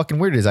appreciate how fucking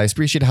weird it is. I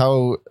appreciate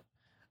how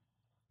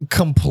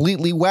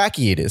completely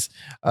wacky it is.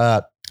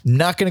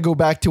 Not going to go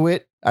back to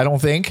it, I don't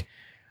think.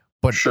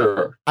 But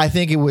sure, I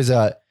think it was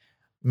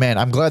man,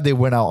 I'm glad they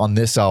went out on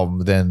this album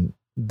than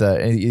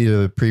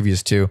either the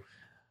previous two.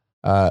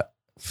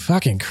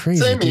 Fucking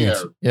crazy. Same here.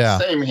 Yeah.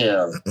 Same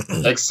here.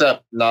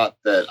 Except not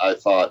that I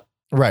thought.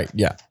 Right.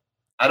 Yeah.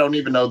 I don't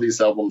even know these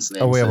albums'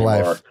 names. A Way of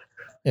anymore. Life.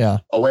 Yeah.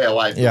 A Way of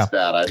Life is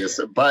bad.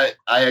 But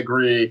I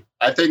agree.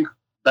 I think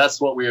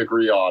that's what we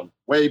agree on.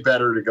 Way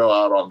better to go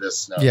out on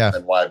this note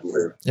than Why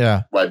Blue.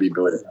 Yeah. Why Be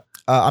Blue.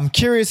 I'm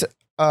curious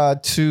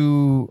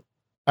to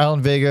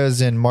Alan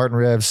Vega's and Martin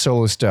Rev's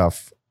solo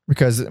stuff,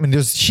 because I mean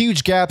there's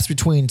huge gaps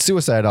between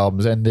Suicide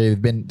albums and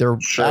they're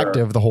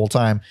active the whole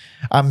time.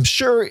 I'm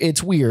sure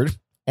it's weird,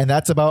 and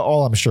that's about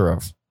all I'm sure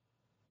of.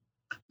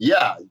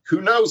 Yeah,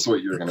 who knows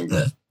what you're gonna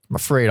get? I'm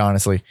afraid,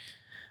 honestly.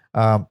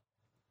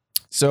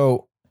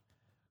 So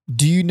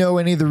do you know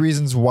any of the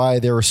reasons why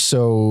they were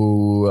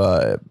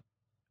so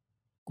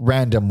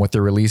random with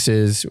their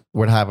releases?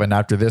 What happened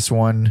after this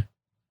one?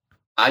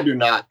 I do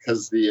not,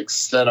 because the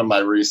extent of my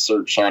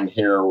research on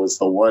here was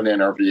the one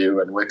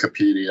interview in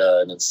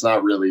Wikipedia, and it's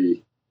not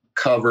really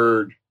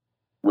covered.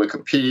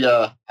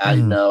 Wikipedia, I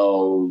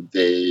know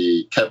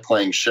they kept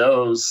playing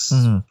shows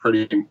and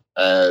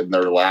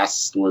their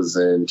last was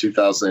in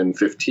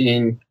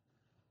 2015.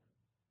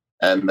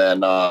 And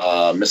then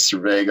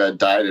Mr. Vega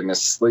died in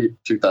his sleep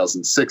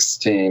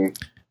 2016.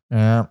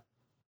 Yeah.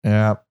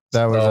 That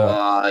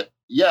was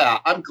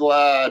I'm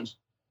glad.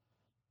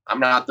 I'm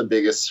not the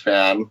biggest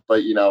fan,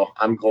 but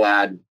I'm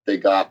glad they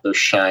got their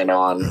shine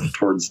on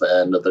towards the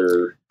end of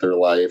their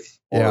life,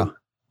 or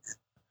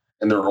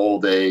in their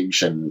old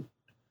age, and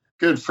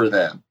good for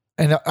them.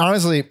 And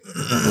honestly,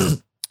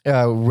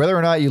 whether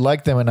or not you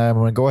like them, and I'm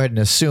going to go ahead and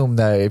assume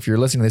that if you're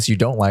listening to this, you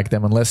don't like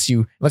them, unless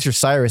you're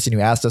Cyrus and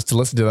you asked us to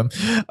listen to them.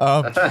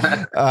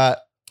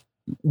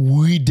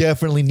 We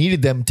definitely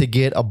needed them to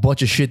get a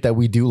bunch of shit that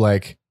we do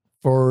like,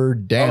 for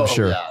damn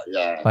sure.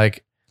 Yeah.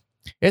 Like,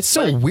 it's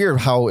so weird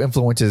how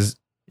influences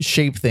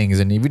shape things.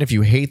 And even if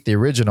you hate the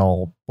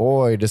original,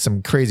 boy, does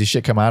some crazy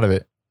shit come out of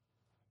it.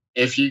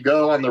 If you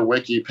go on their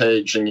wiki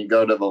page and you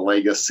go to the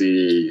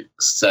legacy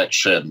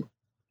section,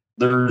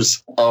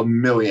 there's a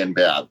million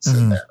bands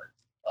in there.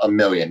 A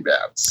million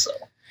bands. So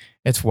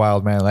it's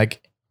wild, man.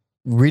 Like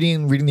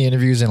reading the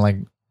interviews and like,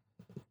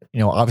 you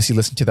know, obviously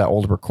listen to that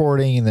old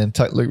recording and then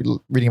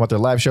reading about their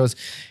live shows.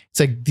 It's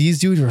like these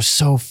dudes are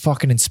so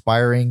fucking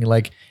inspiring.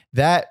 Like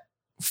that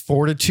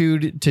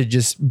fortitude to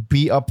just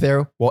be up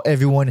there while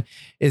everyone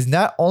is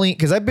not only,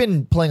 because I've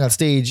been playing on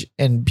stage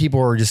and people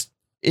are just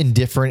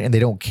indifferent and they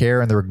don't care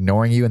and they're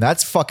ignoring you, and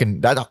that's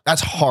fucking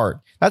that's hard.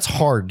 That's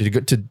hard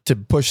to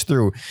push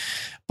through.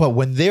 But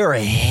when they're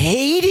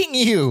hating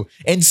you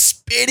and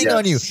spitting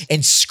on you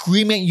and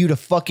screaming at you to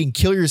fucking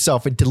kill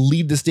yourself and to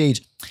leave the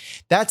stage,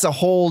 that's a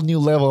whole new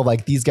level of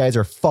like, these guys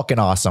are fucking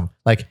awesome.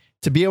 Like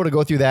to be able to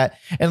go through that,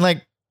 and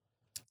like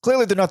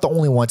clearly they're not the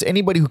only ones.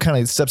 Anybody who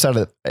kind of steps out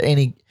of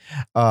any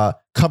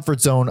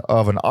comfort zone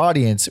of an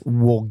audience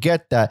will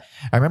get that.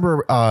 I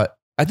remember I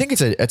think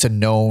it's a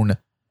known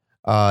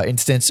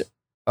instance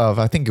of,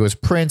 I think it was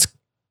Prince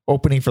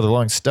opening for the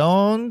Rolling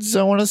Stones,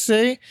 I want to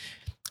say,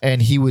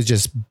 and he was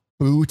just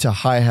booed to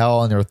high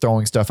hell and they were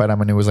throwing stuff at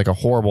him and it was like a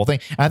horrible thing.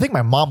 And I think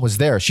my mom was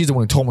there. She's the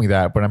one who told me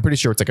that, but I'm pretty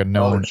sure it's like a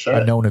known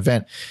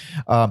event.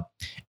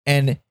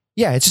 And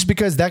yeah, it's just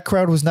because that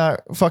crowd was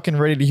not fucking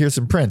ready to hear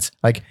some Prince.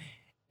 Like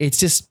it's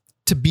just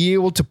to be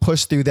able to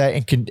push through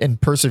that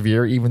and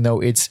persevere, even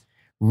though it's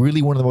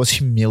really one of the most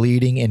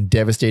humiliating and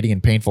devastating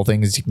and painful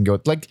things you can go.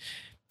 Like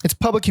it's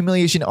public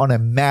humiliation on a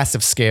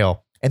massive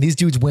scale. And these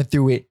dudes went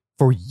through it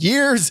for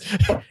years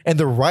and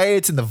the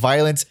riots and the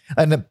violence.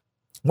 And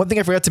one thing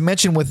I forgot to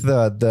mention with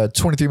the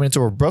 23 Minutes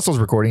Over Brussels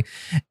recording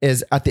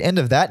is at the end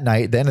of that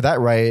night, the end of that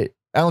riot,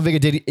 Alan Vega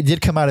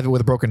did come out of it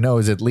with a broken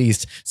nose at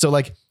least. So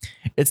like,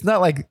 it's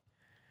not like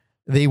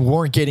they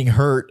weren't getting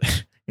hurt,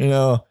 you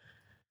know?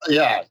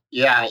 Yeah.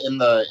 In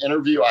the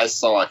interview I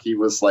saw, he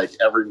was like,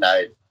 every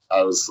night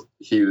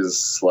he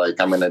was like,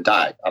 I'm going to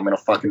die. I'm going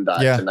to fucking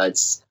die. Yeah.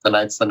 Tonight's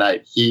the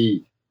night.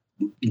 He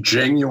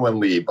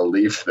genuinely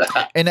believed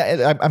that. And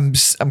I'm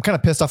kind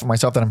of pissed off at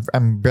myself that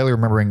I'm barely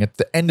remembering at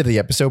the end of the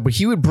episode, but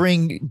he would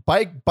bring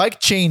bike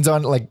chains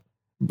on, like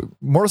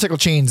motorcycle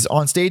chains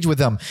on stage with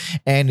them.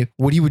 And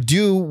what he would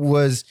do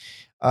was,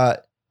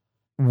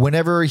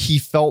 whenever he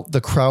felt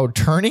the crowd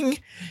turning,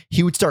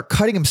 he would start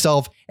cutting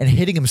himself and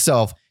hitting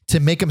himself to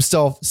make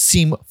himself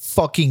seem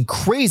fucking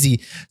crazy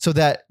so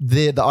that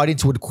the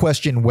audience would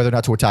question whether or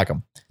not to attack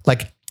him.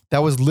 Like that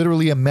was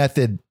literally a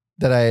method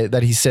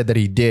that he said that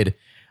he did.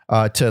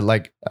 To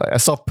like a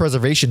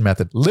self-preservation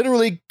method,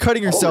 literally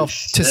cutting yourself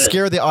to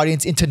scare the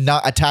audience into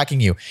not attacking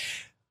you.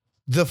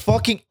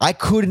 I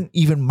couldn't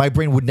even, my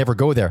brain would never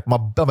go there.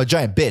 I'm a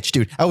giant bitch,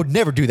 dude. I would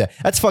never do that.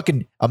 That's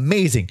fucking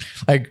amazing.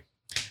 Like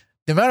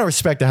the amount of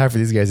respect I have for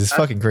these guys is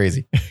fucking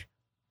crazy.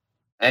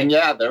 And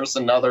yeah, there's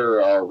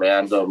another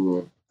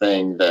random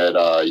thing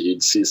that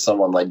you'd see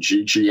someone like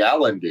Gigi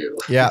Allen do.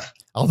 Yeah.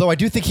 Although I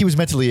do think he was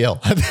mentally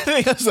ill. I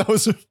think that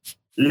was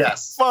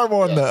far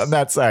more on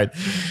that side.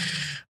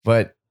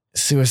 But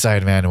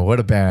Suicide, man,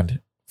 what a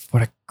band.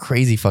 What a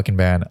crazy fucking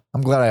band.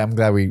 I'm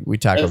glad we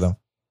tackled them.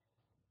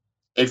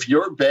 If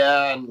your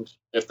band,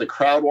 if the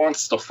crowd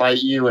wants to fight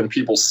you and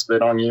people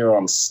spit on you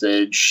on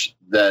stage,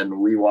 then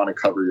we want to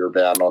cover your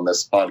band on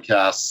this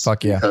podcast.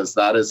 Fuck yeah. Because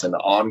that is an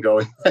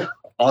ongoing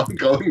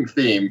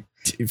theme.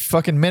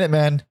 Fucking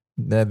Minutemen.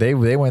 They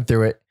went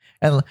through it.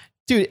 And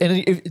dude, and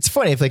it's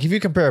funny if you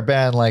compare a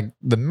band like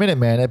the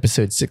Minutemen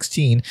episode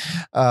 16,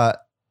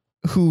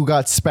 who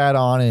got spat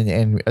on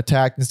and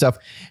attacked and stuff,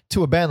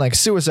 to a band like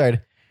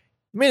Suicide,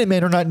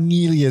 Minutemen are not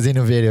nearly as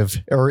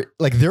innovative. Or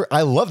like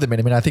I love the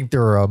Minutemen. I think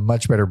they're a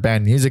much better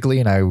band musically,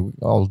 and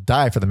I'll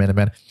die for the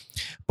Minutemen.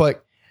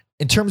 But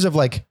in terms of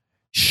like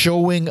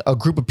showing a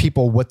group of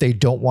people what they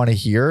don't want to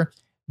hear,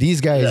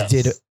 these guys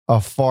did a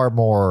far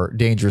more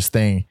dangerous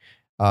thing.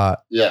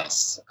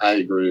 Yes, I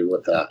agree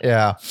with that.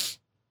 Yeah,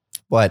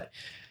 but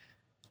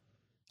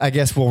I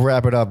guess we'll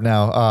wrap it up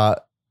now.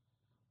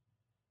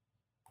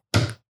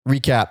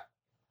 Recap.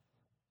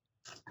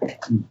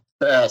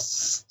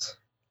 Best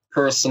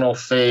personal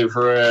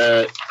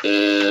favorite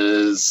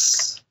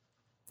is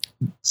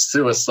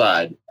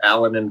Suicide.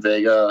 Alan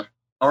Vega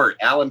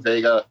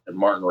and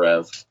Martin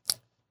Rev.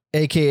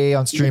 AKA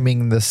on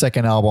streaming, the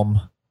second album.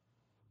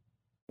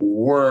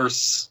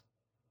 Worst,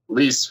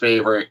 least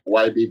favorite,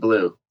 YB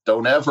Blue.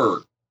 Don't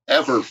ever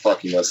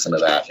fucking listen to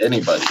that.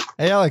 Anybody.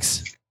 Hey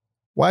Alex,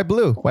 why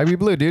Blue? Why be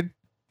Blue, dude?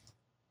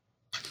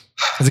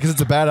 Is it because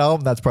it's a bad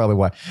album? That's probably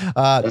why.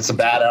 It's a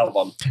bad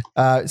album.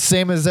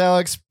 Same as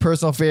Alex,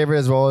 personal favorite,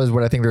 as well as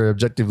what I think their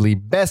objectively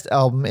best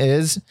album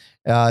is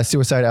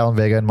Suicide, Alan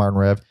Vega, and Martin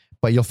Rev.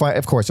 But you'll find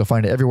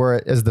it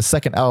everywhere as the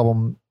second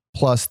album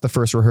plus the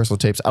first rehearsal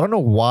tapes. I don't know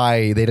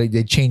why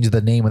they changed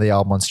the name of the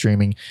album on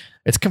streaming.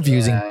 It's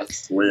confusing. Yeah,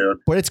 it's weird.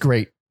 But it's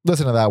great.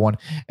 Listen to that one.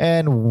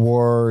 And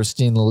worst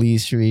and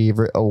least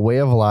favorite, A Way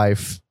of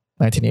Life,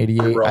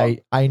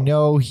 1988. I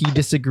know he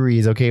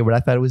disagrees, okay, but I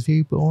thought it was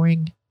very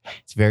boring.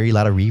 It's very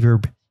lot of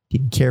reverb.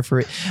 Didn't care for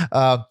it.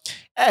 I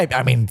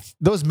mean,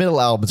 those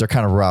middle albums are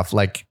kind of rough.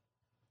 Like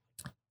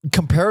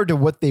compared to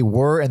what they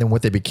were and then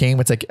what they became,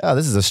 it's like, oh,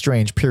 this is a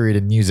strange period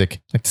in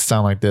music. Like to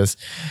sound like this.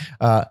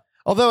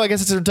 Although I guess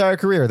it's their entire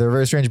career. They're a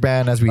very strange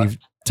band, as we've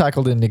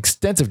tackled in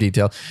extensive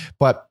detail.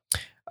 But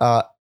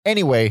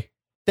anyway,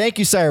 thank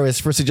you,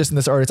 Cyrus, for suggesting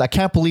this artist. I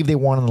can't believe they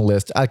weren't on the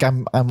list. Like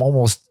I'm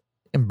almost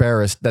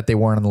embarrassed that they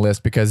weren't on the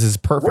list because this is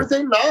perfect. Were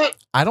they not?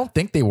 I don't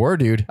think they were,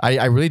 dude.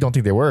 I really don't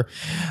think they were.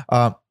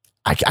 I'm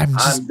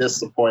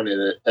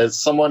disappointed.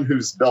 As someone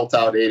who's built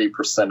out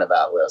 80% of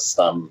that list,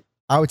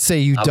 I would say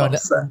you've done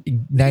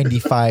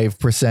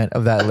 95%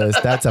 of that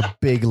list. That's a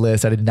big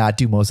list. I did not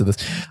do most of this.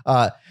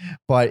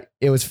 But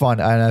it was fun.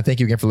 And I thank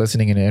you again for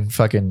listening and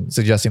fucking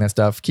suggesting that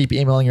stuff. Keep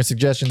emailing your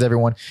suggestions,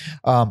 everyone.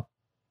 And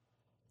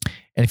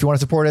if you want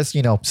to support us,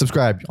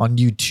 subscribe on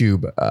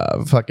YouTube,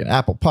 fucking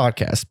Apple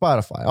Podcasts,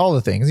 Spotify, all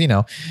the things,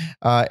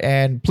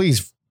 and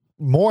please,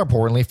 more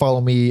importantly,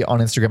 follow me on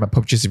Instagram at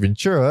Pope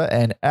Ventura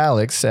and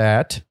Alex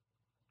at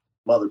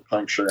Mother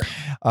Puncture.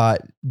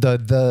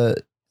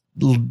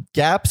 The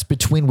gaps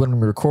between when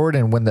we record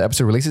and when the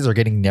episode releases are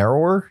getting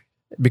narrower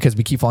because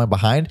we keep falling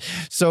behind.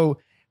 So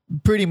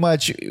pretty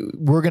much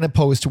we're going to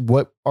post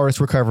what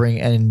artists we're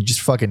covering and just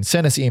fucking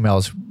send us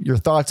emails, your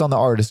thoughts on the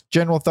artist,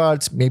 general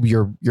thoughts, maybe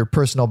your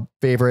personal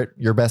favorite,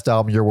 your best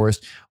album, your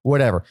worst,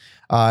 whatever.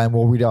 And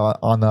we'll read it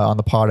on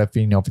the pod if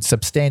it's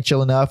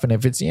substantial enough. And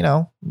if it's,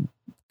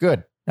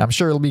 good, I'm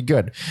sure it'll be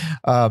good.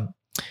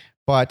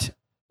 But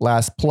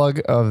last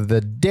plug of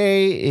the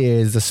day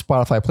is the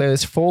Spotify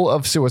playlist full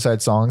of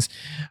Suicide songs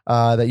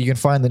that you can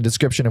find in the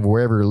description of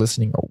wherever you're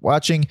listening or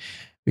watching.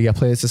 We got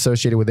playlists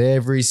associated with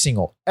every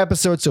single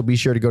episode, so be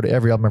sure to go to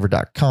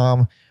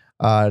everyalbumever.com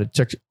to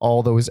check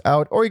all those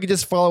out. Or you can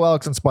just follow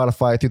Alex on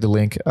Spotify through the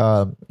link,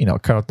 cut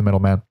out the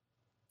middleman.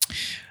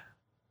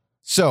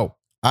 So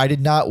I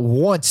did not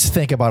once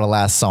think about a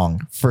last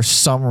song for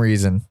some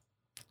reason.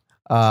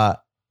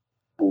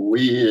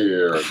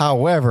 Weird.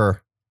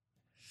 However,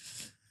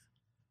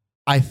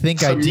 I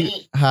think I do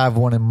have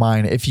one in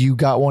mind. If you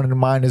got one in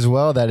mind as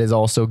well, that is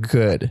also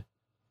good.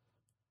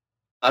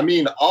 I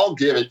mean, I'll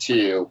give it to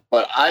you,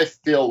 but I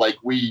feel like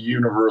we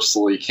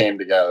universally came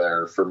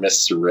together for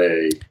Mr.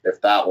 Ray.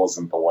 If that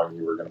wasn't the one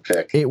you were going to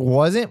pick, it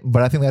wasn't.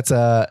 But I think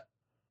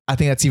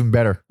that's even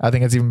better.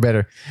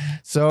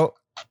 So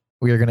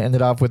we are going to end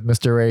it off with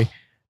Mr. Ray.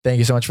 Thank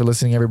you so much for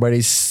listening,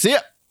 everybody. See ya.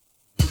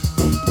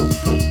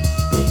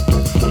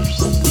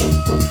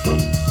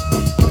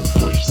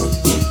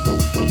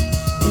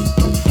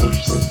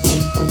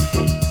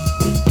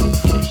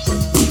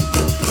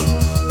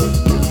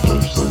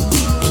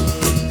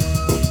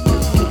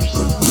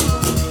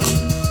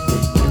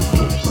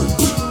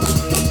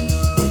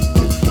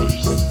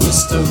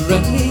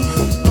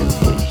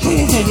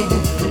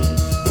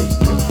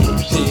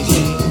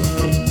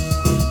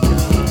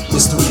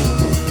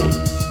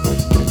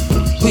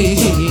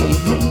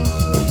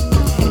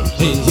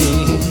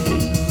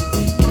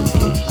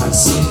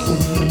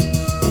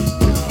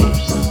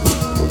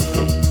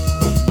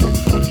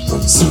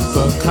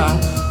 Super cop,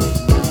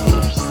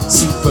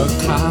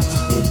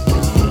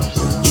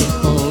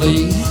 triple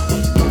E,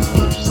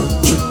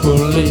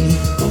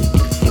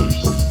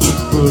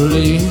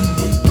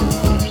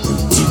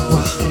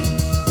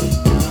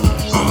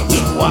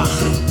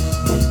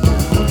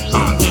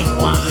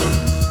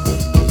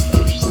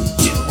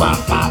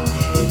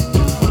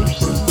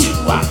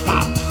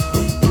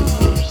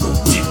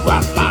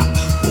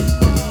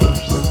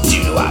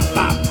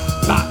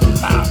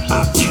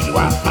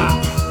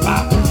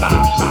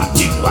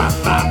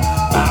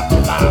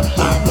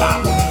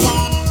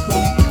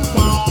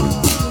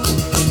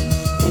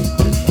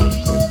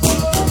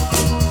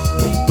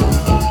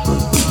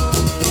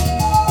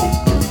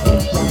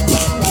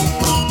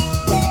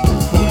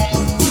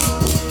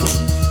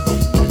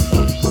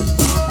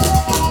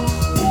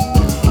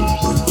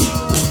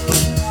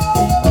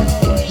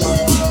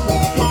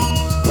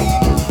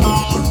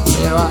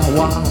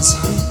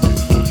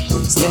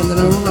 standing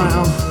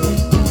around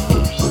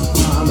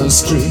on the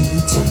street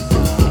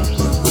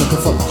looking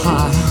for a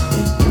high.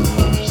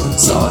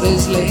 Saw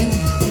this lady,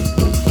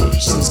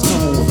 she says,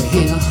 come over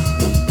here, I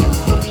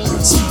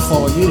got something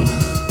for you.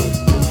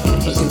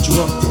 Looking you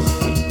up,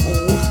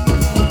 oh,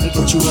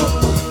 looking you up,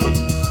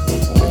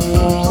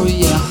 oh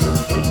yeah.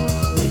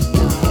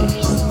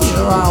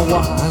 Here I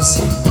was,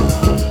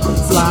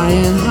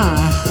 flying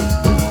high,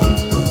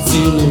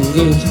 feeling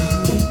good.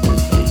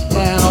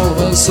 And all of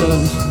a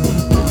sudden,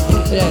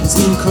 that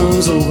dude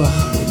comes over.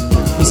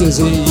 He says,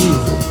 hey you.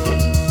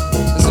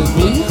 I said,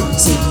 me? I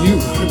said, you.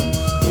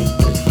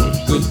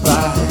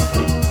 Goodbye.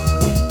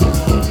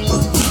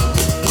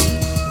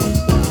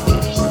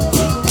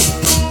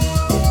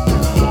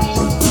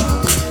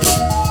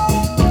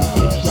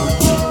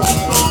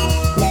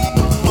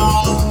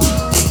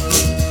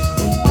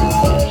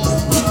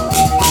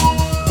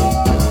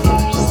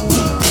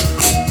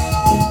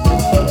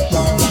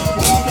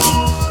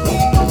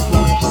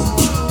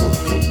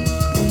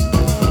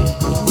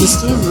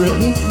 Mr.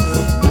 Ray,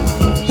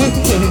 hey,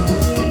 hey,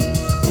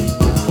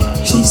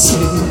 he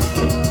said,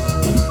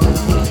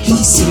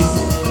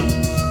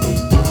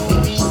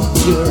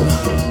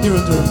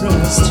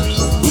 guest.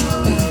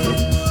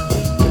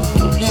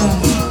 Yeah,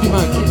 be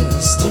my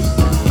guest.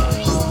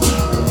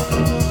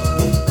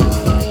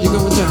 You're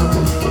going down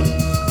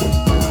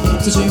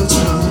to jail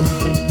town.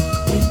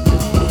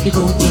 You're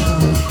going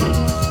down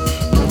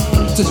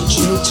to the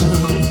jail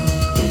town.